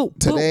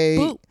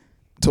boop.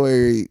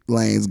 Tory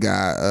Lanez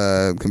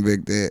got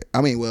convicted.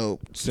 I mean,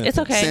 it's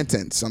okay.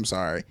 Sentenced. I'm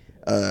sorry,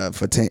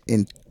 for 10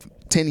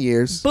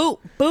 years. Boop.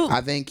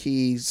 I think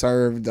he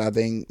served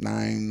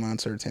 9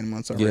 months or 10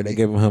 months already. Yeah, they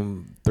gave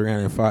him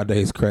 305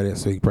 days credit,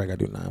 so he probably got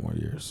to do 9 more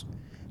years.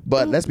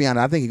 But let's be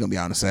honest, I think he's gonna be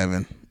on a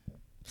 7.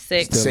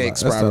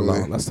 6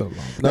 probably. That's still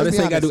long. No, they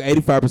say he got to do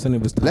 85%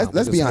 of his time.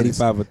 Let's be honest.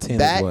 85 or 10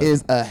 that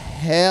is a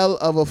hell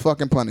of a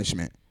fucking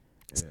punishment.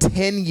 It's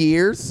 10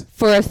 years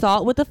for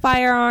assault with a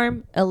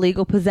firearm,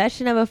 illegal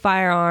possession of a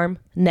firearm,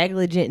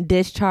 negligent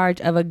discharge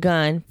of a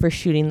gun for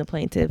shooting the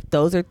plaintiff.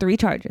 Those are 3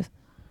 charges.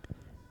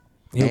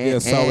 He'll get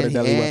assault with a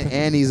deadly weapon.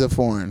 And he's a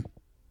foreign.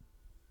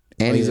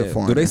 He's a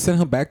foreign. Do they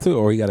send him back to,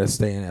 or he got to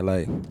stay in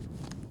LA?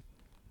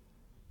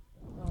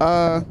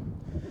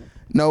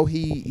 No,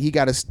 he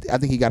got to. I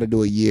think he got to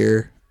do a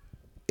year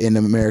in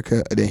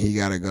America, and then he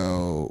got to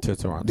go to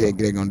Toronto.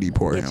 They're gonna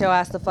deport him. Get your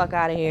ass the fuck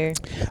out of here.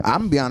 I'm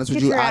gonna be honest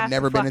with you. I've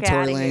never been a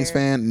Tory Lanez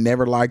fan.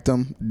 Never liked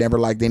him. Never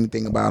liked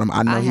anything about him.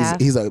 I know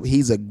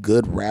he's a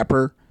good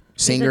rapper.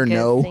 Singer,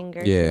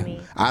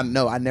 singer I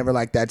know. I never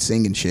liked that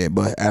singing shit,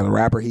 but as a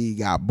rapper, he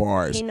got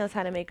bars. He knows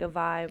how to make a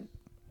vibe.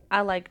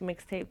 I like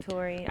mixtape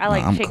Tory. I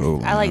like chicks.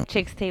 Cool I like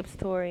chicks tapes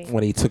Tory.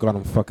 When he took all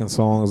them fucking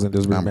songs and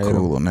just remade I'm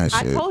cool them. on that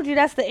shit. I told you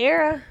that's the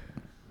era.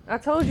 I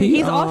told you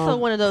he's also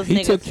one of those niggas.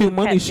 He took Q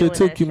Money shit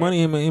too. Q Shit.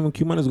 Money, him and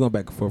Q Money's going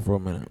back and forth for a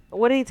minute.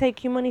 What did he take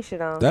Q Money shit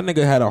on? That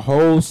nigga had a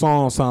whole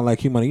song sound like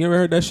Q Money. You ever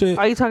heard that shit?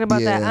 Are you talking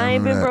about that? I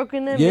ain't been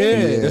broken in.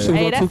 Yeah, that shit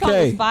was on 2K. That song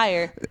was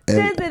fire.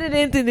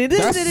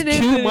 That's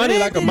Q Money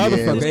like a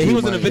motherfucker. Yeah, he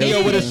was in a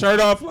video with his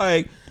shirt off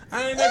like,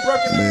 I ain't been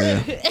broken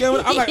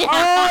in. I'm like,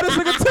 oh, this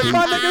nigga took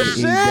my nigga shit.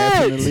 He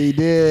definitely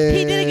did.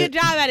 He did a good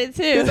job at it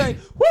too. He's like,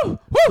 woo,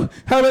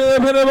 have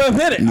a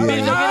hit it. I'm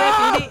like,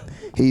 ah.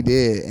 He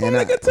did,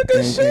 and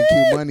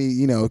Q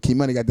Money, Q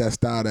Money got that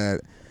style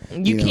that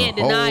you can't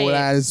deny it.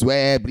 I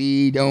swear,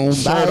 bleed, don't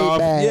shirt off,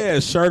 back. yeah,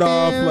 shirt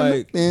off,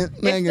 like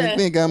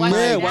think I'm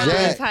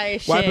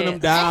wiping him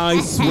down.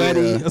 He's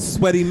sweaty, a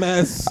sweaty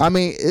mess. I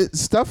mean,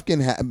 stuff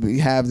can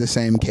have the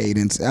same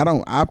cadence.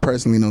 I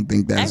personally don't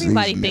think that's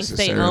everybody thinks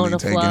they own a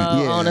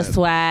flow, own a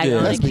swag,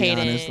 own a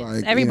cadence.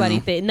 Honest, everybody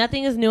thinks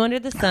nothing is new under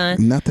the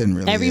sun. Nothing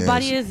really.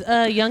 Everybody is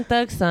Young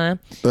Thug's son,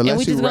 and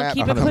we just gonna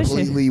keep it pushing.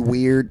 Completely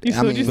weird.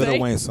 I mean, Lil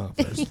Wayne song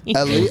first.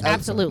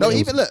 Absolutely. No,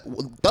 even look,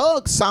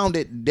 Thug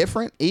sounded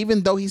different.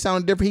 Even though he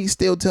sounded different, he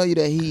still tell you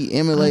that he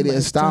emulated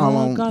his style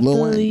on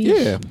Lil Wayne.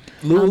 Yeah,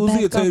 Lil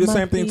Uzi will tell you the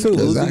same thing too.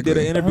 Exactly. Uzi did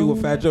an interview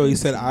with Fat Joe. He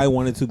said, "I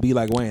wanted to be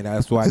like Wayne.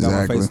 That's why I got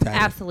my face tatted.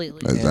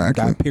 Absolutely. And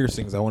got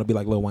piercings. I want to be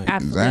like Lil Wayne.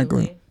 Absolutely.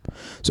 Exactly.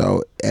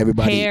 So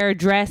everybody, hair,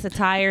 dress,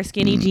 attire,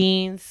 skinny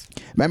jeans.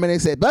 Remember they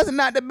said, "Bustin'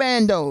 not the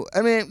band though."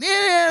 I mean,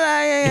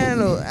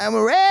 I'm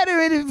a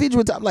rare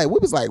individual. I'm like, we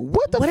was like,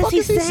 what the fuck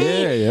is he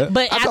saying? Yeah.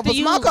 But after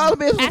you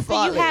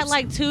had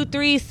like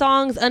 2-3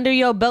 songs under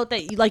your belt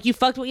that like you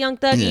fucked with Young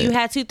Thug, and you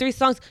had 2-3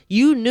 songs,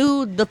 you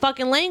knew the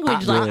fucking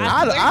language.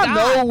 I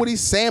know what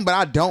he's saying, but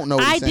I don't know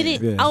what he's saying. I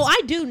didn't. Yeah. Oh,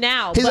 I do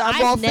now. He's like,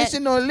 I'm going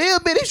fishing on a little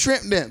bitty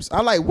shrimp dimps.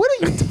 I'm like, what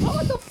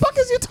the fuck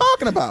is you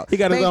talking about? He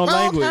got his own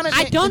language.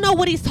 I don't know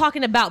what he's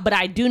talking about, but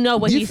I do know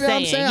what he's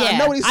saying. Yeah. I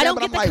know what he's saying. I don't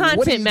get the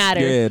content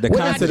matter. Yeah, the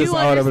content is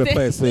all over the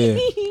place. Yeah.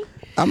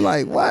 I'm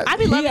like, what? I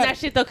be loving that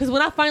shit though, because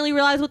when I finally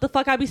realize what the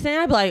fuck I be saying,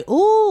 I be like,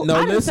 ooh,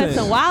 I done said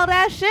some wild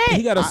ass shit.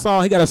 He got a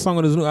song. He got a song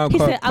on his new album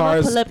called Cars. I'm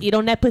gonna pull up, eat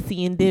on that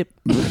pussy and dip.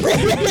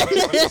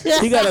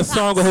 He got a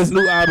song on his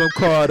new album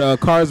called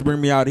Cars Bring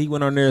Me Out. He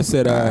went on there and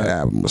said, that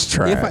album was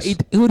trash. If I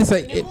eat, who did he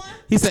say?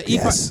 He said,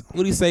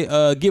 what did he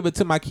say? Give it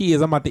to my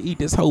kids. I'm about to eat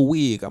this whole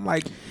wig. I'm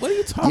like, what are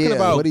you talking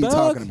about? What are you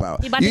talking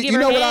about? He about to give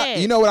her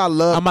head. You know what I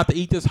love? I'm about to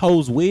eat this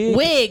hoe's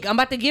wig. I'm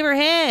about to give her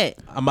head.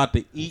 I'm about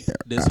to eat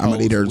this I'm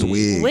gonna eat her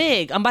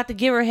wig. I'm about to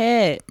give her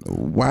head.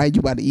 Why you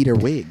about to eat her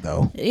wig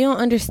though? You don't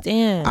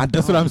understand.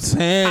 That's what I'm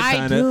saying.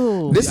 I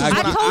do. This is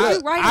I told you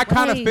right. I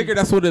kind of figured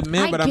that's what it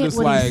meant, but I'm just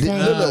like,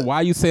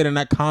 why you say it in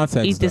that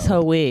context? Eat this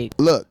whole wig.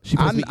 Look,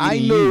 I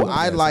knew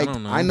I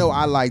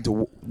liked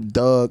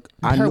Doug.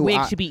 Her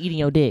wig should be eating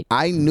your dick.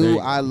 I knew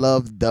I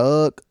loved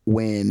Doug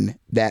when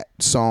that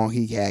song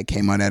he had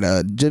came out at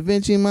Da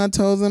Vinci, my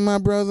toes and my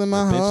bros and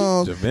my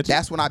hoes.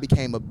 That's when I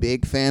became a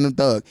big fan of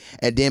Doug.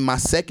 And then my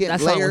second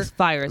that layer, song was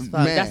fire as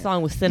fuck. That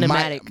song was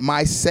cinematic.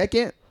 My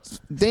second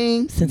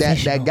thing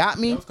that got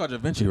me. That was called Da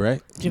Vinci,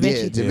 right? Da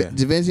Vinci. Yeah,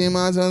 Da Vinci and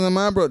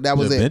my bro. That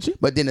was Da it. Vinci?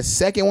 But then the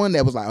second one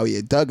that was like, oh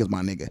yeah, Doug is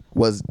my nigga,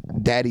 was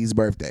Daddy's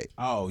Birthday.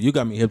 Oh, you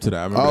got me hip to that.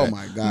 I remember Oh that.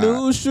 my God.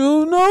 No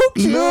shoe, no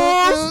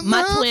clothes.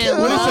 My twin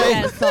loved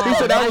that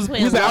song.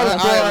 He said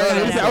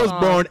I was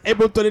born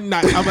April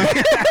 29th. I'm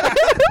like,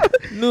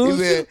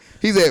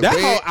 He said that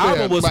red, whole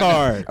album was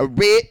hard.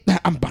 Red,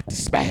 I'm about to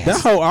spaz.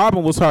 That whole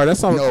album was hard. That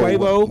song with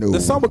Quavo. No.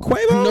 The song with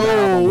Quavo?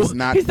 No, was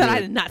not He said good.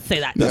 I did not say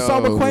that. The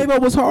song with Quavo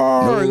was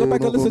hard. Go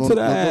back and listen to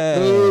that.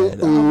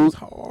 That was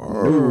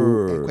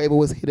hard. Quavo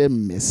was hit or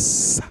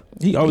miss.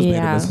 He always made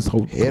a miss his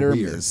whole Hit or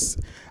career. miss.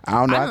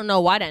 I don't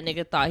know why that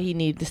nigga thought he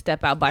needed to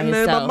step out by Man,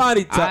 himself. my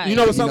money you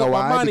know what song about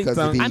why? money Because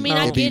tongue? if he, I mean,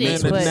 I if he get it,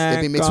 mixed with- but-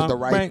 if he mixed with the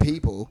right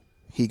people,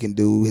 he can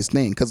do his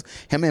thing. Because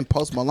him and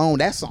Post Malone,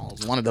 that song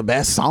is one of the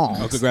best songs.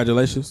 Oh,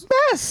 congratulations.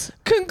 Yes.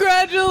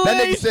 Congratulations.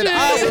 That nigga said,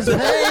 I was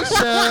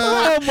patient.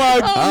 Oh my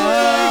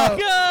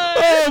God.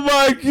 Oh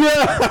my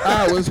God.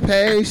 I was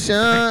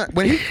patient.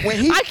 When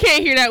he I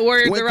can't hear that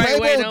word when the right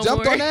way Quavo no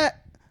jumped more. on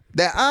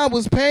that I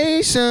was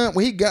patient.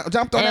 When he jumped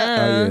on that,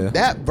 Oh, yeah.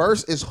 that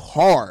verse is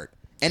hard.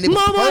 And it was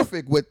Mama.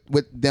 perfect with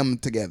them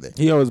together.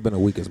 He always been a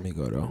weak as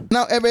Migo though.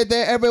 No,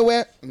 everything,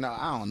 everywhere. No,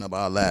 I don't know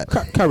about that.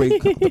 Curry,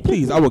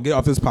 please, I will get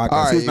off this podcast.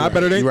 All right, He's not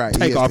better than right.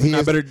 Take Off. He's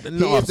not better than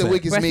He is the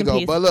weakest Rest in Migo.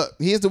 peace. But look,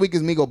 he is the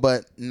weakest Migo,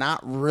 but not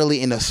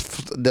really in the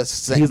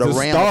He's the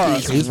realm star.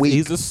 of he's weak.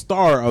 He's the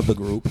star of the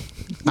group.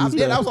 I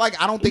was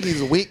like, I don't think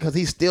he's weak because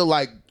he's still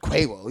like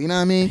Quavo. You know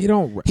what I mean? He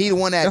don't. He the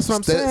one that. That's what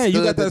I'm saying.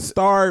 You got that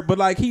star, but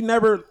like he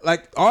never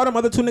like all them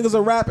other two niggas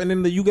are rap, and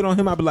then you get on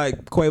him, I be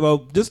like,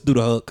 Quavo, just do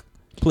the hook,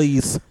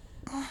 please.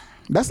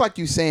 That's like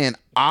you saying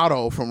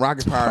Otto from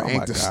Rocket Power Oh ain't,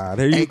 my the, God.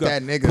 Here you ain't go.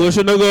 that nigga.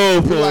 Pushing the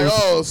goalpost. You're like,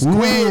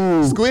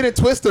 oh, Squid and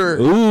Twister.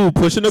 Ooh,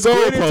 pushing the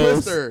Squid and goalpost.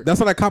 Twister. That's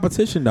not a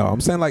competition though.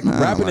 I'm saying like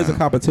rapping is a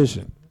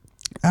competition.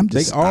 I'm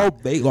just.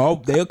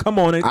 They'll come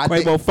on and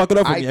Quavo fuck it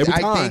up for me every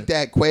time. I think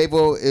that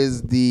Quavo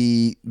is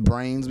the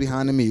brains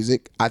behind the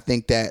music. I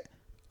think that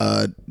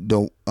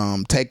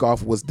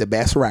Takeoff was the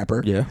best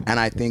rapper. Yeah. And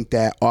I think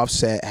that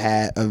Offset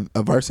had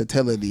a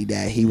versatility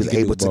that he was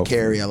able to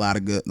carry a lot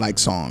of good like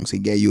songs. He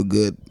gave you a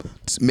good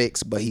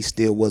mix, but he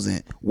still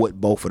wasn't what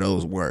both of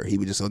those were. He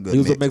was just a good. He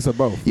was a mix of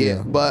both.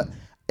 Yeah, but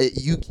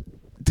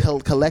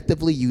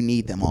collectively you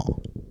need them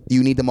all.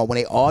 You need them all. When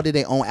they all did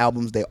their own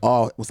albums, they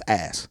all was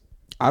ass.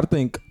 I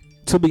think,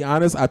 to be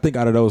honest, I think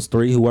out of those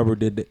three, whoever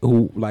did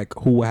who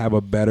would have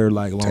a better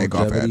like longevity.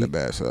 Takeoff had the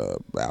best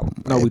album.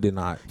 No, we did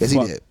not. Yes, he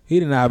did. He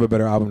didn't have a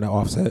better album than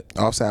Offset.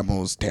 Offset album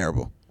was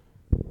terrible.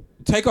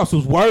 Takeoff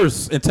was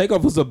worse, and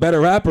Takeoff was a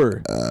better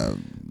rapper.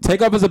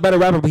 Takeoff is a better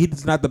rapper, but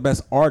he's not the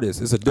best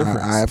artist. It's a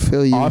difference. I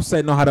feel you.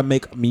 Offset know how to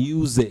make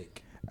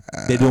music.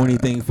 They do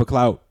anything for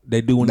clout.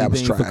 They do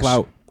anything for trash.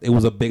 clout. It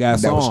was a big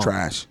ass song. That was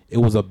trash. It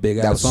was a big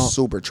ass song. That was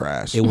super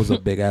trash. It was a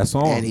big ass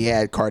song. And he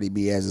had Cardi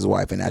B as his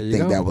wife, and I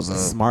think that was a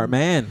smart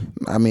man.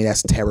 I mean,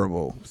 that's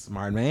terrible.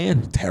 Smart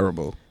man.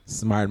 Terrible.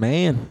 Smart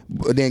man.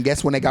 But then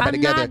guess when they got back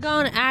together? I'm not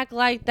gonna act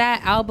like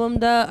that album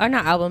though, or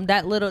not album.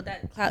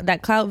 That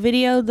clout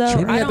video though.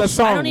 She I had that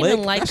song don't even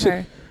licked. like That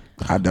her.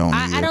 I don't.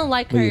 I don't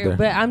like Me her, either.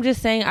 but I'm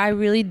just saying I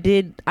really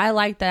did. I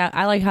like that.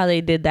 I like how they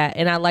did that,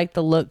 and I like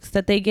the looks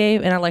that they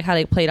gave, and I like how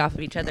they played off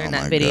of each other in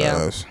that video.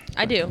 Gosh.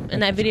 I do.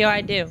 In that video,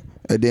 I do.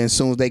 And then as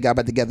soon as they got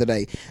back together,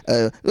 they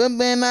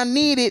man, I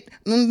need it.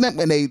 And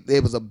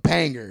it was a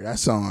banger. That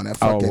song, that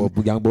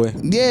fucking Young Boy.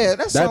 yeah,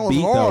 that song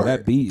beat, was hard. though,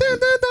 that beat. Dun,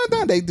 dun, dun,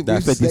 dun. They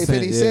That 50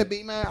 Cent, Cent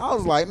beat, man. I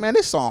was like, man,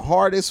 this song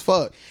hard as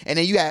fuck. And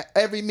then you had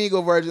every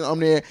Migo version on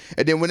there.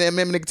 And then when that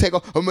nigga take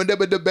off,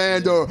 the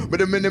band or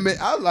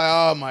I was like,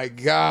 oh my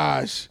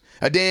gosh.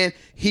 And then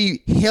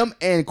him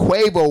and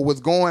Quavo was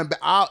going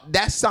out.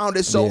 That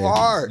sounded so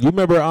hard. You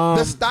remember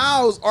the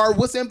styles are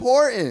what's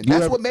important.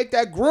 That's what make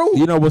that groove.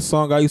 You know what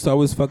song I used to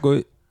always fuck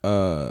with?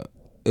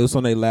 It was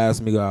on their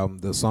last Migo album,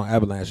 the song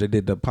Avalanche. They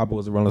did the Papa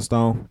Was a Rolling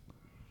Stone.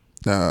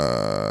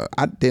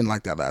 I didn't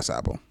like that last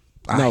album.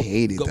 I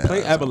hated that.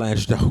 Play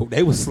Avalanche though.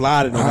 They was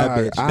sliding on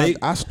that bitch.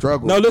 I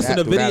struggled. No, listen.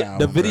 through that album,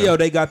 the video. bro.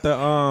 They got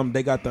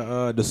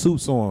the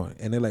suits on,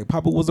 and they're like,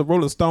 "Papa was a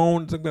Rolling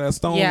Stone." Took that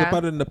stone and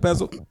put it in the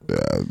pencil.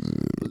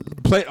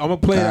 I'm gonna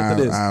play it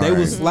after this. They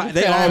was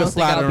they always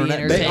sliding on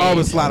that. They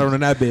always sliding on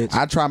that bitch.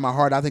 I tried my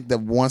hard. I think the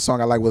one song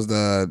I like was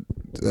the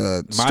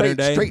Modern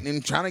Day.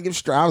 Straightening, trying to give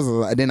straight. I was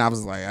like,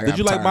 Did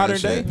you like Modern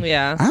Day?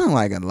 Yeah. I don't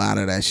like a lot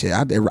of that shit.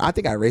 I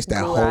think I erased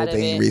that whole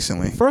thing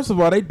recently. First of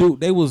all,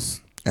 they was.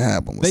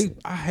 Albums.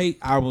 I hate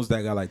albums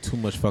that got like too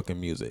much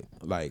fucking music.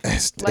 Like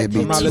it'd be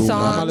too too much. I'm not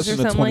Songs or listening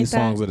to something 20 like that?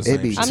 songs of the It'd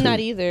same be shit. I'm not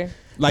either.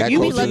 Like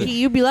You'd be Uzi- lucky.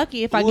 You'd be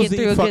lucky if I get Uzi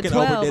through a good fucking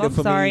 12. overdid it I'm for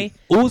me. sorry.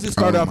 Uzi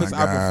started Oh off his my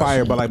album gosh.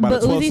 fire, but like by the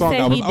But 12th Uzi song, I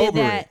said was he did over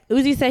that. it.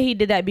 Uzi said he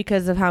did that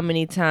because of how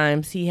many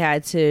times he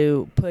had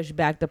to push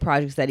back the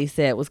projects that he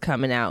said was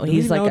coming out. You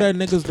He's like, know that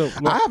niggas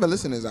don't. I haven't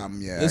listened to his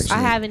album yet. It's- I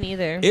actually. haven't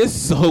either. It's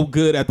so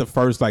good at the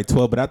first like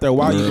 12, but after a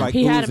while you like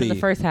He Uzi. had him in the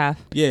first half.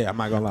 Yeah, I'm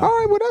not gonna lie. All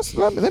right,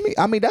 well let me.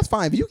 I mean, that's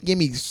fine. If you can give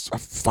me a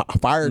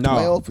fire No.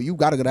 12, you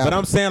gotta go down. But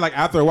I'm saying like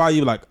after a while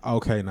you like,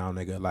 okay, now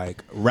nigga,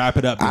 like wrap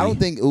it up. I B. don't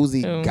think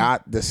Uzi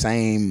got the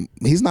same same.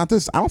 He's not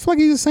this. I don't feel like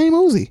he's the same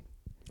Uzi.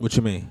 What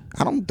you mean?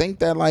 I don't think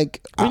that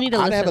like. We need to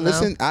I listen, haven't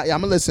listened. I'm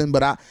gonna listen,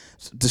 but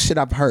the shit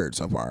I've heard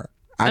so far.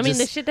 I mean,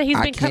 the shit that he's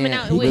been coming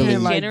out he with really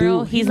in like,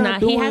 general, he's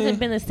not he doing- hasn't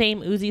been the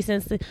same Uzi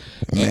since the.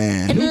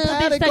 Man, And you a little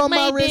bit had it stuck on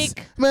my my wrist.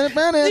 dick. You know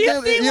what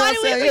I'm see saying? why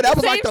we Yeah, picked that the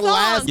was like same the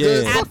last song?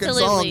 good Yeah. fucking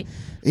Absolutely. song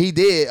he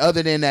did.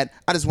 Other than that,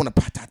 I just want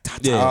to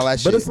all that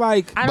shit. But it's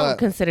like I don't But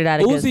consider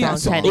that a good Uzi.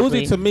 song.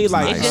 Technically, Uzi to me,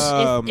 like it's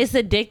just it's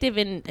addictive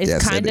and it's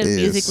Yes, kind it of is.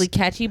 musically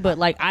catchy, but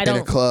like I in don't.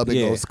 a club, it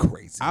Yeah. goes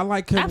crazy. I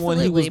like him Absolutely,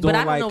 when he was doing but I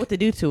don't like know what to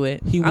do to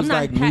it. he was I'm not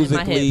like patting my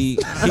musically.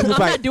 hips. He was I'm like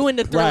not doing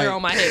the thriller right.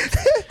 on my hips.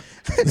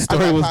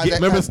 Story was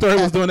remember the story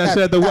was doing that shit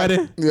at the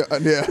wedding. Yeah.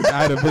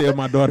 I had a video of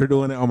my daughter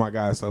doing it. Oh my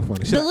god, it's so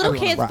funny. The little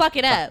kids fuck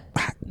it up.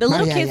 The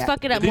little Yeah, kids yeah.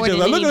 fuck it up The more DJ than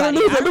like, look at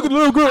anybody. look at the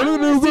little girl, look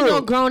at the little See no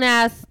girl. grown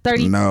ass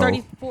 30, No.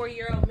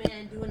 34-year-old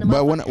man doing the.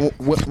 But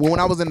motherfucking- when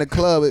I was in the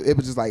club, it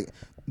was just like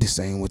this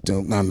ain't what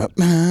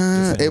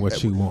the ain't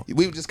what you want.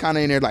 We were just kind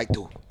of in there like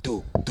do.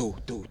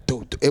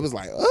 It was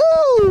like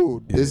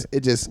it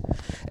just,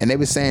 and they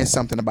were saying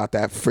something about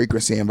that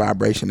frequency and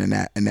vibration in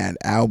that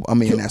album. I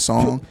mean in that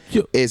song.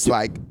 It's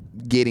like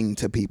getting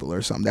to people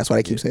or something. That's why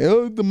they keep saying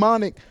oh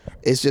demonic.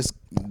 It's just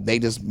they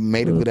just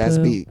made a good ass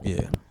beat.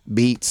 Yeah.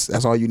 Beats.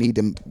 That's all you need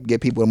to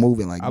get people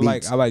moving. Like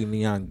beats. I like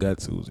Neon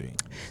Guts Uzi.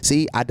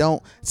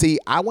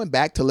 I went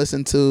back to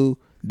listen to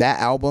that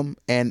album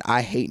and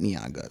I hate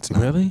Neon Guts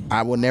now. Really?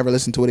 I will never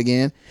listen to it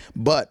again.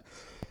 But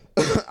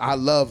I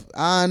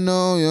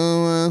know you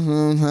want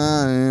some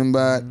time,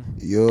 but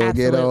you'll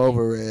get Absolutely.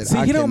 over it.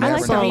 See, he don't I make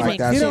like the songs remix like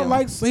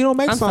too. he don't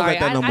make I'm songs sorry, like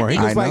that no I more. He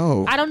think- just I like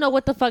know. I don't know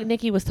what the fuck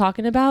Nicki was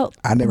talking about.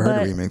 I never heard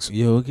but the remix.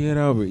 you'll get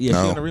over it. Yeah,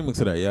 No. she on the remix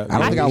of that. Yeah, I don't I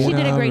think think I she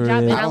wanna- did a great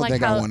job, and I I don't like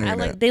think I how wanna hear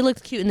that. they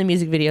looked cute in the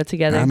music video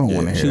together. I don't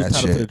want to She hear was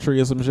that tied up to the shit.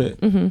 tree or some shit.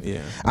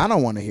 Yeah. I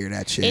don't want to hear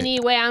that shit.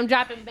 Anyway, I'm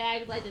dropping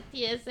bags like the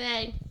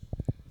TSA.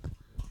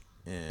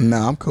 No,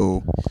 I'm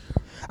cool.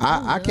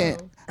 I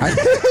can't.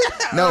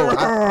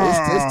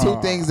 It's two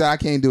things that I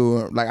can't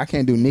do. Like I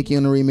can't do Nicki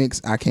on the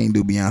remix. I can't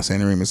do Beyonce on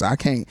the remix. I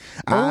can't.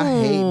 I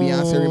hate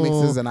Beyonce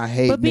remixes and I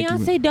hate. But Nicki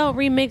Beyonce don't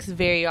remix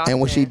very often.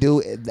 and when she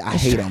do, I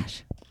hate them.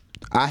 trash.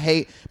 I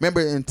hate. Remember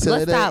until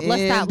Let's the stop. end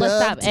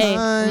Let's stop. of Hey.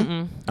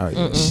 time. Oh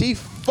yeah. She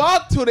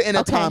fucked to the end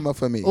of Okay. timer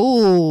for me.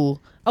 Ooh.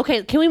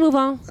 Okay, can we move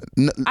on?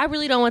 N- I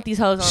really don't want these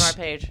hoes on our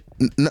page.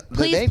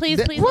 Please. Please.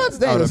 What?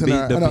 They Oh, the listen beat- to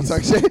her. the No, beat.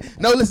 sorry, shit.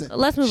 No, listen.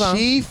 Let's move on.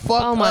 She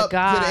fucked Oh my up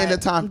god. to the end of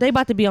time. They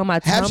about to be on my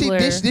Have she?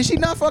 Tumblr. Did she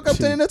not fuck up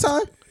to the end of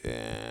time?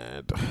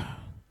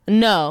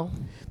 No.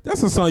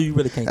 That's a song you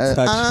really can't touch.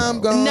 I'm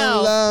though. gonna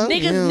No. love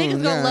Niggas you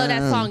gonna love that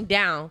now. song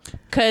down.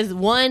 Cause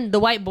one, the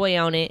white boy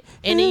on it,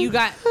 and then you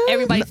got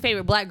everybody's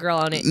favorite black girl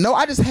on it. No,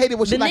 I just hated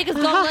what she The like. niggas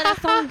gonna love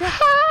that song down.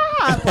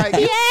 Like,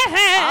 Yeah.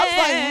 I was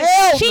like,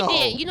 hell She no.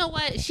 did. You know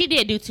what? She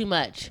did do too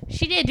much.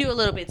 She did do a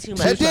little bit too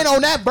much. And then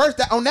on that verse,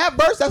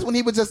 that's when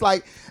he was just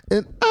like,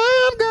 and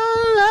I'm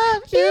gonna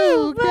love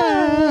you,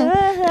 girl.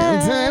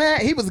 And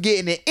then he was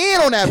getting it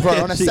in on that verse,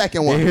 on the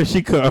second one. Here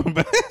she come.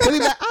 But he was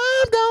like,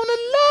 I'm gonna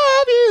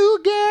love you,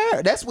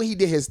 girl. That's when he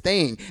did his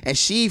thing, and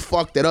she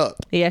fucked it up.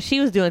 Yeah, she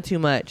was doing too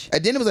much.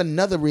 And then there was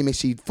another remix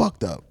she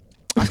fucked up.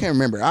 I can't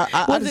remember.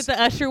 Was it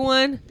the Usher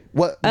one?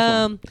 what?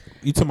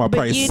 You talking about But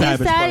probably you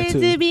Savage Part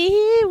decided 2. to be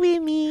here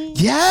with me.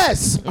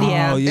 Yes.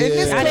 Yeah. Oh, yeah. In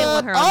this I didn't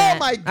want her on oh that.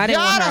 my I didn't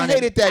want God, her I on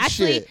hated it. that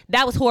Actually, shit.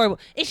 that was horrible.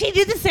 And she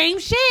did the same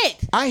shit.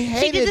 I She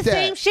hated did the that.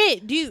 same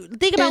shit. Do you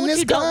think about In what this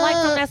you don't like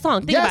from that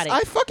song? Think yes, about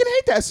it. I fucking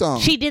hate that song.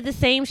 She did the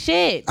same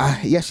shit.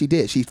 Yes, she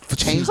did. She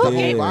changed the whole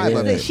did, vibe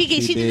of yeah. it. She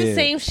did the did.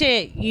 same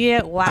shit.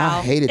 Yeah, wow.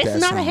 I hated it's that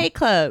not song. a hate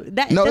club.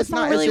 That No, that it's song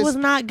not. really It's was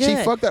just- not good.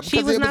 She fucked up She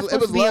because was it not was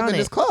supposed to be love on in it.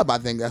 this club. I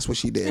think that's what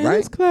she did,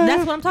 right?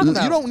 That's what I'm talking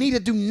about. You don't need to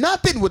do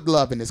nothing with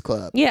love in this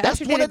club. Yeah,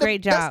 that's Usher one did a of the,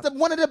 great job That's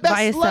one of the by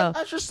best itself. love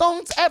Usher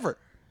songs ever.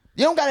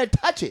 You don't gotta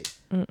touch it.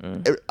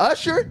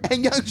 Usher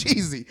and Young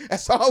Jeezy.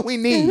 That's all we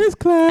need. That's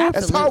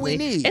all we Absolutely.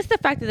 need. It's the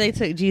fact that they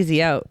took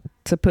Jeezy out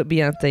to put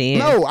Beyonce in.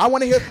 No, I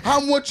want to hear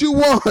I'm what you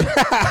want.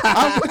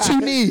 I'm what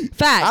you need.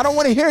 Facts. I don't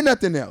want to hear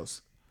nothing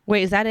else.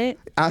 Wait, is that it?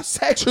 I'm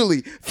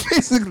sexually,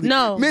 physically,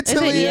 No.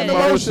 mentally, Is it- and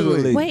yeah.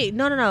 emotionally. Wait,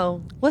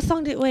 no. What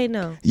song did? Wait,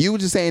 no. You were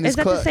just saying this Is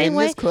that club. the same in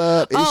way? this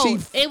club, and Oh,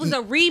 she, it was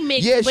a remix,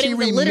 Yeah, but she it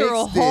was a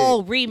literal remixed it.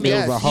 whole remix.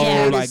 Yes, It was a whole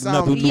yeah, like it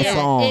another sound- new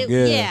song.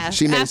 Yeah,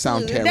 She made it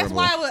sound absolutely. That's terrible.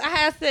 why I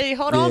had to say,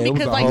 hold Yeah, on, it was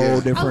because a like whole I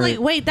was different- like,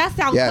 wait, that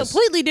sounds Yes.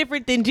 completely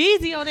different than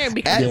Jeezy on there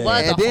because And, it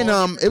was. and a then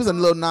whole, it was a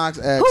Lil Nas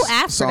X Who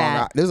asked for song.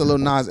 that? There was a Lil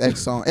Nas X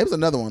song. It was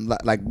another one,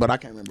 like, but I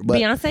can't remember. But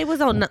Beyonce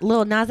was on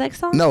Lil Nas X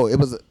song. no, it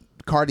was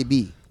Cardi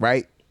B,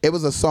 right? It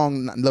was a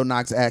song Lil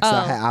Nas X Oh.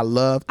 I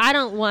loved. I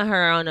don't want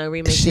her on no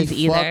remixes She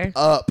either. fucked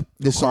up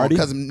this song Cardi?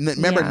 because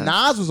remember Yeah.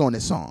 Nas was on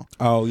this song.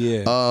 Oh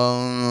yeah.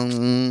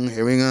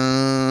 Here we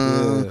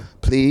go. Yeah.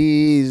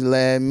 Please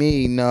let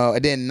me know.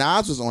 And then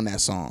Nas was on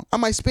that song. I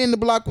might spin the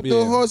block with the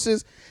Yeah.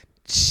 horses.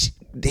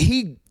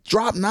 He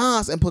dropped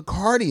Nas and put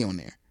Cardi on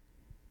there.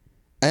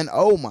 And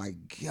oh my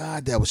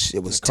God, it was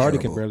Cardi terrible.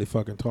 can barely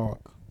fucking talk.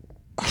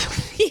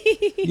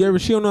 You ever?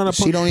 She don't know how to.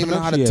 She don't even know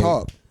how to pronunciate.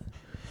 talk.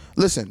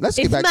 Listen, let's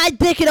It's get back. my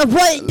dick and I'm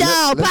putting it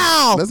down.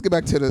 Pow. Let's get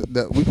back to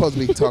the. We supposed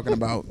to be talking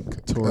about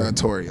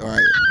Tory. All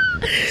right.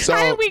 So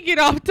how did we get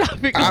off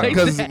topic like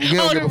because that? we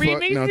don't The give a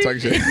fuck. remixes? No, talk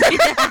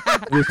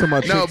shit. We was talking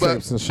about No, chick but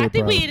tapes and shit. I think we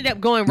probably. ended up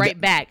going right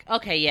back.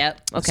 Okay,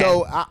 yep. Okay.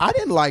 So I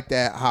didn't like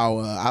that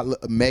how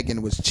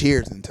Megan was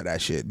cheersing to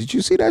that shit. Did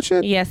you see that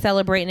shit? yeah,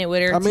 celebrating it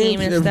with her I mean,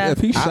 team and if, stuff.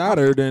 if he shot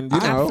her, then you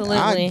know. Absolutely.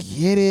 I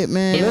get it,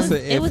 man.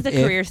 It was the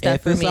career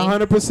stuff for if me. it's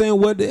 100%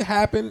 what did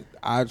happen,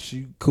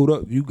 you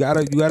kudos. You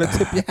gotta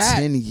tip your hat.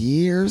 10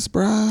 years,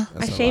 bruh.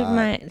 I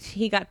shaved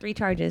he got 3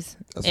 charges,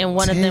 and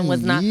one of 10 them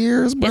was not.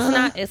 years,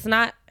 bruh. It's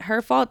not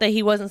her fault that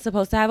he wasn't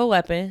supposed to have a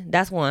weapon.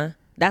 That's one.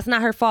 That's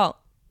not her fault.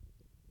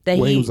 That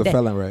Well, he was a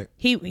felon, right?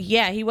 He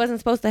wasn't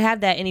supposed to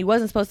have that, and he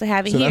wasn't supposed to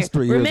have it So here. that's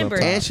 3 years Remember,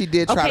 up top. And she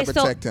did try to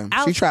protect him.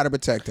 She tried to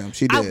protect him.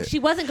 She did. she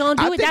wasn't gonna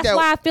I do it. think That's that-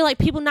 why I feel like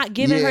people not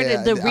giving her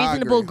Yeah, the I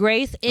reasonable agree.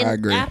 grace. And I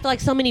agree. I feel like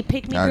so many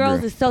pick me I girls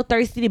agree. is so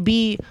thirsty to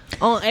be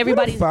on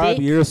everybody's What if 5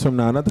 dick. years from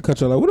now, not to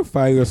cut you off, like, what if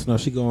 5 years from now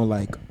she going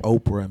like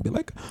Oprah and be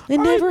like, It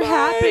never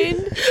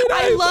happened.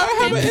 I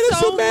love him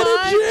so much.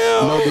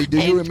 No, but do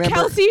you And remember?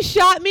 Kelsey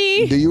shot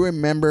me. Do you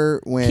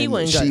remember He when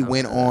wouldn't she go.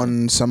 went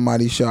on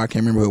somebody's show? I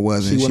can't remember who it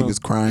was, and she was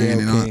crying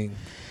and all.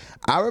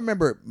 I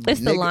remember.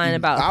 It's the line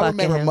about I fucking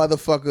remember him.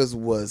 motherfuckers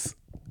was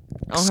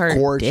On her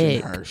scorching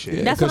dick. her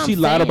shit. That's because what she I'm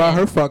lied saying.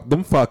 about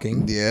them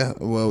fucking. Yeah,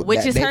 well,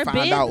 Which is they her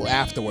found out business.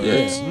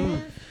 afterwards. Yeah.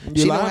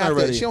 You She lying don't have to.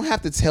 already. She don't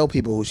have to tell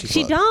people who she.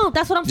 She fucked. don't.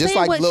 That's what I'm Just saying.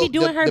 like What Lil- she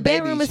do in her the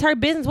bedroom baby. is her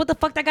business. What the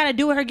fuck that got to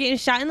do with her getting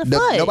shot in the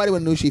foot? Nobody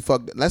would knew she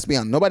fucked. Let's be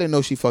honest. Nobody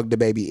knows she fucked the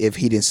baby if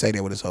he didn't say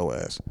that with his whole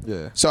ass.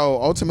 Yeah.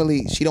 So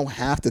ultimately, she don't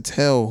have to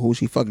tell who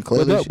she fucking.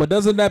 Clearly, But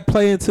doesn't that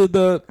play into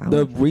the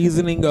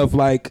reasoning of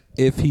like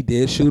if he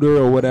did shoot her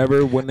or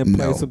whatever? Wouldn't it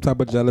play No. some type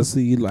of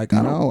jealousy? Like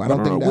I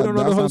don't think that,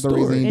 that's not the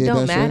reason he It did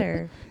don't that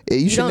matter. shit.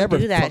 You should don't never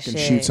do that fucking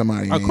shit. shoot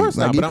somebody. Of course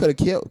like, not, you but could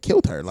have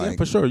killed her. Like yeah,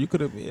 for sure, you could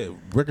have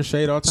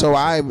ricocheted all the time. So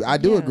I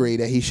do Yeah. agree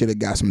that he should have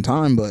got some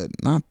time, but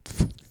not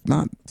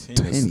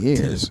 10 years.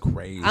 It's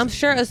crazy. I'm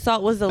sure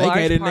assault was a They large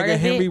gave that part nigga of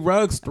Henry it.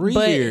 Ruggs 3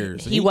 But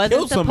years. he wasn't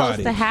killed supposed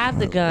somebody. to have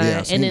the gun, Yeah,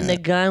 I've seen and then the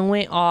that. gun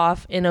went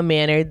off in a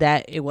manner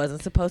that it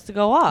wasn't supposed to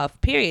go off.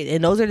 Period.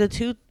 And those are the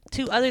two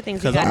other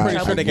things he Because got I'm in pretty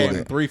trouble sure they for. gave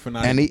him 3 for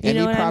not. And he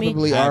know what I mean?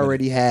 probably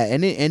already had,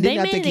 and then They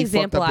I made think an he fucked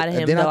example up. out of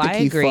him, Then though. I think I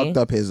he agree. fucked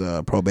up his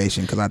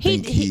probation because I He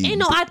think he.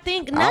 no, I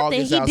think nothing.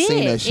 August, He I've seen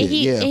did. that shit, And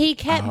he, yeah. and he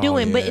kept Oh,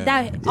 doing, yeah. but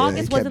that Yeah, he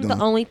August kept wasn't the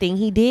doing. only thing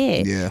he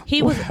did. Yeah.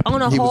 He was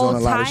on a He was whole on a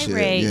lot of shit.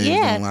 tirade. Yeah, he was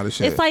Yeah, doing a lot of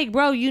shit. it's like,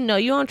 bro,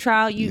 you on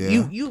trial.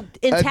 You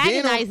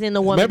antagonizing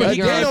the woman remember that he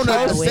you're did on on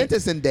trial the with.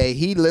 sentencing day,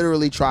 he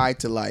literally tried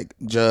to like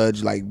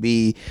judge, like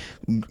be,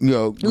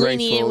 Lenient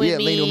graceful. with Yeah,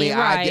 me, lenient with me.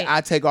 right.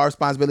 I take all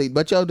responsibility.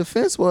 But your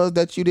defense was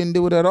that you didn't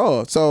do it at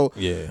all. So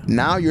Yeah.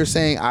 now you're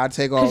saying I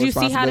take all 'Cause you see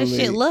how responsibility. this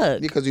shit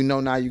look. Because you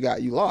know now you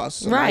lost.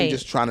 So now Right. you're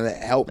just trying to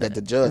help at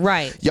the judge.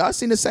 Right. Y'all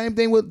seen the same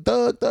thing with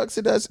Doug. Doug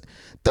said that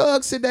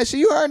shit.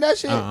 You heard that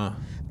shit?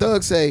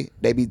 Doug say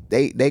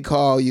they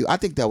call you. I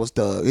think that was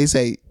Doug. He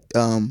say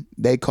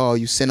they call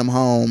you, send him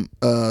home.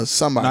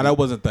 Somebody. No, that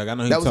wasn't Thug. I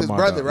know he That was was his talking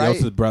brother, about right? That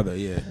was his brother,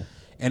 yeah.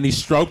 And he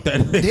stroked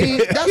that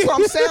nigga. That's what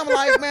I'm saying. I'm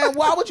like, man,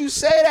 why would you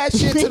say that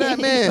shit to that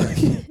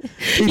man?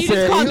 You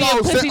just called me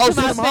a pussy to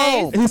my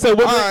face. He said,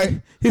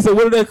 Alright.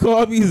 what did they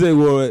call me? He said,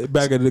 well,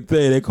 back in the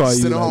day, they call you.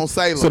 Send him like, home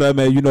Salem. So that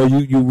man, you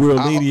real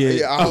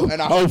lenient.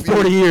 and I hope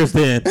 40 years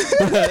then.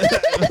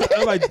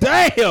 I'm like,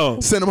 damn.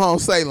 Send him home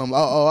Salem. I'm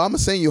gonna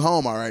send you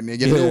home, all right,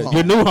 nigga. Your new home.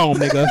 Your new home,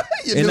 nigga.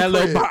 Your In new that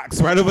little crib.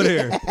 box right over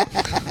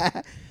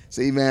there.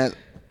 See, man,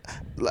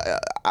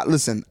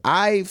 listen,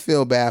 I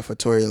feel bad for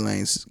Tory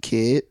Lane's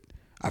kid.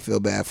 I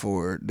feel bad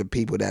for the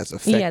people that's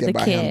affected the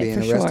by kid, him being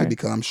for arrested sure.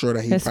 because I'm sure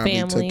that he His probably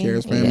family. took care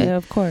of his family. Yeah,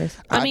 of course.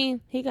 I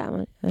mean, he got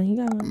one.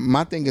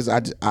 My thing is,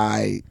 it's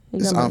got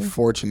money.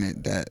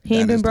 unfortunate that He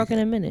ain't that been is the broken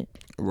case. in a minute.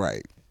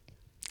 Right.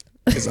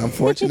 It's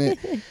unfortunate.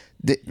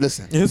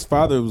 Listen, His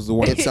father was the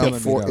one it's killing me,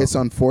 though. it's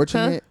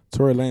unfortunate.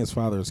 Tory Lane's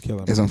father is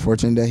killing me. It's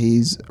unfortunate that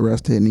he's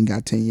arrested and he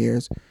got 10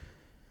 years.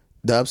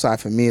 The upside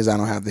for me is I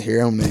don't have to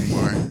hear him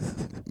anymore.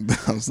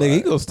 Nigga,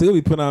 he gonna still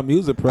be putting out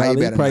music probably. He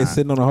better probably not.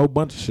 sitting on a whole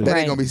bunch of shit. That Right.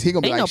 ain't gonna be. He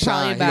gonna be Ain't like no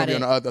probably Shine. He gonna about be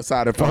on it. the other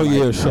side of the Oh phone.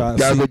 yeah, like,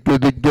 shots. guys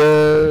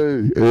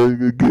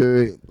are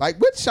good. Like,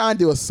 what Shine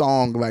do a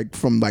song like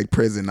from like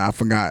prison? I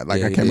forgot. Like,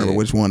 Yeah, I he can't remember did.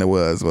 which one it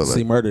was. But, See,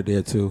 like, Murder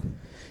did too.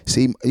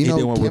 see, you He did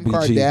know, one with Kim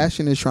BG.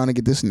 Kardashian is trying to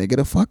get this nigga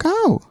the fuck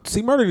out.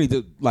 See, Murder need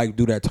to like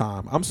do that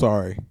time. I'm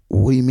sorry.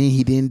 What do you mean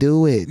he didn't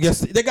do it? Yes,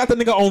 they got the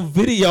nigga on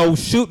video.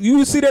 Shoot,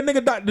 you see that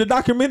nigga the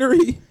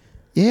documentary?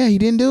 Yeah, he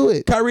didn't do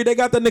it. Kyrie, they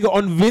got the nigga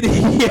on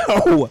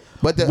video,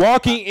 But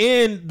walking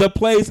in the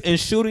place and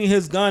shooting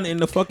his gun in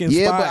the fucking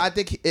Yeah, spot. but I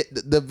think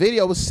the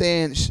video was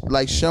saying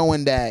like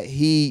showing that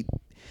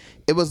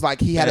it was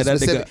like he had Yeah, a that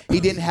specific. nigga- He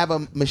didn't have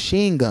a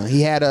machine gun.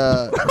 He had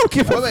a. I don't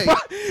give a Wait,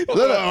 fuck.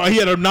 Oh, he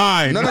had a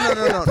 9. No.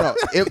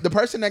 The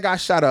person that got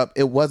shot up,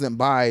 it wasn't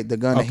by the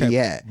gun that he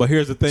had. But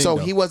here's the thing. So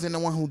though. he wasn't the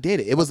one who did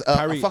it. It was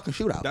a fucking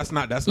shootout. That's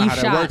not You how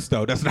that shot. works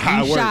though. That's not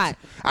how it works. Shot.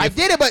 I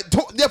did it, but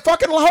their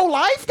fucking whole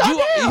life.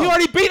 You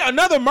already beat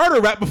another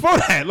murder rap before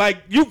that. Like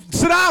you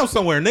sit down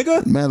somewhere,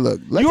 nigga. Man, look.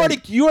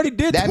 You already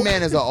did that.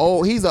 Man is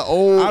he's an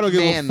old. I don't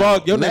give man a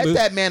fuck. Let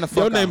that man the fuck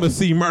Your name is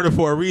C Murder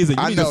for a reason.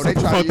 You I need know to they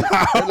try to.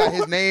 out. Like,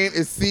 his name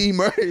is C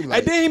Murder. Like,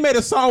 And then he made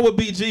a song with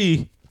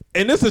BG.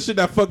 And this is shit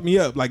that fucked me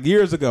up. Like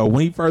years ago,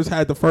 when he first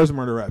had the first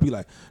murder rap, he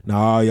like,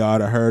 nah, y'all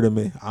done heard of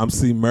me. I'm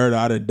C Murder.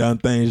 I done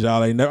things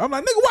y'all ain't never. I'm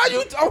like, nigga, why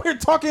you out here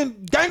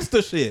talking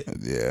gangster shit?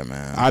 Yeah,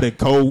 man. I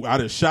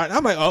done shot.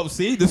 I'm like, oh,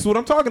 see, this is what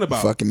I'm talking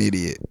about. Fucking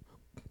idiot.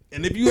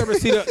 And if you ever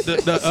see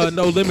the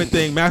No Limit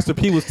thing, Master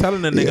P was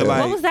telling the nigga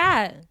like, What was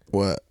that?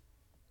 What?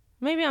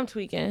 Maybe I'm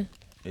tweaking.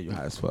 Yeah, you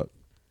high as fuck.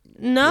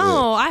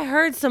 No, I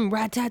heard some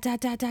rat tat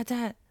tat tat tat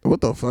tat.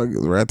 What the fuck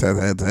is rat tat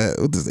tat tat?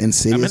 What this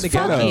insidious? I'm in the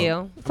ghetto. Fuck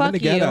you. Fuck you.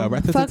 ghetto.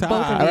 Fuck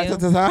both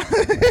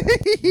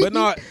of you. But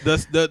no,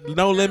 the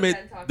No Limit,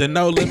 the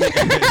No Limit.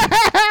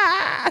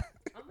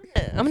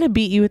 I'm gonna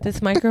beat you with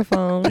this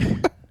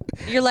microphone.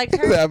 You're like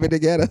her. I'm in the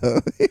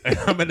ghetto.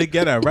 I'm in the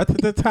ghetto.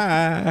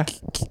 Rat-tat-tat-tat.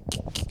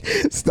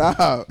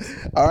 Stop.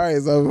 All right,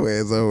 it's over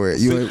with. It's over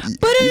with. You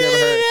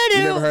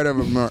never heard of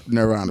a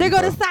Nirvana. They're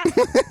gonna stop.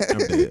 I'm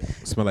dead.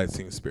 Smell like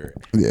Teen Spirit.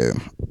 Yeah.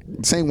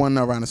 Sing one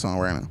Nirvana song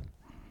right now.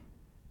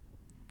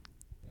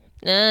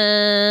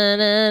 Na,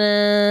 na,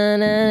 na,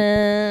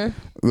 na, na.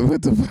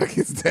 What the fuck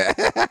is that?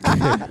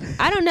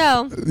 I don't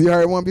know. You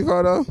heard one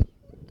before though?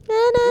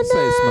 Let's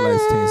say Smell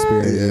like Teen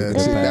Spirit. Yeah,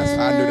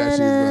 I knew that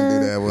she was gonna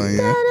do that one.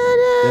 Yeah,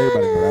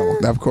 Everybody know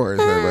that one. of course,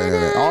 everybody know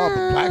that. All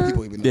black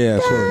people even know. Yeah,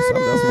 sure. So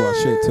that's about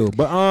shit too.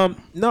 But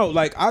no,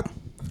 like I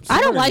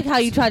don't like how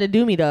you try to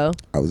do me though.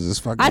 I was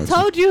just fucking. I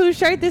told you whose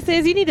shirt this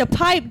is. You need to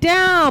pipe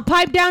down.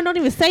 Pipe down. Don't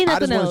even say I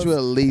nothing just want else. you to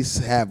at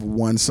least have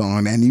one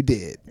song, and you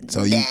did.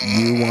 So you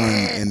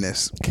won in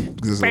this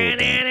little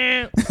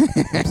thing.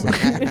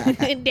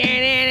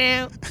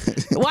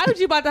 Why was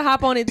you about to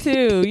hop on it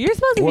too? You're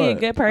supposed to be a What?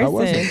 good I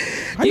wasn't.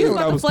 person. How You you was know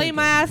what I about to was flame thinking?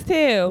 my ass too.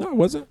 No, it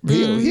wasn't.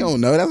 He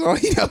don't know. That's all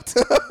he knows.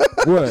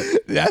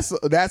 What?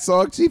 That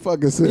song she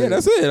fucking said. Yeah,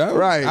 that's it.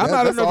 Right. I'm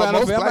not a That's all Nirvana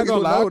most fan. I'm black not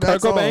gonna lie. people know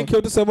that Kurt Cobain song.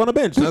 killed himself on the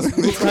bench.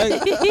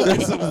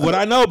 That's what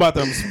I know about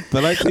them.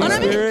 The like Teen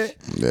Spirit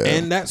Yeah.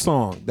 and that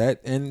song.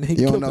 That and he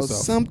You don't killed know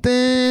himself.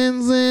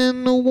 something's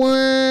in the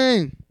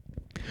way.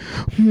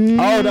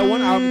 Oh, that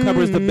one album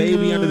covers the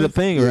baby under the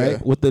thing, right? Yeah.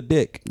 With the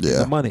dick, Yeah,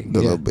 the money,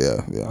 the little bit.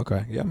 Yeah.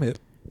 Okay, yeah, I'm hip.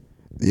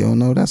 You don't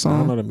know that I song?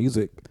 don't know the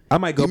music. I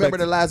might go You remember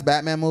back. the last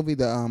Batman movie,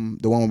 the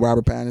one with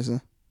Robert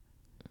Pattinson?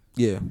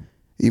 Yeah.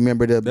 You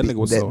remember That nigga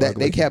was so ugly.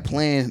 they kept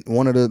playing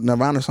one of the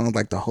Nirvana songs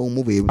like the whole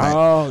movie. It was like,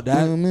 Oh,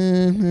 that.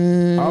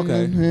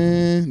 Okay.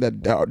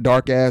 That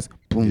dark ass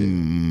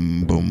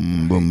boom,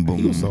 boom, boom, boom.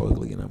 He was so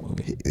ugly in that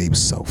movie. He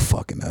was so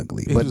fucking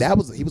ugly. He But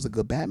was- he was a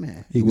good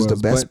Batman. He was the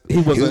best. But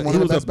he was one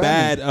of the a best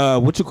Batman. bad.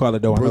 What you call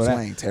it though? I know Bruce that.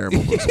 Wayne,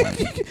 terrible Bruce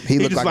Wayne. He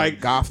looked just like a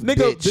goth nigga.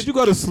 bitch. Did you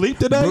go to sleep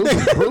today?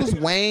 Bruce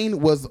Wayne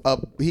was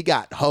he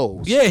got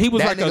hoes. Yeah, he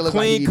was That like nigga a looked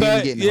clean he didn't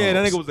cut. get no Yeah,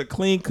 that hoes. nigga was a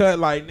clean cut.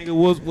 Like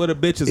nigga, where the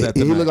bitches at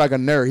He tonight? looked like a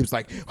nerd. He was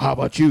like, "How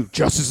about you?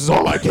 Justice is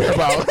all I care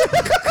about."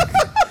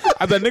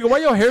 I was like, nigga, why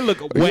your hair look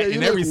wet You in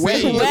look every wet,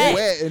 scene? you look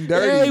wet and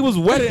dirty. Yeah, he was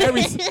wet in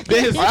every. I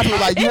was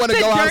like, you want to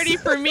go out? dirty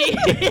for me.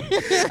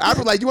 I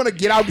was like, you want to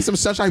get out, get some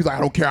sunshine? He's like, I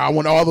don't care. I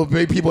want all the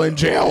big people in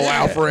jail,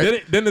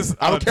 Alfred. Then this,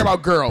 I don't care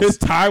about girls. His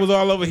tie was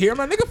all over here. I'm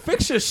like, nigga,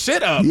 fix your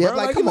shit up. Yeah, bro.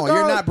 like, come on,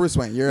 you're not Bruce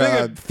Wayne. You're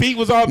nigga, feet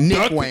was all Nick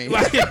ducked, Wayne.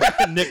 Like,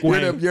 Nick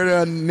Wayne. you're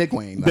the Nick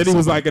Wayne. Then he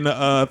was like in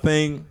the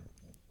thing,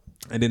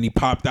 and then he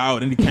popped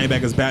out, and he came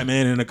back as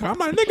Batman in the car. I'm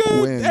like,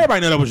 nigga, When?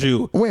 everybody know that was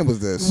you. When was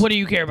this? What do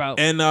you care about?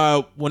 And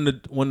when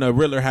the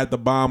Riddler had the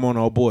bomb on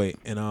old boy,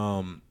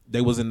 and they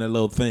was in that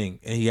little thing,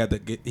 and he had to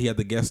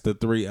guess the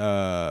three.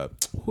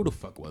 Who the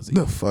fuck was he?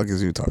 The fuck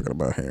is you talking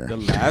about here? The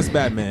last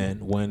Batman,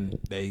 when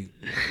they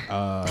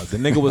the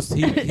nigga was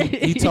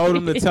he told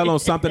him to tell him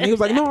something. He was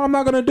like, no, I'm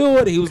not gonna do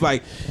it. He's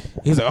like,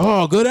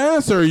 oh, good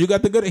answer. You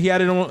got the good. He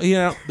had it on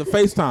the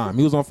FaceTime.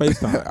 He was on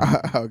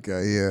FaceTime.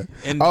 Okay, yeah.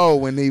 And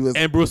when he was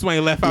and Bruce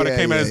Wayne left out and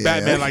came out as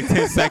Batman like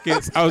 10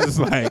 seconds. I was just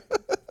like,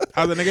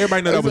 I was like, nigga,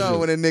 everybody know that was you.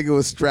 when a nigga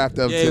was strapped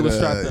up. Yeah, to he was the,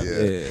 strapped up.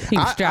 Yeah. He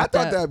was I strapped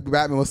thought up. that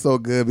Batman was so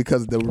good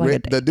because the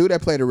Like the dude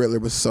that played the Riddler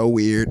was so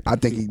weird. I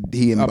think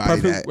he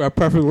embodied that. A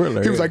perfect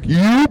Riddler. He was like,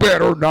 "You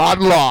better not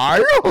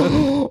lie."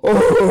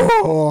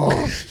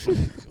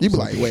 You be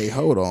like, "Wait,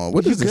 hold on.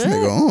 What is this good?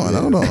 nigga on?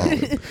 Hold on."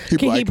 He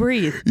Can he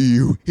breathe?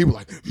 He was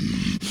like,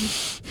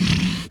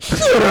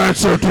 "Good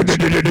answer. That's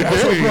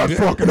a good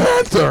fucking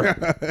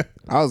answer."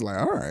 I was like,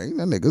 "All right,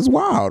 that nigga's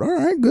wild. All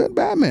right, good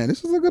Batman.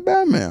 This is a good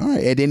Batman. All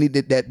right." And then he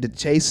did the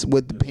chase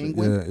with the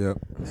penguin. Yeah.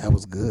 That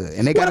was good.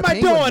 And they What got am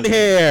I doing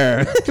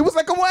here? He was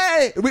like,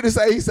 "Away." He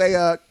say,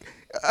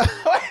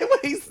 what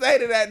he say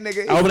to that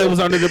nigga? Oh, but it was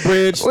under the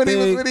bridge. when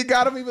thing. he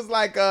got him, he was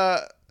like,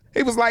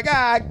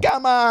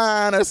 come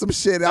on, or some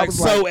shit. I Like was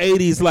so like,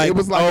 80s, like it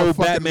was like a old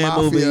fucking Batman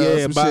mafia movie. or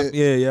Yeah, some shit.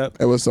 yeah.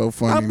 It was so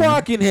funny. I'm man.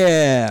 rocking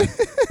here.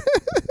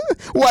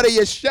 What are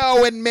you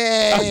showing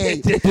me? What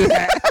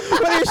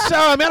are you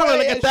showing me? I don't want to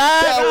look at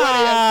that. What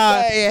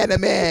are you saying to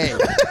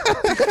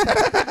me?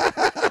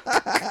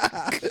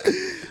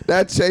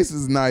 That chase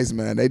is nice,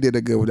 man. They did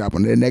a good job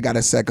on it. And they got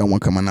a second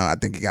one coming out. I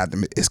think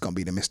it's gonna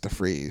be the Mr.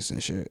 Freeze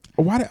and shit.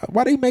 Why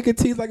they make it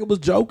tease like it was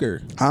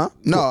Joker? Huh?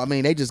 No, I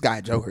mean they just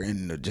got Joker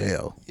in the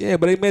jail. Yeah,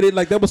 but they made it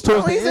like that was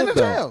towards the he's end, in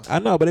the though. jail. I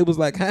know, but it was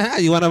like,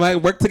 you want to like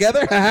work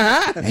together?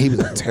 And he was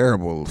a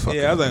terrible fucking.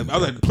 Yeah, I was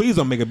like, please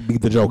don't make it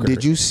beat the Joker.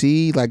 Did you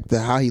see like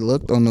how he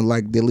looked on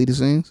the deleted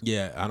scenes?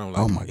 Yeah, I don't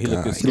like. Oh my he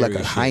god, looked he like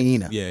a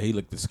hyena. Yeah, he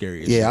looked the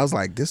scariest. Yeah, shit. I was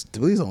like,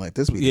 please don't let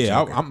this be. Yeah,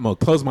 the Joker. I'm gonna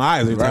close my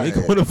eyes every time he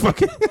go in the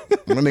fucking.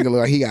 My nigga look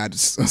like he got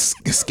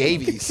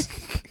scabies.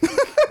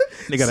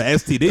 They got an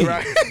STD.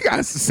 Right. He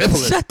got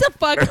syphilis. Shut the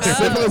fuck up.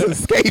 Syphilis and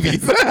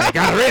scabies.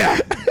 Gonorrhea.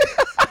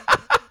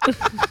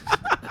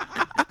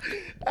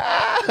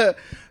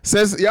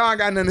 Since y'all ain't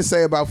got nothing to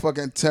say about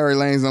fucking Tory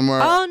Lanez no more.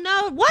 Oh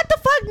no! What the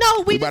fuck?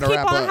 No, we just better keep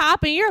wrap on up.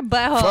 hopping. You're a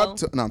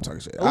butthole. No, I'm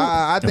talking shit.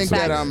 I think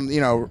that I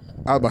was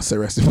about to say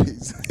rest in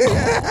peace.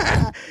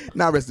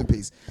 Not rest in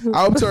peace.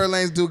 I hope Tory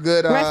Lanez do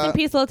good. Rest in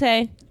peace,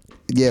 Lotte.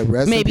 Yeah,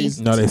 rest Maybe. in peace.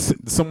 No,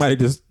 somebody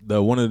just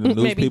one of the news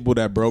Maybe. people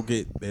that broke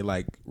it. They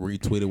like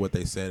retweeted what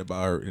they said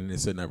about her, and they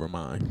said never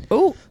mind.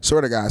 Ooh,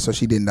 Swear to God, so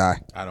she didn't die.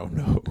 I don't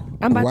know.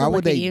 I'm about Why to would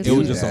look they at do you. It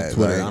was just on that?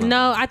 Twitter. Like- I don't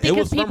know. No, I It think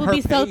was because from people her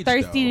be so page,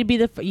 thirsty though. to be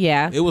the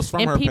yeah. It was from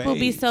and her people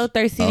be page. so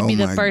thirsty to be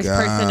the my first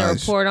person to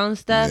gosh. report on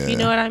stuff. Yeah. You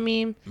know what I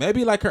mean?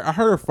 Maybe like I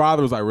heard her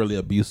father was like really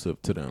abusive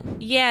to them.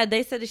 Yeah,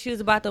 they said that she was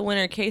about to win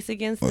her case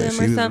against Well, him she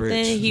or was something.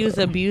 rich, He was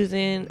so.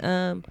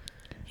 abusing.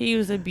 He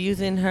was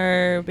abusing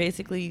her,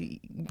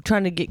 basically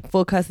trying to get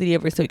full custody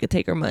of her so he could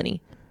take her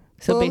money.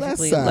 So Well,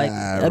 basically, let's, like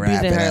wrap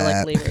abusing it her, like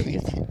up. labor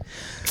abuse.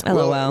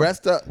 Well, LOL.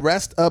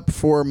 rest up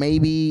for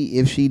maybe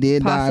if she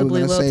did die. We're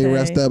Possibly gonna say Lil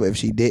rest Tay. up. If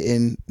she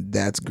didn't,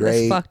 that's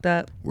great. That's fucked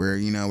up. We're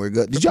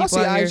good. Did For y'all people see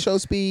out here Ice Show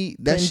Speed?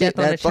 That putting shit.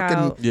 death on That a fucking.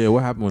 child. Yeah,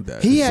 what happened with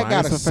that? He had got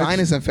a infection?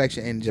 sinus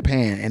infection in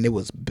Japan, and it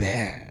was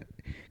bad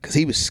because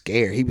he was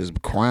scared. He was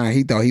crying.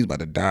 He thought he was about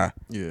to die.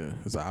 Yeah,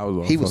 his eyes was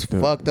all He was fucked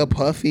up. fucked up,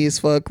 puffy as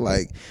fuck.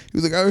 Like he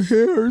was like, "Our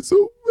hair hurts so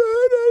bad.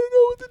 I don't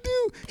know what to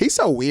do." He's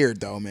so weird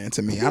though, man.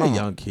 To me, He I don't. a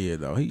young kid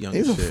though. He young.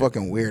 He's as a shit.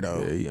 fucking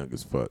weirdo. Yeah, he young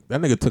as fuck. That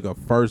nigga took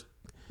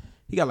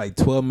he got like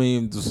 12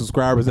 million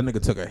subscribers. That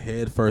nigga took a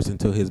head first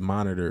into his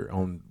monitor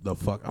on the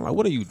fuck. I'm like,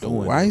 what are you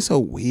doing? Why he so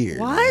weird?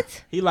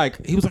 What? He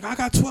was like, I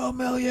got 12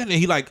 million, and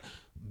he like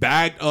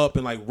bagged up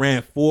and like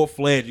ran full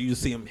fledged. You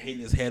just see him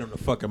hitting his head on the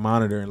fucking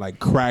monitor and like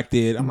cracked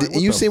it. I'm like,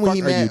 what You the see when fuck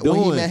he are met you when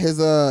he doing? met his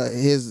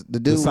the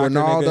dude soccer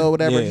Ronaldo nigga? or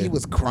whatever, Yeah. he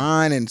was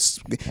crying and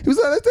he was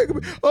like, "Let's take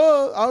a."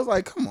 Oh, I was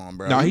like, "Come on,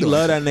 bro." No, You he doing-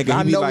 love that nigga. I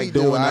He be know like he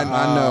do. doing I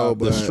know,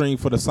 the but stream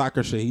for the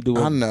soccer shit. He doing.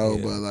 I know,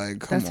 yeah. but like,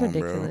 come That's on,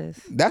 ridiculous.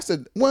 bro. That's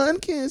the one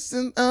kiss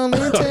and only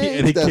Yeah,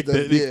 takes. he That's kicked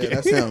it. yeah,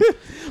 that's him.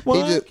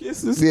 One just-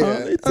 kiss is yeah, all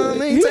it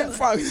only takes. takes.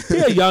 Fuck. He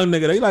a young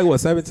nigga. He like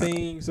what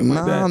 17, something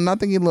like that. No, I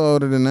think he's a little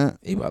older than that.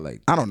 He about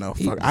like I don't know.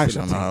 he Fuck, was I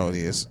actually don't know how old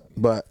he is.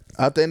 But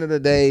at the end of the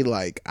day,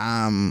 like,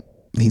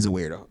 he's a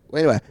weirdo.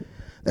 Anyway,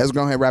 let's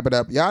go ahead and wrap it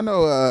up. Y'all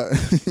know,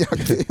 y'all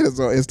can hit us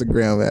on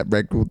Instagram at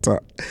Breakroom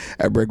Talk,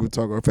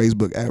 or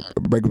Facebook at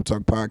Breakroom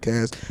Talk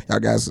Podcast. Y'all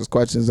guys ask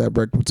questions at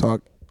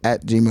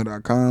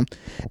breakroomtalk@gmail.com.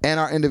 And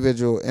our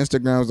individual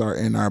Instagrams are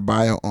in our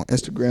bio on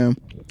Instagram.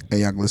 And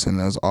y'all can listen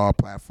to us all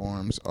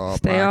platforms, all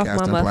Stay off my podcasting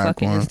motherfucking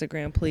platforms.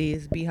 Instagram,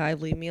 please.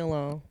 Beehive, leave me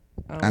alone.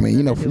 I mean,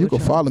 you know, nothing to do you can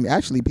with y'all. follow me.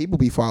 Actually, people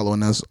be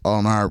following us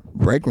on our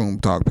Break Room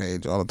Talk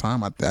page all the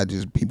time. I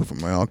just people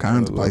from all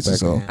kinds of places.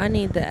 So I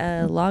need the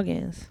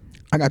logins.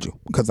 I got you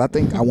because I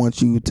think I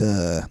want you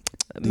to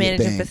do your Manage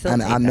and thing.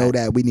 facilitate I know that.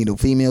 that we need a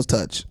female's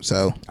touch.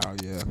 So oh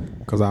yeah,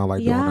 because I don't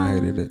like doing. I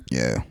hated it.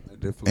 yeah.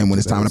 And when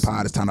it's time to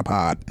pod, it's time to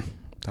pod.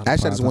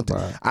 Actually, I just want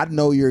to. I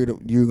know you're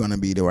gonna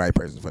be the right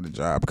person for the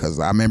job because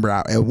I remember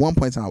at one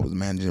point in time I was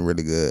managing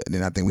really good. And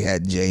then I think we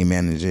had Jay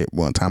manage it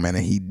one time, and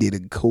he did a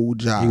cool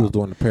job. He was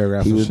doing the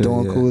paragraphs. He and was shit,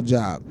 doing yeah. a cool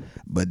job,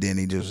 but then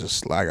he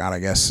just like I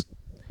guess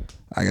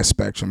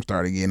Spectrum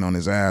started getting on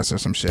his ass or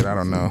some shit. I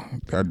don't know.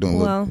 Started doing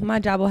Well, my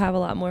job will have a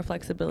lot more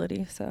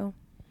flexibility. So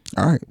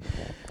all right.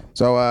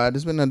 So this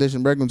has been an edition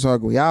of Breakroom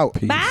Talk. We out.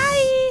 Peace. bye.